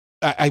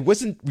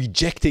wasn't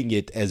rejecting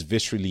it as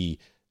viscerally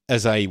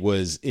as I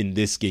was in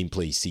this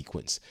gameplay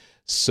sequence.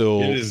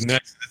 So it is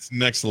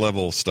next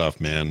level stuff,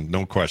 man.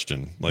 No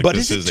question. Like, but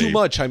is it too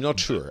much? I'm not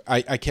sure.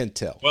 I can't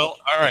tell. Well,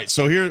 all right.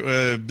 So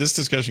here, this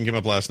discussion came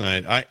up last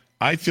night.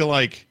 I feel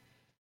like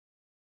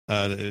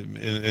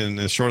in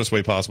the shortest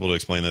way possible to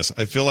explain this.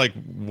 I feel like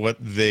what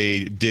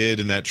they did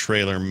in that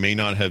trailer may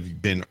not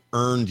have been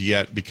earned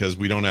yet because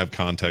we don't have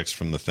context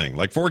from the thing.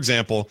 Like, for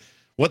example,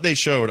 what they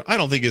showed, I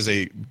don't think is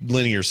a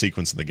linear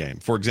sequence in the game.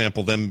 For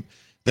example, them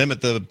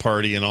at the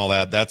party and all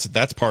that,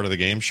 that's part of the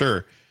game.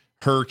 Sure.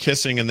 Her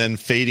kissing and then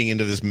fading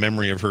into this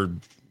memory of her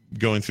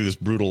going through this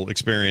brutal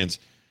experience.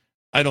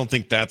 I don't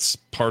think that's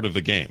part of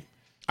the game.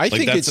 I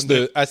think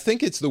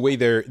it's the way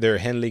they're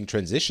handling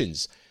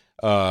transitions.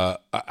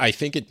 I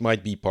think it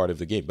might be part of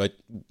the game, but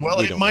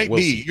it might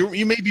be.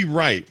 You may be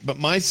right, but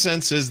my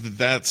sense is that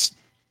that's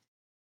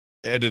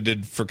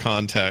edited for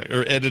contact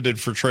or edited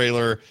for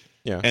trailer.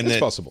 Yeah, and it's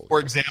possible. For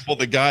example,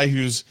 the guy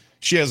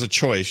she has a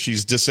choice.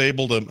 She's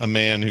disabled a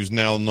man who's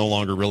now no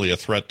longer really a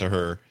threat to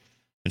her,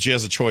 and she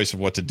has a choice of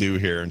what to do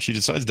here, and she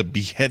decides to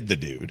behead the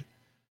dude,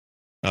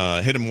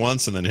 hit him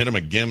once and then hit him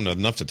again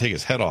enough to take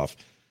his head off.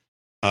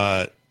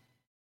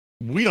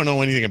 We don't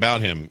know anything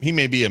about him. He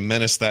may be a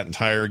menace that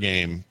entire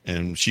game,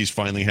 and she's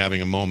finally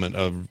having a moment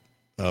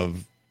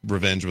of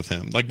revenge with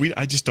him.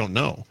 I just don't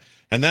know,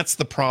 and that's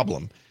the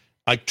problem.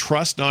 I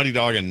trust Naughty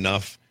Dog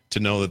enough to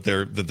know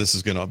that this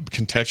is going to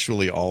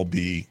contextually all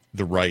be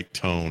the right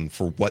tone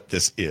for what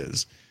this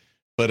is,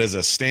 but as a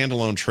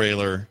standalone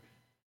trailer,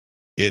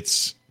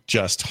 it's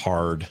just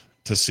hard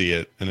to see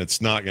it, and it's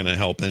not going to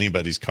help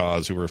anybody's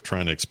cause who are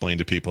trying to explain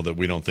to people that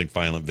we don't think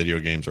violent video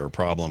games are a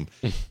problem.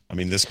 I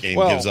mean, this game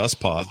gives us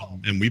pause,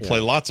 and we play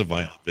lots of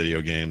violent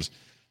video games.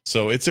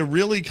 So it's a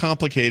really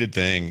complicated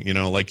thing.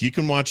 Like you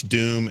can watch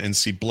Doom and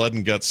see blood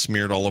and guts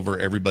smeared all over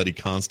everybody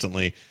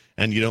constantly,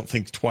 and you don't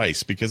think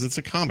twice because it's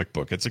a comic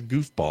book. It's a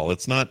goofball.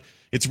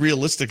 It's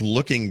realistic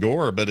looking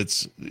gore,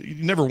 but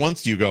never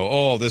once do you go,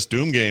 oh, this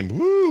Doom game,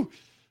 woo,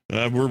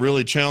 we're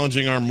really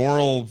challenging our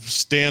moral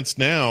stance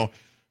now.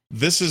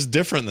 This is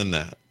different than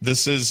that.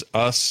 This is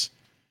us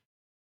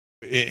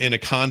in a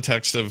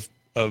context of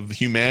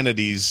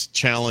humanity's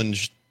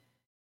challenge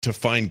to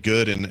find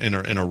good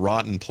in a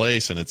rotten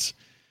place, and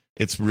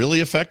it's really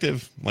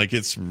effective. Like,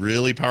 it's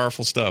really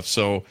powerful stuff.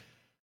 So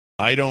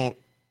on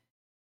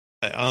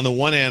the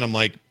one hand, I'm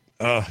like,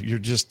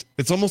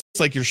 it's almost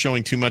like you're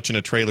showing too much in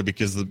a trailer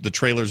because the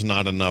trailer's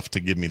not enough to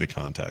give me the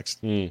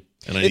context. And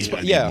I need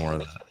more of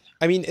that.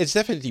 I mean, it's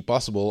definitely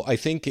possible. I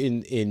think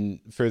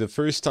for the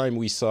first time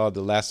we saw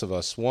The Last of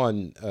Us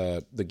 1,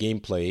 the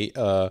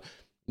gameplay,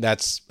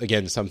 that's,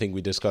 again, something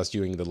we discussed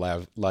during the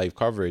live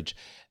coverage.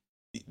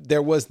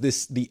 There was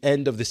the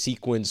end of the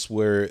sequence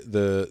where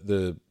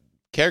the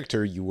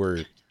character you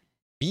were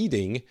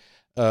beating,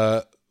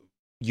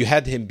 you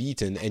had him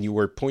beaten and you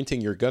were pointing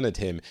your gun at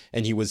him,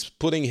 and he was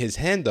putting his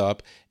hand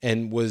up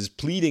and was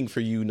pleading for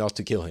you not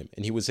to kill him.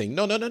 And he was saying,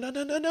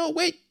 no,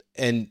 wait.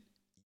 And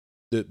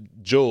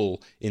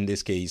Joel, in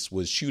this case,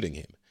 was shooting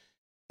him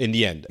in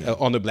the end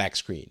on a black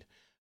screen.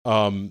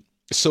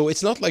 So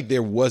it's not like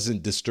there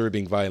wasn't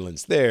disturbing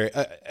violence there.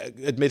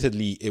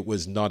 Admittedly, it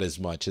was not as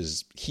much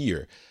as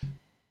here.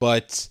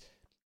 But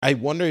I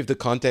wonder if the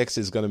context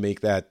is going to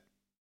make that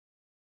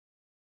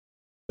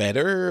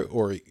better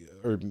or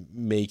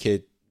make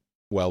it,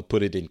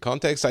 put it in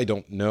context. I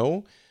don't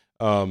know.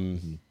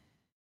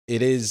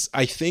 It is,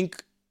 I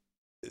think,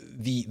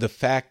 the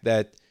fact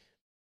that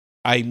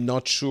I'm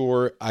not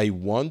sure I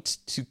want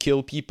to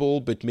kill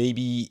people, but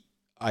maybe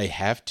I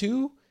have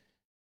to.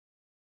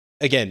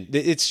 Again,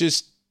 it's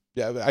just,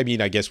 I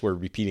mean, I guess we're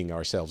repeating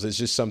ourselves. It's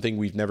just something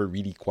we've never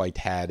really quite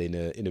had in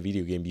a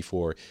video game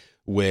before,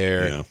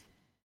 where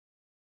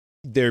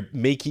they're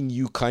making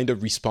you kind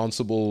of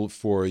responsible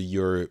for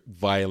your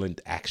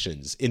violent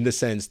actions, in the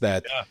sense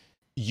that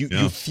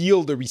you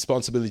feel the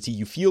responsibility,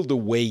 you feel the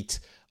weight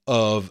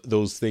of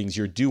those things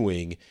you're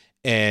doing,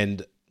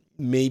 and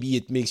maybe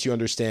it makes you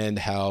understand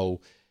how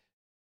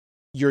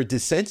you're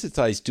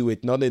desensitized to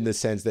it, not in the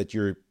sense that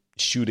you're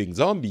shooting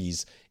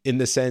zombies, in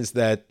the sense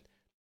that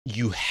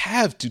you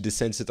have to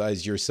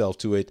desensitize yourself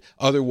to it,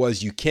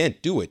 otherwise you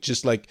can't do it.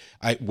 Just like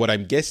what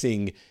I'm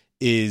guessing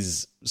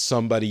is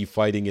somebody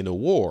fighting in a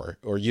war,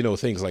 or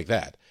things like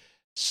that.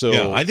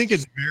 So I think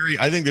there's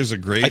a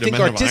great. I think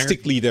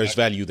artistically there's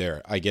value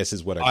there, I guess,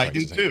 is what I'm trying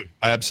to say. Too.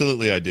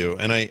 I do.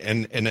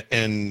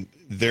 And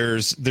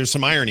there's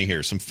some irony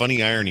here, some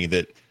funny irony,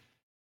 that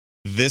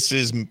this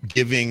is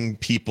giving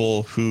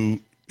people who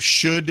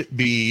should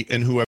be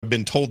and who have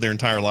been told their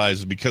entire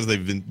lives, because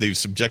they've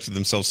subjected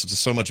themselves to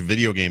so much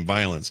video game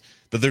violence,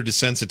 that they're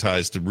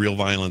desensitized to real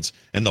violence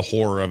and the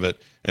horror of it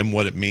and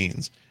what it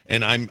means.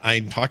 And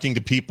I'm talking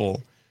to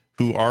people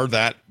who are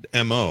that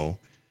MO,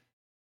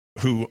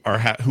 who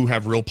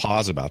have real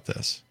pause about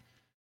this,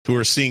 who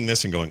are seeing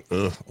this and going,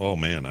 ugh, oh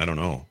man, I don't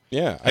know.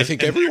 Yeah, I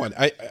think everyone.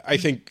 I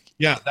think.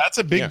 Yeah, that's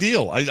a big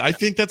deal. I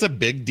think that's a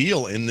big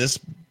deal in this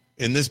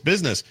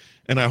business,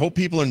 and I hope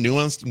people are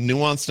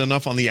nuanced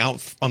enough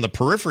on the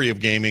periphery of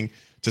gaming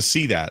to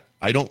see that.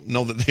 I don't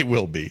know that they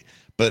will be,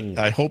 but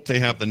I hope they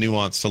have the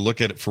nuance to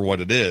look at it for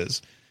what it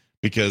is,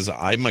 because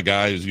I'm a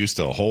guy who's used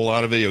to a whole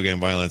lot of video game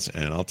violence,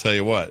 and I'll tell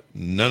you what,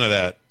 none of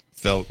that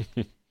felt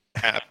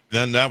happy.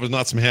 Then that was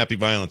not some happy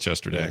violence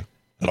yesterday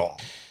at all.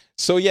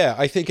 So yeah,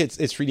 I think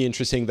it's really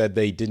interesting that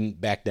they didn't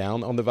back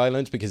down on the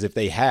violence, because if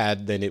they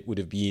had, then it would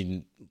have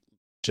been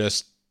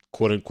just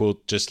quote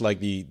unquote just like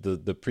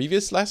the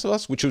previous Last of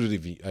Us, which would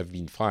have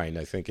been fine.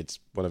 I think it's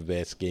one of the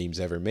best games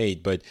ever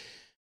made. But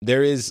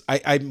there is,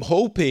 I'm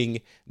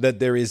hoping that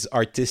there is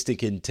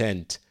artistic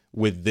intent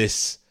with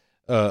this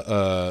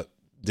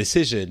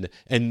decision,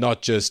 and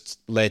not just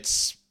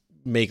let's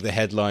make the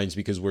headlines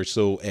because we're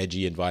so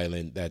edgy and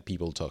violent that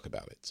people talk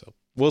about it. So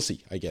we'll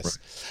see, I guess.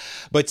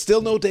 Right. But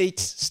still no date,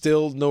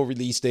 still no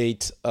release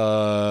date.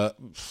 At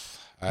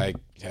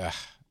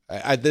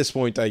this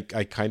point, I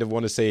kind of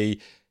want to say,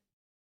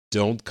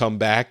 don't come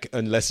back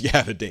unless you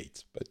have a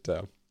date.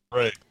 But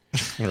right.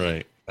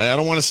 I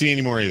don't want to see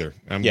any more either.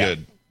 I'm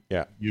good.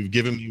 Yeah. You've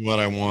given me what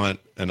I want,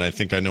 and I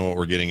think I know what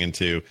we're getting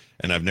into,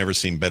 and I've never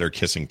seen better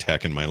kissing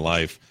tech in my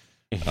life.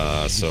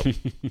 So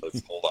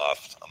let's hold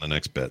off on the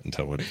next bet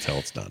until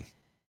it's done.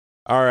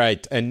 All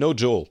right. And no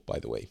Joel, by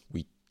the way.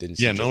 We didn't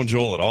see no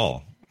Joel at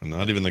all.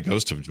 Not even the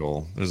ghost of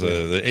Joel.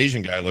 The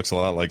Asian guy looks a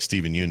lot like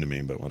Steven Yeun to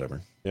me, but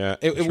whatever. Yeah.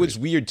 It was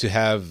weird to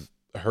have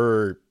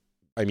her,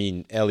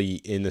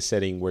 Ellie, in the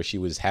setting where she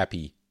was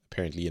happy,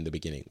 apparently, in the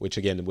beginning, which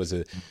again was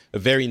a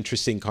very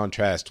interesting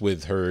contrast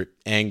with her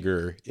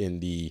anger in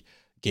the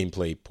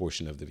gameplay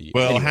portion of the video.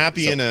 Well, anyway,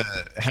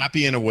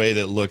 happy in a way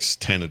that looks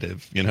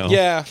tentative,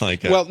 Yeah.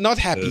 Not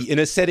happy in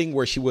a setting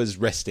where she was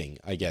resting,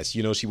 I guess.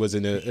 She was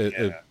in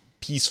a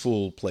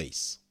peaceful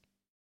place.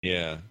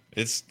 Yeah.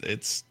 It's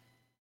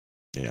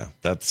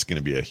that's going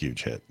to be a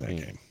huge hit, that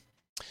game.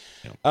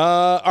 Yeah.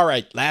 All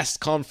right,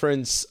 last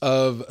conference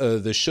of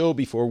the show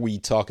before we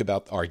talk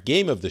about our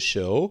game of the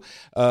show.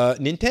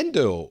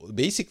 Nintendo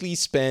basically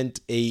spent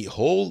a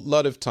whole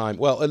lot of time,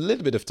 a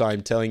little bit of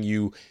time, telling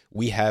you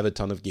we have a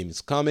ton of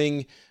games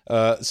coming.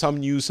 Some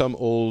new, some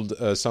old,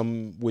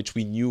 some which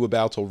we knew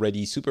about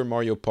already. Super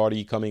Mario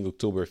Party coming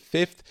October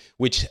 5th,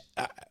 which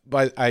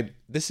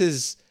this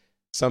is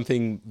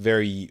something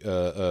very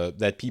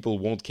that people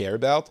won't care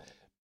about.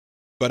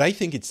 But I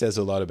think it says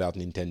a lot about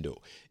Nintendo.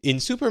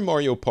 In Super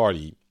Mario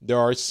Party, there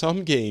are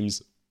some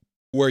games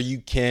where you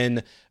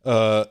can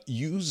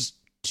use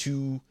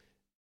two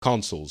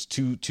consoles,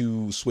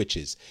 two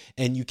Switches,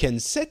 and you can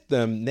set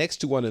them next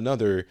to one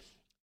another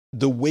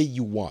the way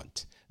you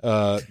want.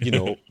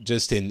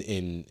 Just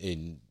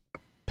in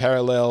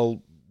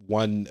parallel,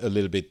 one a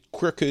little bit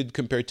crooked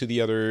compared to the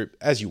other,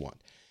 as you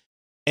want.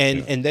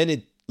 And then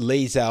it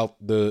lays out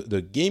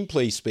the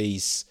gameplay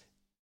space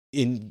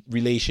in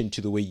relation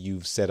to the way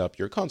you've set up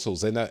your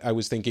consoles. And I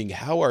was thinking,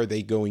 how are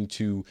they going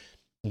to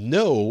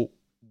know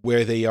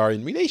where they are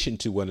in relation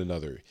to one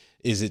another?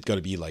 Is it going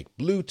to be like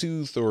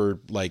Bluetooth or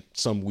like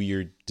some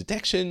weird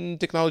detection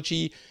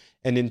technology?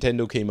 And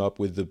Nintendo came up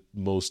with the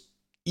most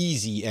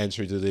easy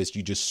answer to this.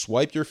 You just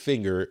swipe your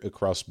finger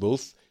across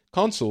both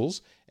consoles,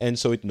 and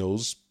so it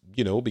knows,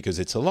 because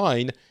it's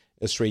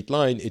a straight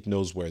line, it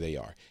knows where they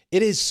are.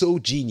 It is so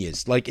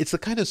genius. Like, it's the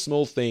kind of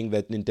small thing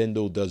that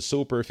Nintendo does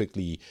so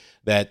perfectly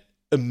that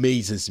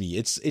amazes me.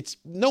 It's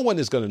no one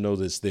is going to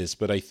notice this,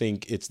 but I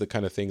think it's the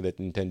kind of thing that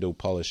Nintendo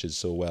polishes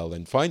so well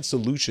and finds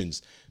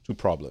solutions to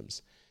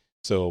problems.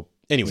 So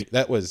anyway,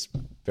 that was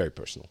very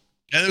personal.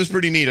 And it was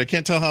pretty neat. I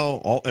can't tell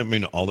how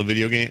all the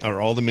video game or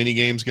all the mini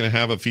games going to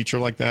have a feature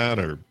like that,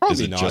 or probably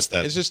is it not. Just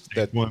that? It's just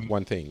that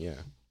one thing.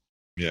 Yeah.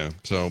 Yeah.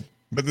 So,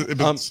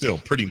 but still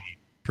pretty neat,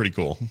 pretty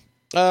cool.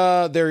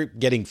 They're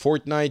getting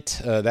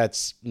Fortnite.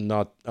 That's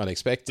not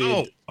unexpected.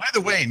 Oh, by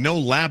the way, no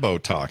Labo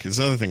talk. It's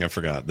another thing I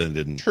forgot that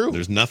didn't. True.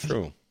 There's nothing.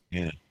 True.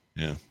 Yeah.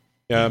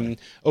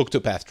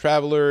 Octopath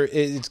Traveler.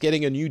 It's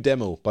getting a new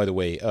demo, by the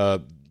way.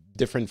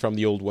 Different from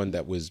the old one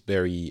that was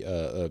very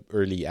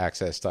early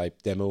access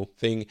type demo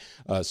thing.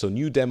 So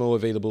new demo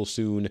available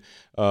soon.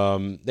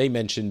 They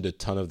mentioned a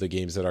ton of the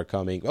games that are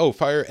coming. Oh,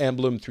 Fire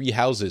Emblem Three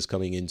Houses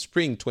coming in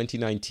spring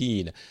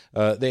 2019.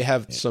 They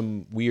have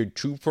some weird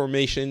troop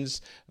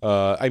formations.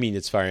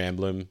 It's Fire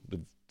Emblem.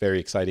 Very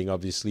exciting,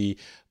 obviously.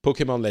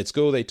 Pokemon Let's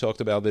Go, they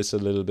talked about this a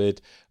little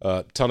bit.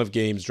 Ton of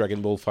games,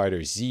 Dragon Ball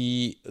Fighter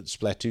Z,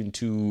 Splatoon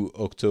 2,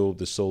 Octo,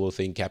 the solo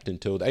thing, Captain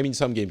Toad.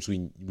 Some games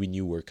we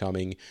knew were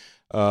coming.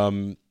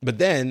 But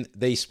then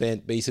they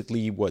spent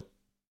basically,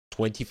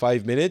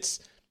 25 minutes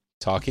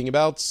talking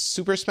about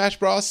Super Smash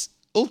Bros.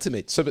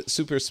 Ultimate,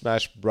 Super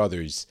Smash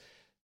Brothers.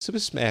 Super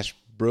Smash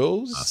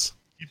Bros?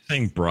 Keep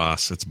saying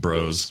bros, it's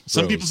bros.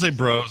 Some people say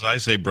bros, I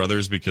say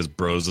brothers because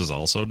bros is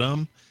also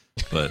dumb,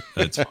 but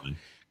that's fine.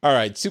 All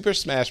right, Super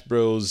Smash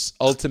Bros.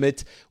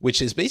 Ultimate,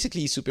 which is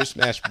basically Super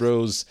Smash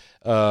Bros.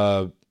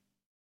 Wii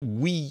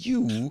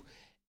U,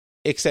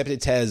 except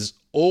it has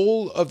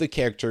all of the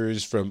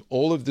characters from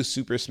all of the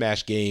Super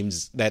Smash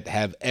games that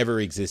have ever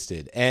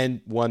existed,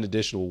 and one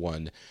additional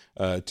one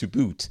to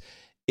boot.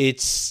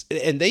 And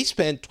they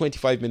spent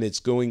 25 minutes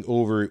going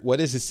over what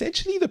is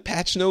essentially the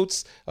patch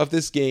notes of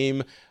this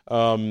game,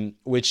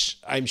 which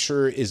I'm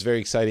sure is very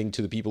exciting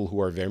to the people who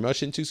are very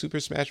much into Super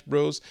Smash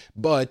Bros.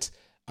 But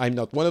I'm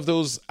not one of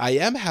those. I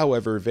am,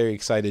 however, very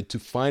excited to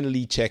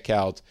finally check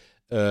out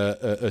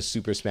a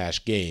Super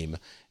Smash game.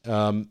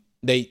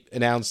 they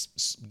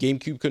announced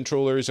GameCube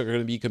controllers are going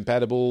to be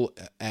compatible,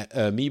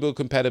 Amiibo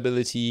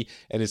compatibility,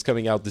 and it's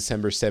coming out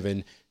December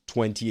 7,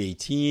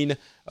 2018.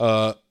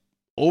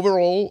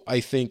 Overall, I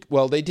think,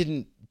 well, they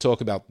didn't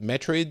talk about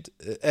Metroid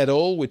at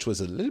all, which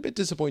was a little bit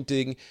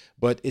disappointing,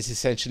 but it's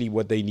essentially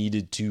what they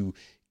needed to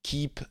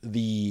keep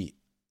the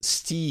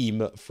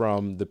steam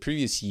from the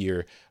previous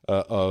year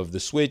of the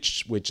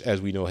Switch, which,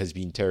 as we know, has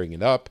been tearing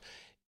it up.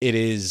 It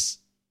is,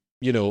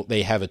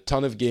 they have a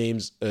ton of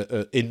games,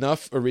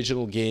 enough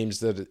original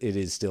games that it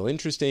is still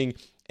interesting,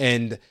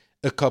 and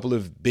a couple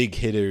of big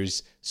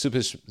hitters,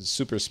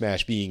 Super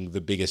Smash being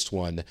the biggest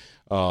one.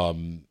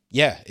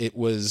 It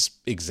was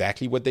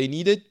exactly what they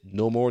needed,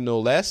 no more, no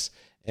less,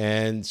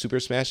 and Super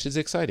Smash is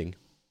exciting.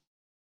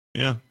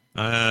 Yeah,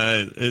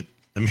 it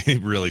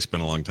really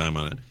spent a long time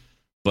on it,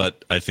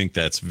 but I think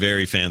that's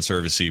very fan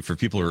servicey for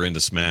people who are into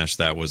Smash.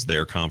 That was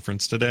their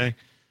conference today,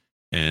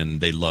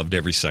 and they loved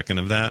every second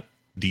of that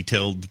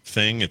detailed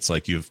thing. It's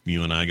like you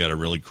and I got a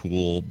really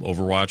cool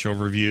Overwatch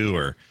overview,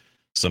 or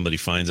somebody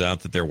finds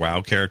out that their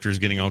WoW character is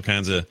getting all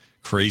kinds of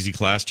crazy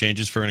class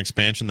changes for an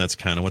expansion. That's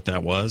kind of what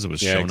that was. It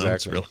was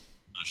notes, really,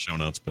 not show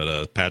notes,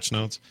 but patch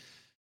notes.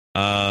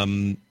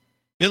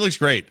 It looks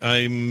great.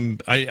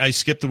 I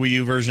skipped the Wii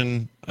U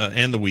version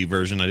and the Wii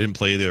version. I didn't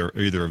play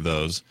either of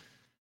those.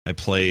 I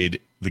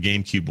played the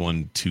GameCube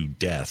one to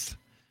death.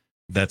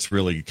 That's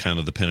really kind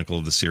of the pinnacle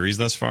of the series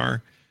thus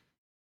far.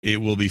 It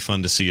will be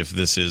fun to see if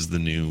this is the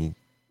new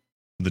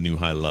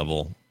high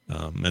level.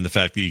 And the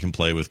fact that you can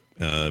play with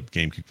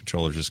GameCube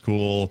controllers is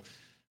cool.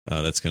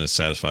 That's going to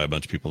satisfy a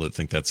bunch of people that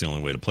think that's the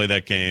only way to play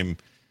that game.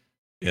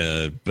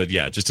 But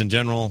yeah, just in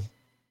general,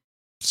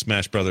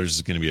 Smash Brothers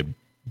is going to be a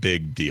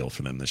big deal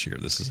for them this year.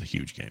 This is a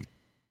huge game.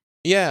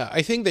 Yeah,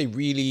 I think they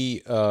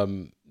really,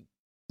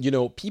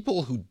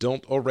 people who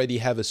don't already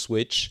have a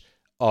Switch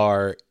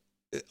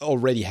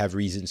already have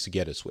reasons to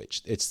get a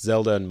Switch. It's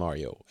Zelda and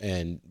Mario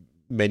and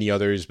many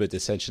others, but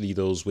essentially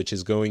those, which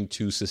is going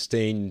to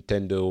sustain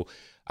Nintendo,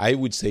 I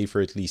would say, for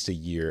at least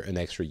an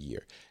extra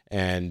year.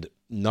 And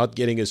not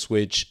getting a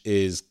Switch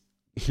is,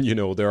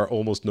 there are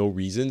almost no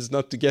reasons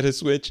not to get a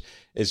Switch.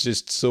 It's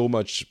just so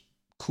much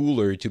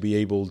cooler to be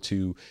able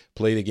to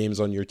play the games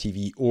on your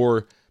TV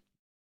or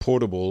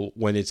portable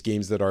when it's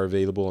games that are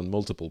available on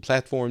multiple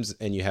platforms.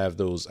 And you have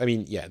those.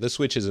 The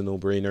Switch is a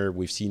no-brainer.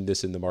 We've seen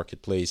this in the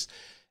marketplace.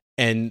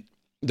 And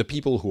the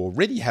people who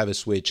already have a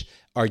Switch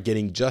are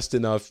getting just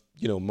enough,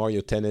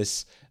 Mario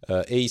Tennis,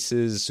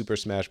 Aces, Super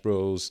Smash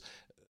Bros.,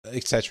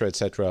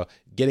 etc.,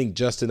 getting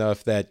just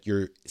enough that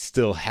you're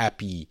still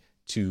happy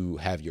to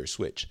have your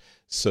Switch.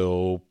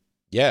 So,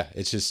 yeah,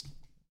 it's just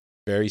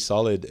very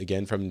solid,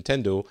 again, from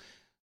Nintendo.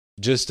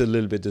 Just a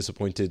little bit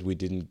disappointed we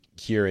didn't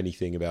hear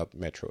anything about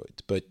Metroid.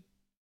 But,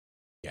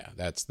 yeah,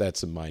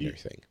 that's a minor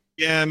thing.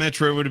 Yeah,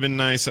 Metroid would have been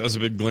nice. That was a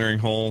big glaring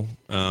hole.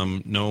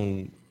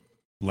 No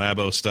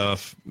Labo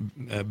stuff.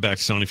 Back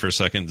to Sony for a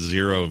second.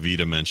 Zero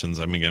Vita mentions.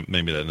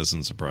 Maybe that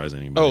doesn't surprise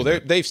anybody. Oh,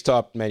 they've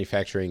stopped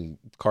manufacturing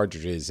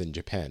cartridges in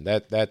Japan.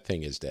 That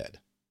thing is dead.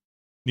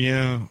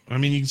 Yeah,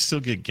 you can still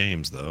get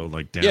games though.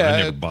 I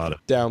never bought it.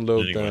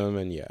 Download them,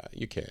 and yeah,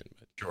 you can.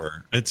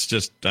 Sure, it's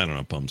just I don't know.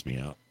 It bums me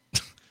out.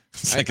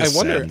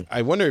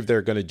 I wonder if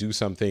they're going to do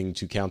something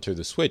to counter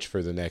the Switch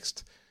for the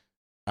next.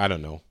 I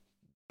don't know.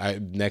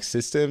 Next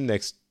system,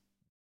 next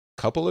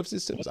couple of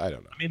systems. I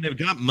don't know. They've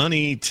got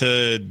money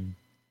to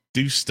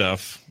do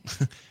stuff.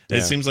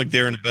 It seems like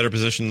they're in a better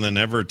position than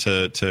ever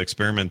to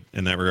experiment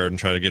in that regard and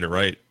try to get it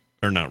right,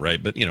 or not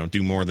right, but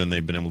do more than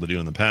they've been able to do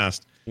in the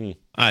past.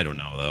 I don't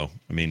know though.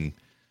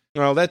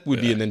 Well, that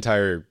would be an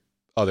entire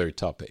other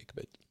topic,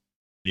 but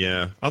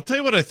yeah, I'll tell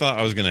you what I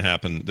thought was going to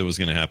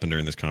happen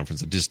during this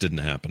conference. It just didn't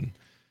happen.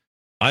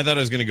 I thought I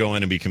was going to go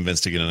in and be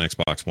convinced to get an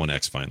Xbox One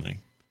X finally.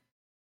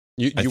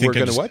 You were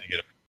going to what?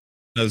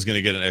 I was going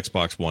to get an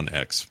Xbox One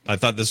X. I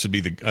thought this would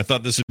be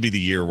the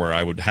year where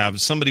I would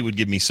have somebody would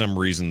give me some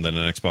reason that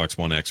an Xbox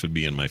One X would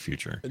be in my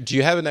future. Do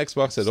you have an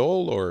Xbox at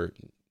all, or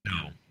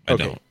no? I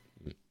don't.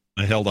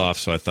 I held off,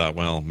 so I thought,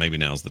 well, maybe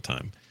now's the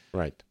time.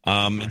 Right.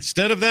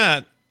 Instead of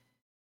that,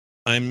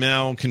 I'm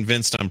now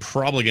convinced I'm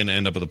probably going to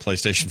end up with a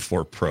PlayStation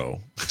 4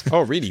 Pro.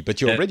 Oh, really? But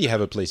you already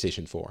have a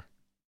PlayStation 4.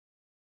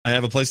 I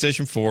have a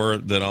PlayStation 4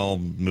 that I'll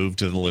move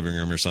to the living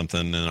room or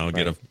something, and I'll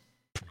get a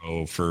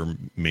Pro for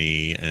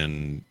me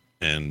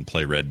and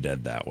play Red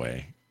Dead that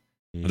way.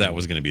 That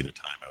was going to be the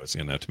time I was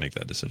going to have to make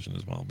that decision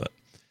as well. But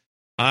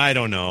I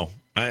don't know.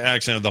 I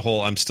actually have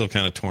I'm still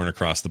kind of torn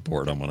across the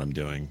board on what I'm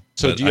doing.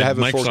 So but do you have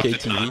a Microsoft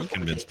 4K did not TV?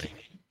 convince me.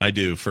 I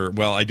do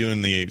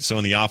in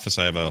the office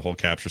I have a whole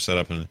capture set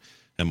up and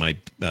my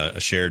a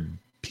shared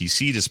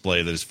PC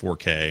display that is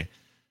 4K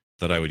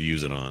that I would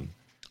use it on.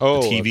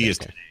 Oh, the TV is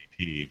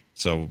 1080p,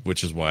 so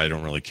which is why I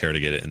don't really care to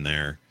get it in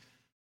there.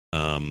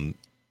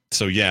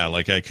 So yeah,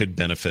 I could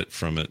benefit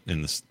from it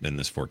in this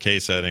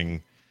 4K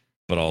setting,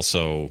 but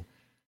also,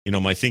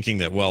 my thinking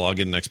that I'll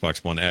get an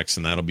Xbox One X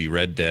and that'll be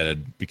Red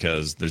Dead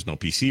because there's no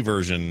PC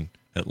version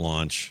at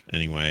launch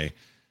anyway.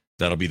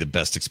 That'll be the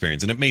best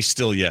experience, and it may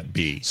still yet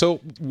be. So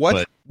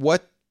what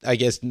I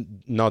guess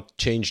not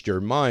changed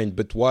your mind,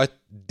 but what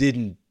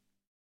didn't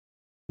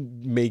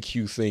make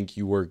you think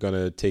you were going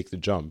to take the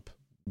jump?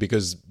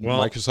 Because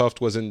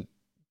Microsoft wasn't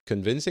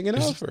convincing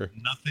enough, or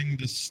nothing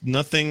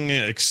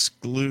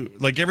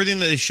like everything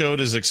that they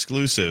showed as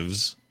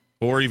exclusives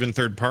or even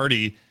third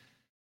party.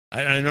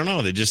 I don't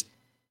know.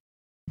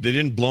 They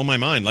didn't blow my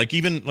mind. Like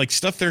even like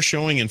stuff they're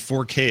showing in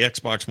 4K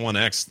Xbox One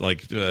X,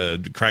 like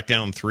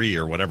Crackdown 3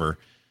 or whatever.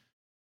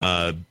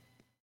 That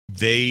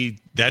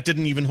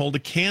didn't even hold a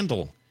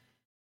candle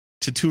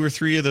to 2 or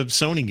 3 of the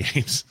Sony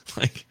games.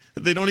 Like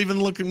they don't even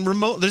look in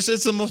remote.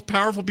 It's the most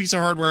powerful piece of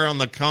hardware on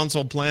the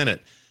console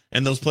planet,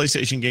 and those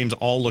PlayStation games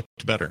all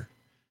looked better.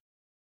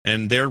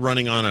 And they're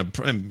running on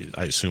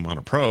I assume on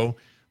a Pro,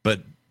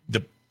 but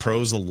the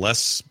Pro's a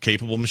less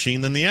capable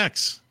machine than the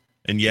X,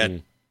 and yet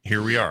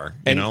here we are.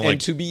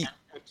 And to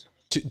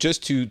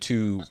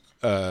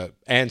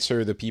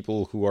answer the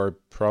people who are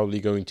probably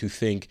going to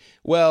think,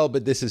 well,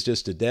 but this is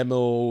just a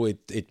demo.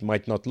 It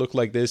might not look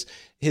like this.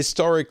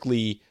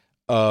 Historically,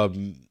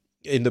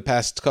 in the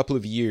past couple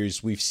of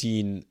years, we've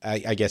seen,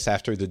 I guess,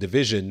 after the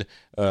Division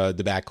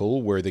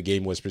debacle, where the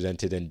game was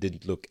presented and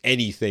didn't look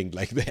anything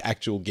like the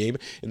actual game.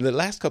 In the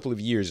last couple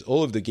of years,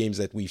 all of the games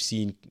that we've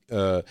seen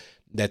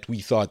that we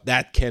thought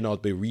that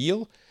cannot be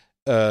real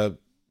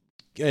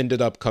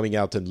ended up coming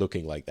out and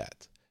looking like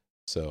that.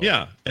 So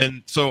yeah,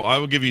 and so I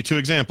will give you 2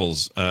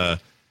 examples: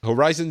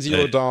 Horizon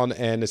Zero Dawn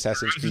and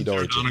Assassin's Creed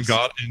Origins,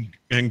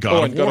 and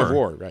God of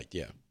War. Right?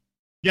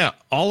 Yeah.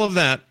 All of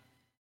that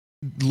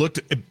looked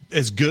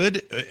as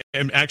good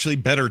and actually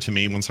better to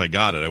me once I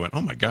got it. I went,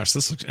 oh my gosh,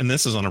 this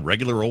is on a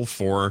regular old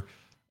 4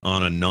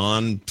 on a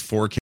non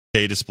 4K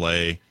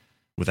display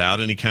without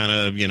any kind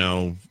of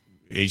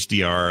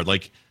HDR.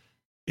 Like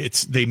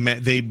they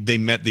met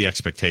the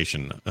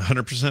expectation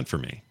 100% for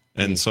me.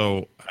 And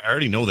so I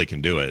already know they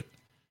can do it.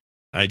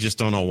 I just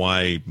don't know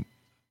why.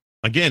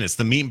 Again, it's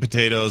the meat and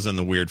potatoes and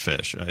the weird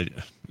fish.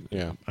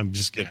 I'm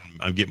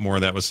getting more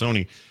of that with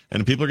Sony,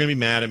 and people are going to be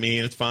mad at me.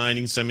 And it's fine.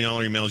 You can send me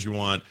all your emails you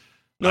want.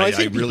 No, I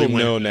think people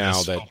know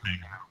now that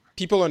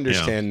people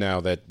understand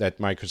now that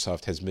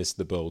Microsoft has missed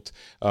the boat.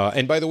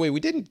 And by the way, we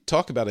didn't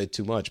talk about it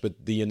too much,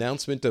 but the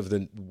announcement of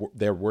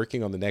they're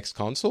working on the next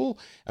console,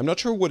 I'm not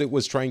sure what it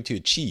was trying to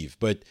achieve,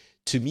 but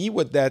to me,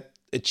 what that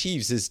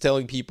achieves is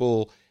telling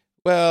people,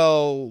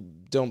 well,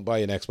 don't buy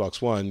an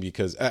Xbox One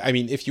because, I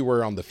mean, if you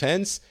were on the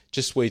fence,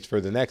 just wait for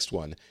the next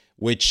one,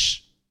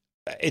 which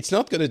it's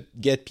not going to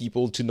get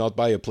people to not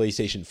buy a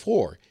PlayStation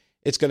 4.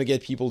 It's going to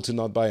get people to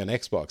not buy an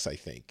Xbox, I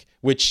think,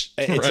 which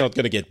it's not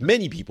going to get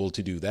many people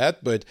to do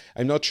that, but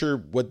I'm not sure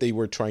what they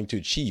were trying to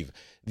achieve.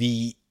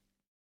 The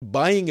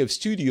buying of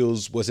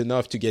studios was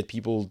enough to get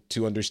people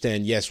to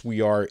understand, yes,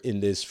 we are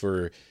in this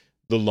for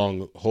the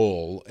long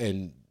haul,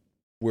 and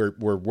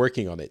we're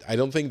working on it. I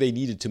don't think they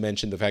needed to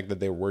mention the fact that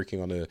they were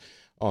working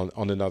on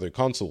another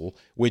console,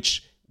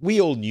 which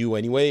we all knew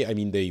anyway. I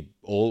mean, they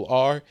all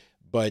are,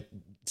 but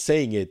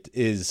saying it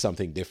is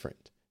something different.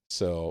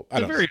 So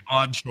it's a very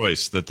odd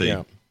choice that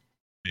they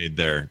made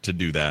there to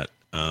do that.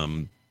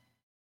 And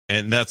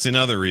that's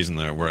another reason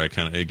there where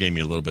it gave me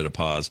a little bit of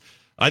pause.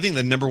 I think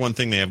the number one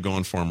thing they have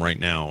going for them right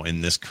now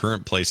in this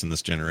current place in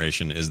this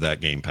generation is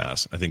that Game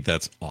Pass. I think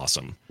that's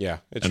awesome. Yeah.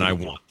 And I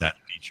want that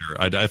feature.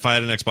 If I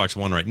had an Xbox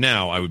One right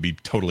now, I would be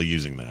totally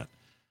using that.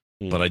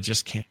 But I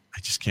just can't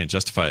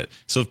justify it.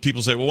 So if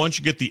people say, well, why don't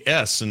you get the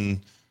S and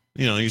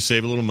you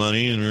save a little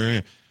money,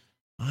 and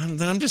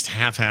I'm just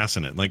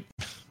half-assing it. Like,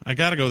 I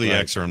got to go the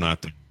X or I'm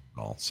not there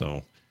at all.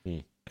 So,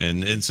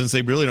 and since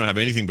they really don't have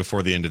anything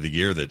before the end of the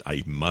year that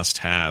I must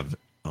have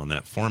on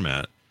that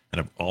format,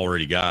 and I've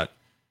already got,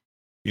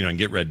 and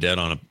get Red Dead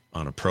on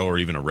a Pro or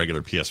even a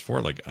regular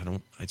PS4, like I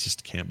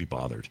just can't be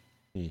bothered.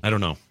 I don't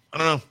know.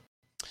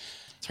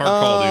 It's hard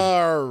call, dude.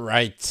 All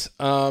right.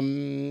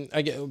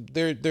 I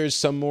get there's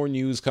some more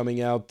news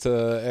coming out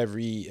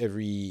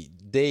every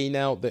day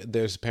now.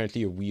 There's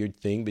apparently a weird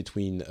thing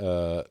between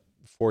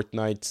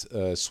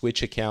Fortnite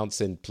Switch accounts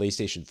and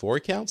PlayStation 4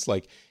 accounts.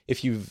 Like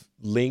if you've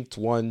linked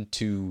one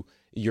to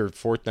your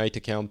Fortnite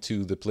account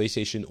to the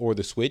PlayStation or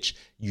the Switch,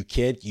 you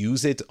can't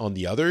use it on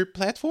the other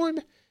platform,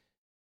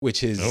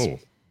 which is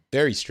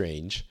very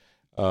strange.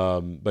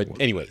 But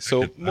anyway,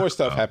 so more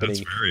stuff happening.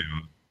 That's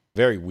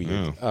very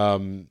weird.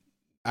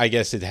 I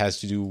guess it has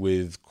to do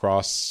with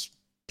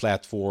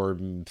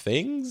cross-platform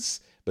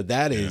things, but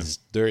that is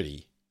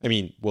dirty. I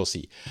mean, we'll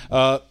see.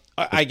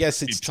 I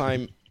guess it's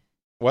time.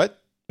 What?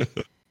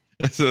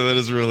 So that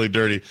is really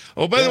dirty.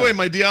 Oh, by the way,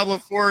 my Diablo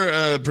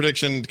 4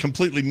 prediction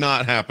completely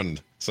not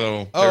happened.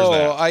 So there's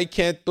that. I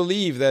can't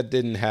believe that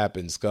didn't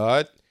happen,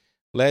 Scott.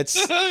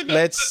 Let's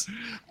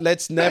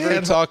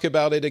never talk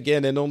about it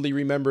again, and only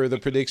remember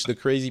the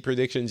crazy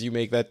predictions you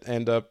make that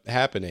end up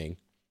happening.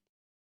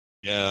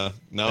 Yeah,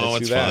 no,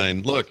 it's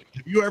fine. Look,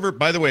 have you ever,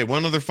 by the way,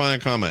 one other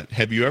final comment.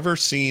 Have you ever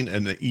seen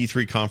an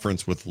E3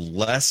 conference with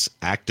less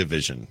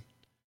Activision?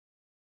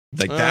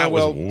 Like, that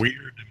was weird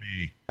to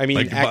me. I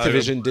mean,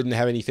 Activision didn't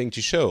have anything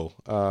to show.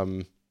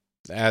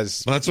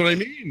 That's what I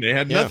mean. They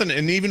had nothing.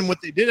 And even what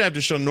they did have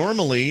to show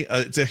normally,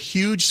 it's a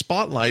huge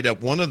spotlight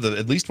at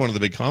at least one of the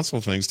big console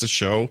things to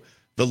show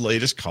the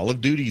latest Call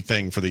of Duty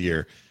thing for the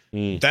year.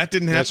 That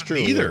didn't happen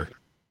either. Yeah.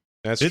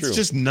 That's it's true.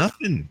 just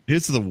nothing.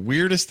 It's the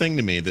weirdest thing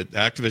to me that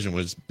Activision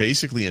was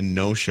basically a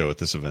no-show at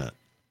this event.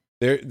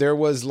 There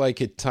was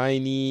like a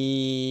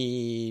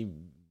tiny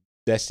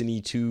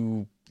Destiny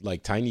 2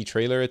 like tiny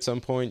trailer at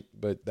some point,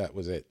 but that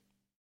was it.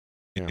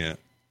 Yeah.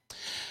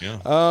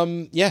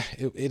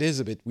 It is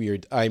a bit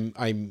weird.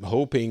 I'm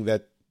hoping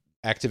that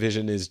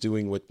Activision is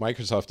doing what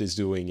Microsoft is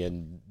doing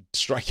and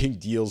striking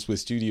deals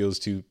with studios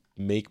to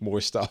make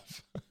more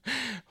stuff.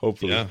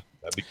 Hopefully. Yeah,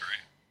 that'd be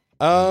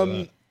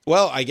great.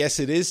 Well, I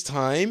guess it is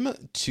time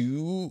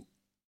to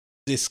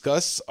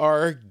discuss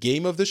our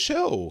game of the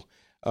show.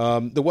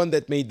 The one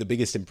that made the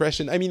biggest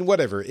impression. I mean,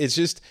 whatever. It's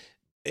just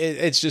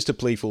a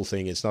playful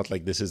thing. It's not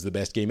like this is the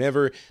best game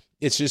ever.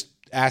 It's just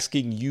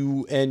asking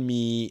you and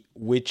me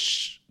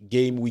which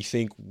game we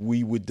think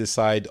we would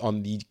decide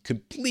on the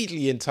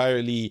completely,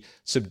 entirely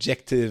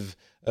subjective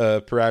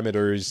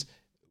parameters,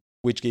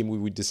 which game we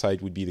would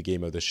decide would be the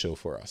game of the show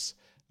for us.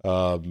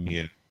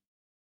 Yeah.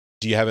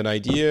 Do you have an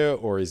idea,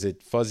 or is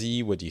it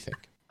fuzzy? What do you think?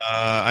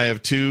 I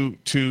have two.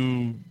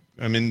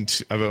 I'm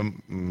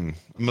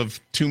of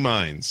two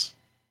minds.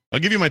 I'll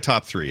give you my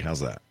top three.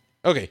 How's that?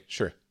 Okay,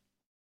 sure.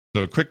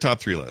 So, a quick top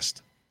three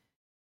list.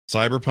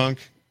 Cyberpunk,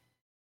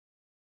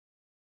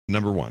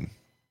 number one.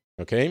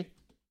 Okay.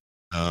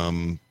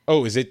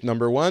 Is it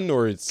number one,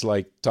 or it's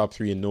like top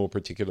three in no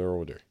particular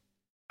order?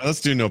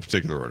 Let's do no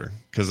particular order,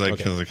 because I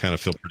kind of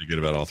feel pretty good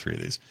about all three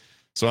of these.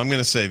 So I'm going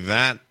to say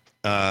that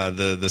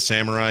the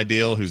samurai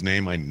deal, whose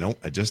name I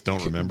just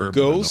don't remember.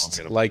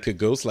 Ghost, like a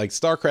ghost, like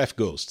StarCraft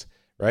Ghost,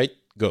 right?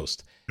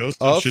 Ghost of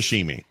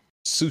Tsushima.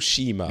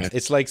 Tsushima. Yeah.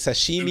 It's like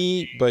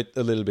sashimi, but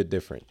a little bit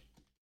different.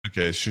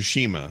 Okay,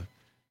 Tsushima.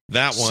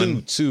 That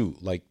one. Tsu.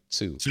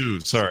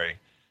 Sorry.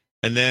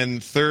 And then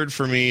third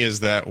for me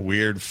is that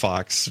weird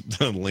Fox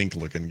Link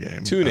looking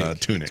game.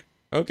 Tunic.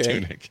 Okay.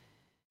 Tunic.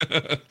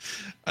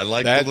 I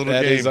like that. The little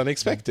that game. Is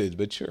unexpected,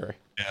 but sure.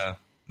 Yeah,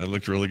 that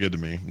looked really good to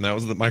me. And that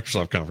was the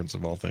Microsoft conference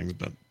of all things.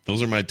 But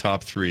those are my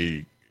top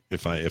three.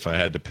 If I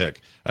had to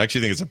pick, I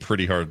actually think it's a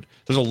pretty hard.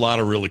 There's a lot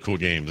of really cool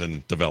games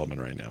in development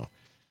right now,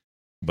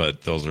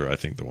 but those are, I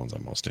think, the ones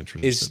I'm most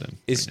interested in.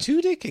 Is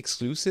Tunic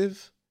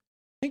exclusive?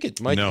 I think it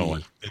might be. No,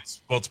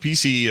 it's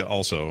PC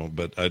also,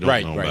 but I don't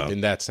know about. Right, in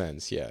that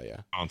sense, yeah.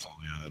 Console,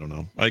 yeah, I don't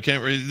know. I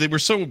can't. They were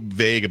so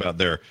vague about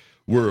their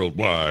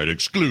worldwide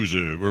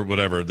exclusive or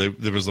whatever.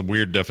 There was a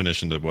weird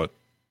definition to what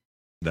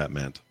that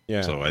meant.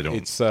 Yeah, so I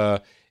don't.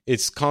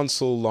 It's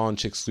console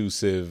launch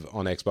exclusive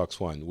on Xbox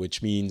One,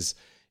 which means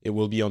it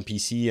will be on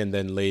PC and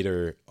then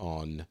later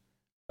on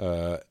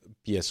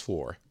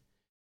PS4.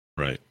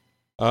 Right.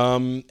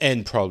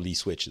 And probably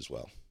Switch as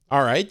well.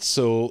 All right,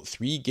 so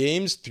 3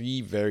 games,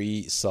 3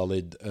 very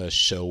solid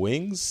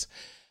showings.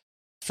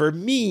 For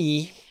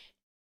me,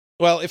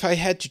 well, if I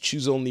had to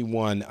choose only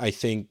one, I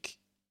think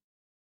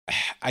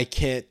I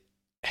can't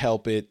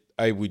help it.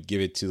 I would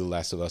give it to The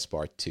Last of Us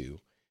Part 2.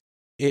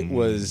 It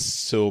was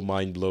so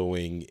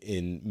mind-blowing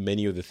in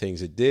many of the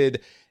things it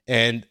did.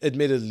 And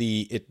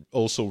admittedly, it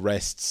also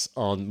rests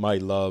on my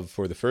love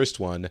for the first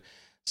one.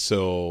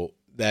 So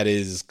that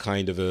is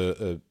kind of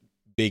a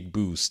big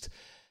boost.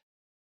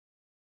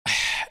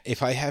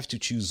 If I have to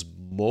choose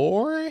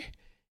more,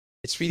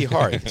 it's really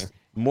hard.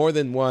 More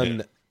than one,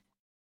 yeah.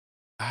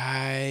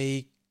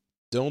 I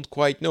don't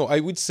quite know. I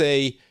would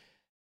say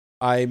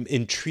I'm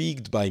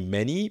intrigued by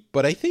many,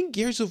 but I think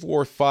Gears of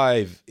War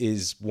 5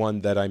 is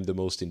one that I'm the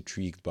most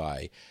intrigued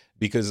by,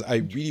 because I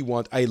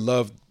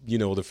love,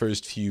 the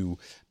first few,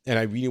 and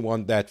I really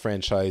want that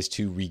franchise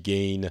to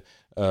regain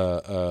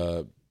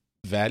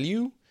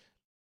value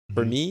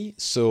for me.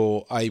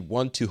 So I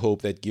want to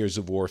hope that Gears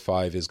of War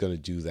 5 is going to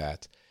do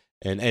that.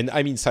 And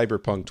I mean,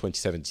 Cyberpunk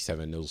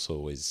 2077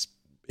 also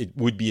it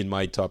would be in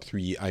my top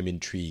 3. I'm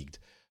intrigued,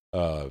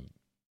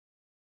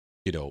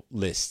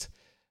 list.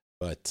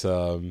 But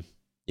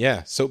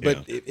yeah. So,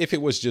 but if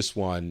it was just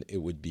one, it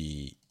would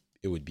be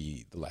The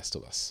Last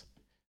of Us.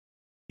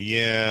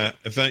 Yeah.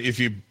 If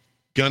you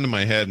gun to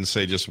my head and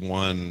say just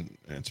one,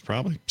 it's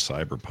probably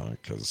Cyberpunk,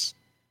 because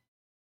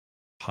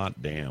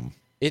hot damn,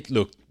 it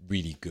looked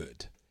really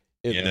good.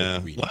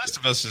 Last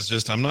of Us is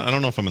just, I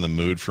don't know if I'm in the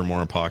mood for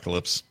more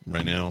apocalypse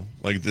right now.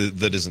 Like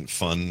that isn't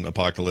fun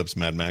apocalypse,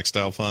 Mad Max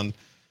style fun.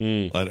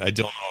 I don't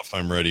know if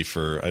I'm ready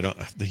for.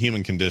 The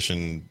human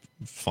condition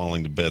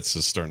falling to bits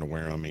is starting to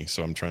wear on me.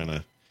 So I'm trying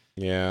to.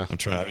 Yeah, I'm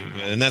trying,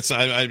 and that's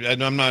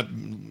I'm not.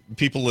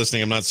 People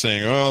listening, I'm not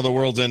saying the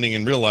world's ending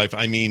in real life.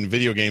 I mean,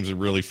 video games are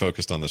really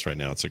focused on this right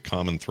now. It's a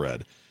common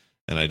thread,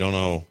 and I don't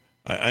know.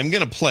 I'm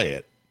gonna play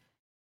it,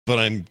 but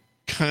I'm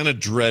kind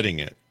of dreading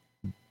it,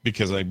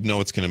 because I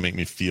know it's going to make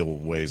me feel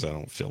ways I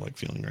don't feel like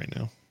feeling right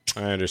now.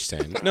 I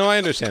understand. No, I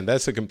understand.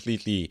 That's a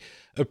completely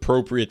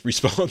appropriate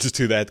response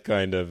to that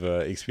kind of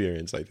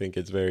experience. I think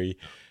it's very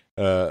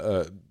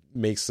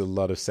makes a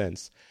lot of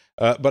sense.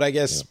 But I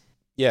guess,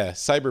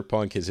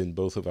 Cyberpunk is in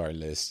both of our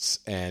lists,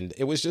 and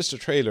it was just a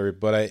trailer,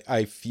 but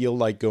I feel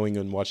like going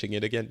and watching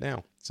it again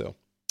now. So,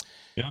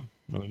 yeah,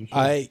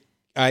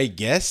 I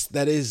guess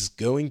that is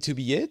going to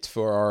be it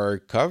for our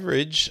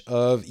coverage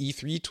of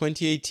E3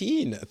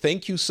 2018.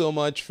 Thank you so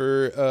much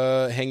for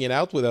hanging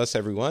out with us,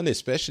 everyone,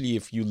 especially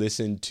if you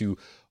listened to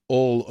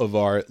all of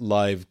our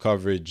live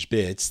coverage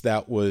bits.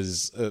 That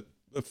was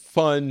a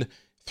fun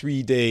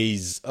 3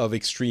 days of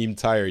extreme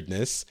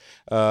tiredness.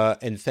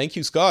 And thank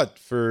you, Scott,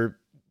 for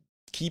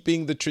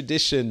keeping the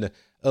tradition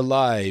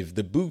alive,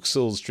 the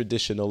Booxels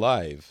tradition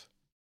alive.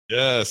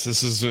 Yes,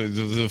 this is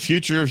the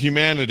future of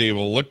humanity.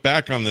 We'll look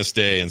back on this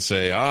day and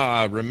say,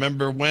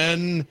 remember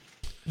when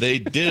they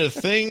did a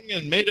thing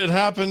and made it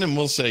happen? And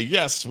we'll say,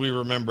 yes, we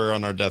remember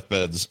on our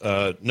deathbeds.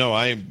 No,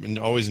 I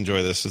always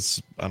enjoy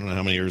this. I don't know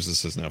how many years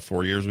this is now.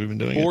 4 years we've been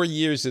doing it? 4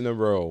 years in a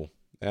row.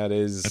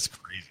 That's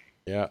crazy.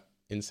 Yeah,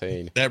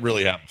 insane. That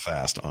really happened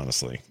fast,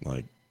 honestly.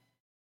 Like,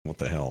 what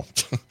the hell?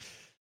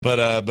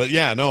 But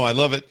yeah, no, I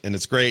love it, and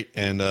it's great.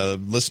 And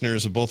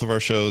listeners of both of our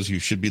shows, you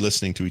should be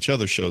listening to each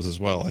other's shows as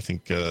well. I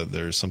think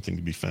there's something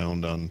to be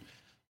found on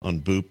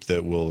Boop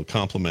that will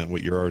complement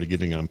what you're already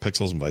getting on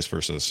Pixels and vice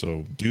versa.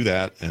 So do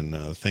that,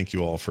 and thank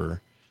you all for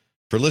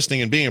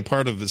listening and being a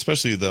part of,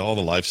 especially all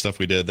the live stuff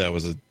we did. That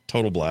was a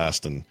total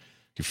blast, and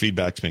your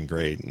feedback's been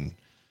great, and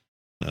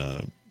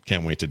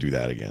can't wait to do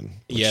that again.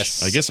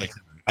 Yes, I guess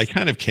I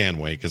kind of can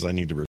wait because I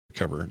need to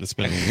recover. It's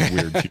been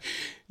weird.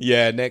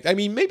 Yeah, next. I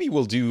mean, maybe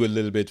we'll do a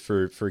little bit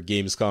for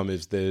Gamescom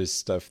if there's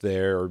stuff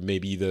there, or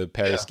maybe the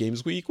Paris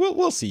Games Week.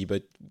 We'll see.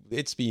 But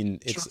it's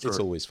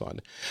always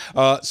fun.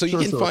 So you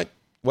can find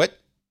what?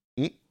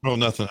 Oh,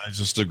 nothing. I'm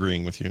just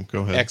agreeing with you.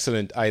 Go ahead.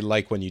 Excellent. I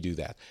like when you do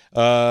that.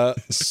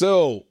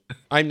 So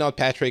I'm not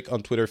Patrick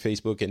on Twitter,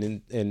 Facebook,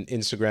 and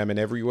Instagram, and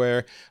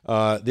everywhere.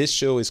 This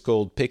show is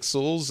called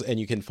Pixels, and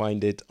you can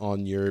find it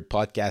on your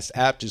podcast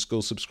app. Just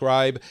go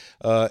subscribe.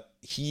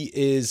 He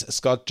is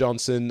Scott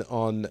Johnson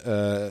on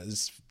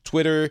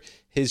Twitter.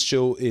 His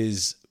show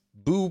is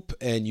Boop,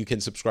 and you can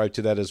subscribe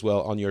to that as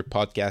well on your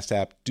podcast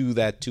app. Do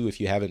that too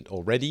if you haven't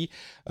already.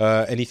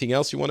 Anything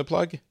else you want to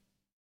plug?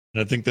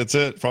 I think that's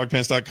it.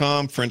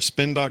 Frogpants.com,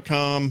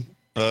 FrenchSpin.com.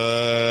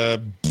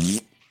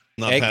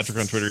 Not Patrick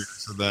on Twitter.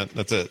 So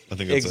that's it. I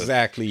think that's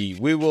exactly.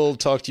 We will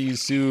talk to you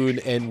soon,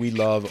 and we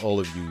love all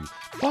of you.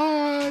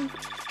 Bye.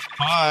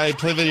 Bye.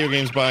 Play video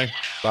games. Bye.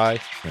 Bye.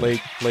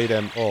 Play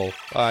them all.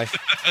 Bye.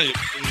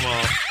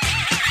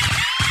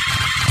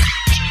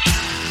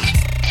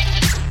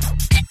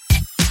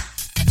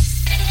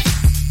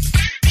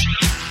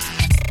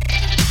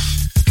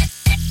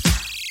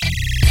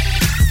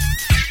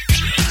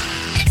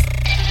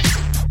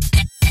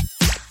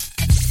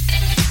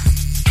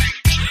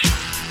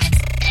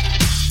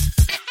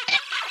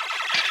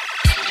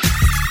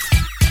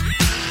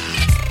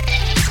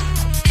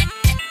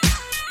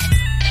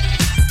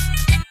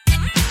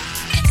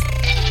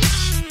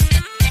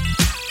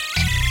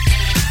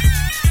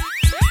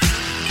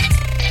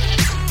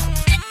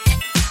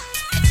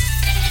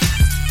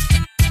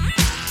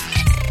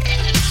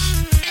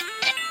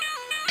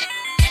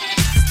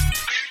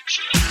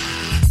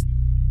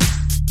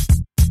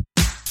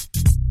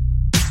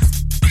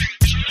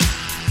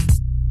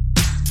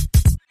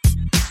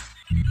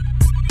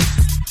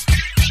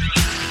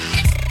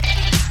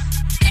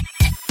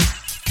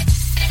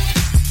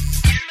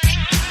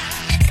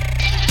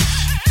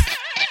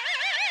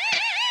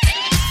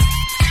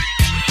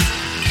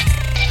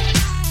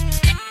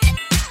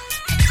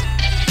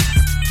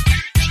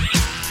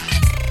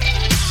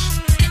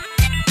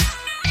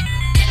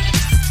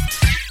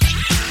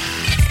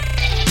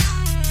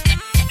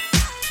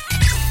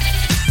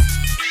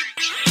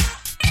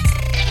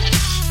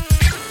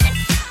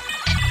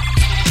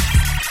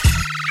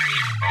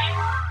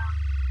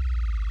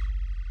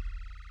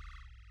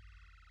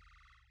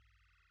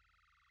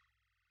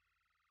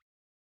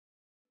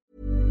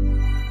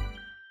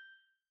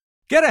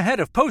 Get ahead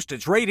of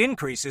postage rate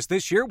increases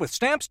this year with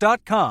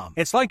Stamps.com.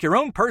 It's like your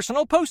own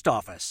personal post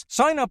office.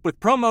 Sign up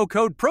with promo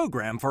code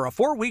PROGRAM for a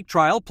 4-week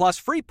trial plus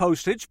free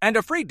postage and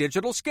a free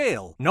digital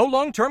scale. No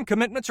long-term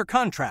commitments or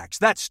contracts.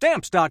 That's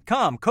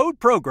Stamps.com,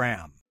 code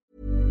PROGRAM.